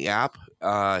are on the app,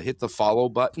 hit the follow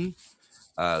button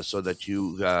so that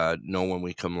you know when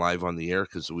we come live on the air,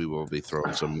 because we will be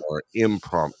throwing some more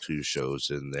impromptu shows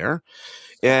in there.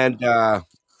 And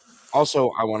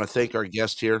also, I want to thank our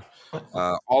guest here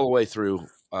all the way through.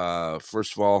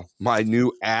 First of all, my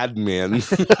new admin.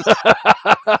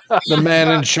 the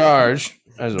man in charge,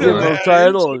 as it Give were. those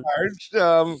titles.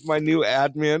 My new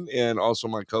admin, and also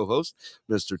my co-host,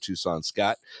 Mr. Tucson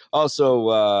Scott.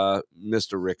 Also,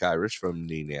 Mr. Rick Irish from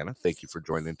Nana. Thank you for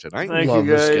joining tonight. Thank Love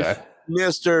you this guys. guy.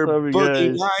 Mr. Love you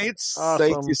Boogie guys. Nights.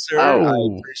 Awesome. Thank you, sir. I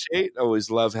Oh. appreciate. Always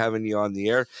love having you on the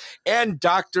air. And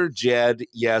Dr. Jed,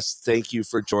 yes, thank you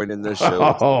for joining the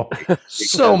show. Oh,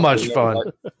 so much fun.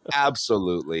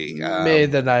 Absolutely.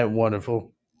 Made the night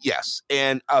wonderful. Yes,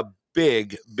 and a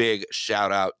big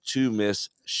shout out to Miss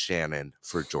Shannon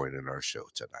for joining our show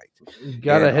tonight.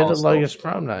 Gotta And hit also- it like it's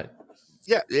prom night.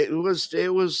 Yeah, it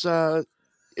was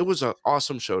an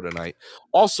awesome show tonight.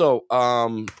 Also,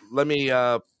 let me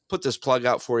put this plug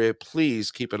out for you.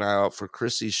 Please keep an eye out for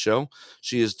Chrissy's show.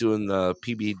 She is doing the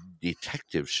PB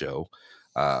Detective show.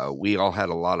 We all had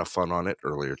a lot of fun on it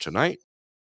earlier tonight.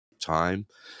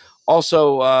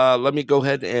 Also, let me go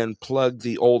ahead and plug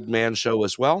the Old Man Show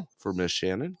as well for Miss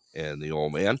Shannon and the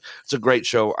Old Man. It's a great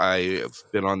show. I've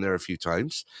been on there a few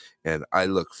times, and I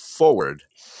look forward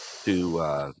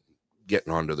to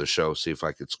getting onto the show, see if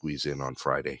I could squeeze in on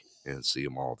Friday and see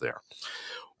them all there.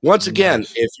 Once again,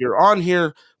 Nice. if you're on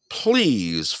here,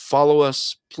 please follow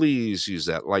us. Please use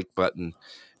that like button,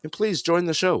 and please join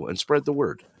the show and spread the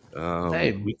word.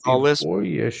 Hey, We call this. before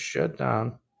you shut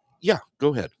down, Yeah,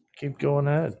 go ahead. keep going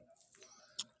ahead.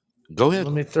 Go ahead.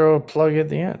 Let me throw a plug at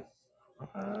the end.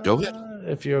 Go ahead.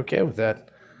 If you're okay with that.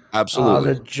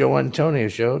 Absolutely. The Joe Antonio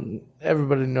Show.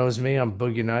 Everybody knows me. I'm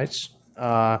Boogie Nights.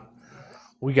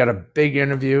 We got a big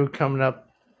interview coming up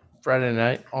Friday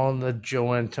night on the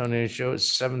Joe Antonio Show at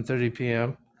 7:30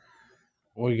 p.m.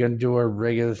 We're going to do our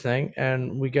regular thing.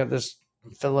 And we got this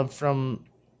fella from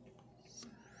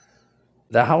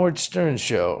the Howard Stern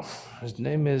Show. His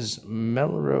name is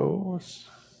Melrose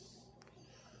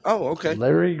Oh, okay.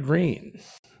 Larry Green.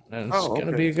 And it's going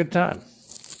to be a good time.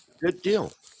 Good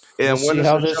deal. We'll And when see is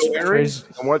how the this show airing? crazy-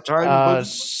 And what time? Boogie?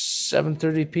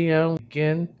 7:30 p.m.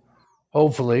 again.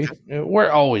 Hopefully. We're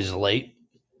always late.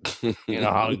 You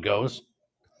know how it goes.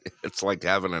 It's like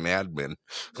having an admin.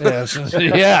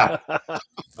 Yeah.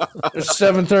 It's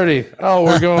 7:30. Oh,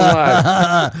 we're going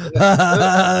live.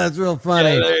 That's real funny.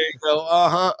 Yeah, there you go.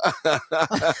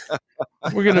 Uh-huh.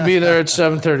 We're going to be there at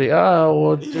 7:30. Oh,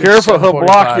 well, it's Careful, he'll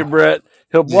block 7:45. you, Brett.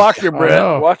 He'll block you, I Brett.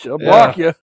 know. Watch it. He'll Yeah. block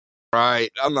you.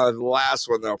 Right. I'm the last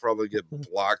one that'll probably get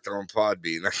blocked on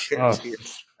Podbean. I guarantee you.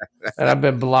 And I've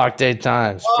been blocked 8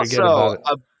 times. Forget Also, about it.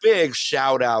 a big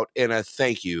shout out and a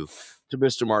thank you to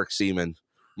Mr. Mark Seaman,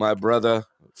 my brother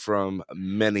from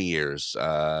many years,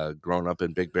 grown up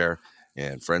in Big Bear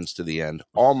and friends to the end.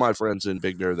 All my friends in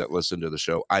Big Bear that listen to the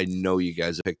show, I know you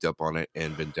guys have picked up on it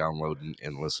and been downloading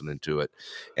and listening to it.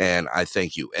 And I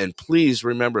thank you. And please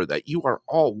remember that you are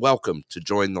all welcome to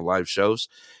join the live shows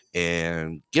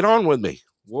and get on with me.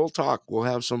 We'll talk. We'll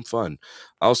have some fun.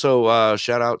 Also,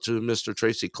 shout out to Mr.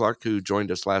 Tracy Clark, who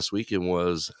joined us last week and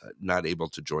was not able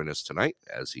to join us tonight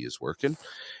as he is working.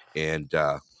 And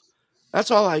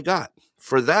that's all I got.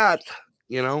 For that,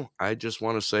 I just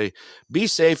want to say be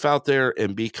safe out there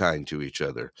and be kind to each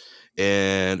other.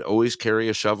 And always carry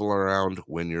a shovel around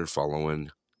when you're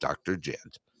following Dr. Jed.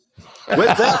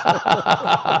 With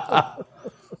that,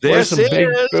 Wear this some big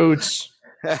is... boots.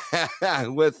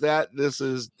 With that, this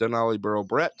is Denali Burrow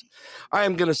Brett. I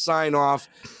am going to sign off.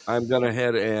 I'm going to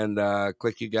head and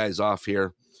click you guys off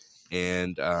here.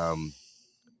 And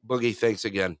Boogie, thanks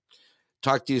again.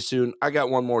 Talk to you soon. I got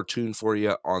one more tune for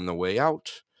you on the way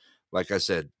out. Like I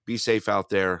said, be safe out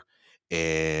there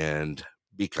and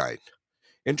be kind.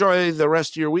 Enjoy the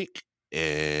rest of your week,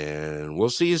 and we'll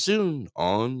see you soon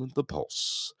on The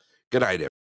Pulse. Good night, everyone.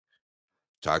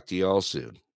 Talk to you all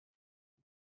soon.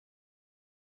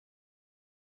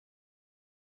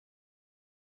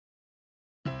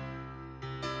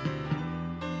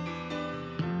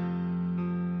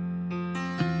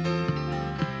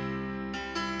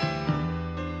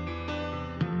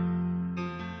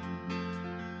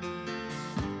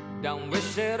 Don't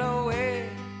wish it away.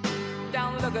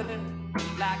 Don't look at it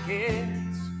like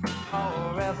it's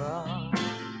forever.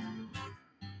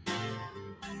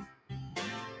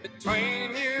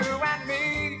 Between you and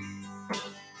me,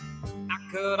 I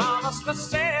could honestly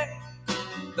say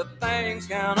that things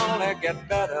can only get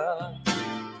better.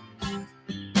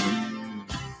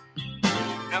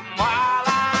 And while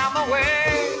I'm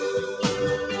away,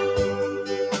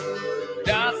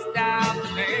 dust out the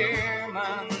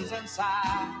demons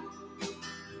inside,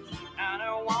 and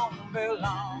it won't be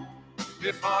long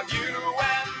before you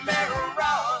and me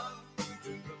run the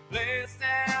place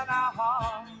in our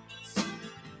hearts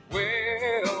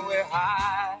where we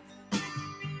hide.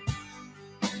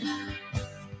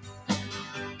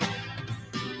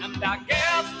 And I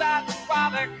guess that's why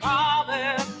they call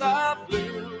it the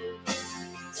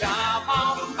blues. Time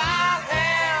on my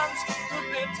hands,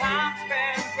 good time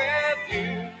spent with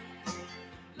you,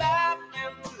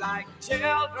 laughing like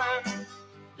children,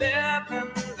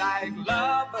 living like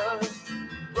lovers,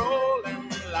 rolling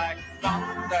like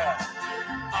thunder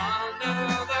under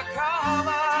the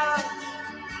covers.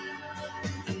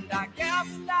 And I guess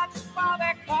that's why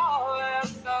they call it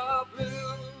the blues.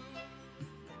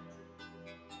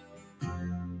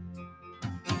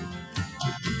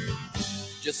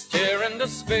 Just stare into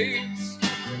space,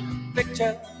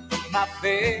 picture my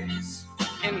face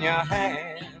in your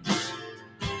hands.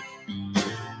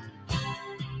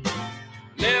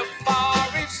 Live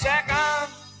for each second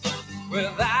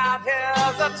without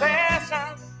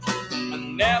hesitation,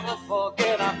 and never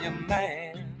forget I'm your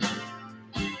man.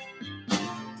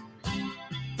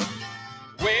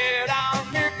 Wait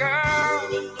on me, girl,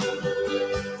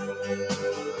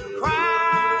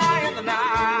 cry in the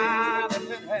night if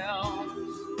it helps.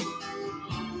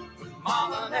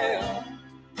 Mama Nell,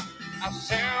 I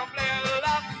simply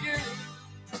love you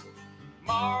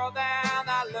more than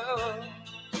I love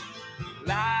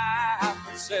life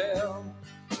itself.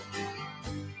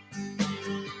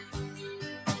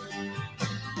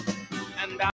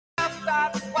 And I guess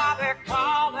that's why they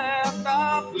call it the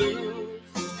blues.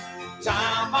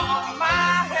 Time on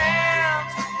my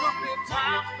hands, could be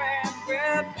time spent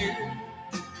with you,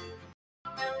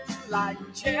 like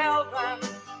children,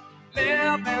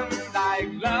 living like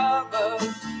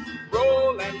lovers,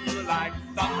 rolling like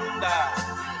thunder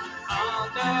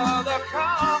under the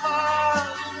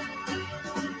covers.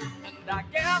 And I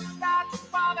guess that's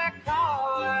why they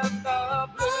call it the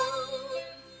blues.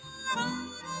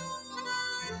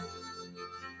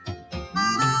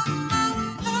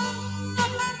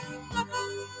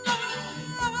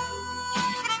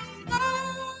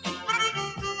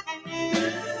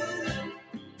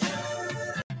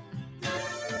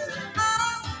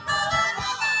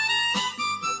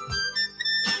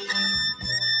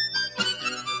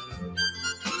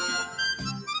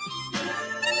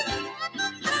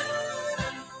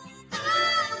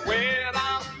 Wait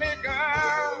on me,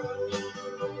 girl,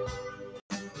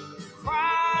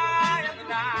 cry in the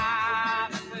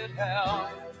night if it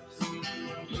helps.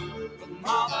 But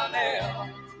Mama Nell,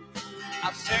 I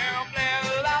simply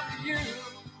love you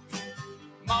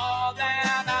more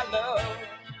than I love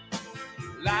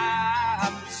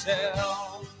life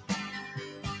itself.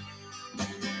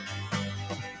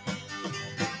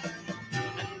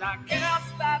 And I guess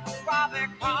that's why they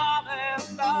call it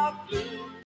the blues.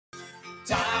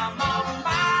 Time on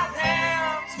my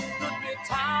hands, could be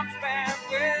time spent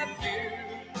with you,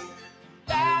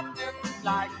 laughing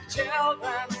like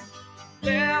children,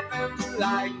 living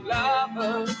like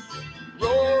lovers,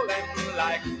 rolling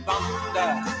like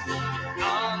thunder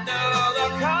under the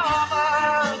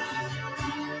covers.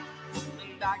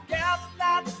 And I guess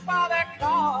that's why they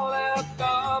call it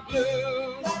the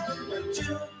blues.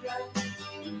 Children,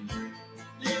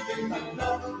 living like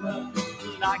lovers.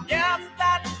 And I guess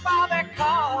that's why they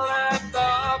call it the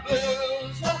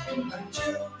blues. Talking like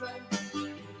children,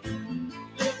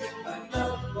 living like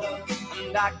lovers.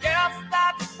 And I guess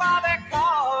that's why they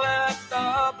call it the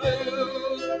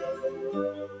blues.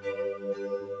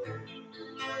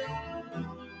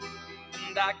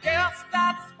 And I guess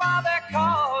that's why they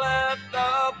call it the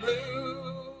blues.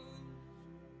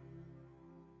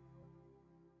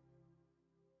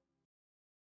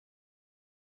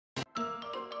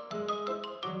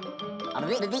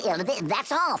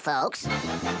 That's all, folks.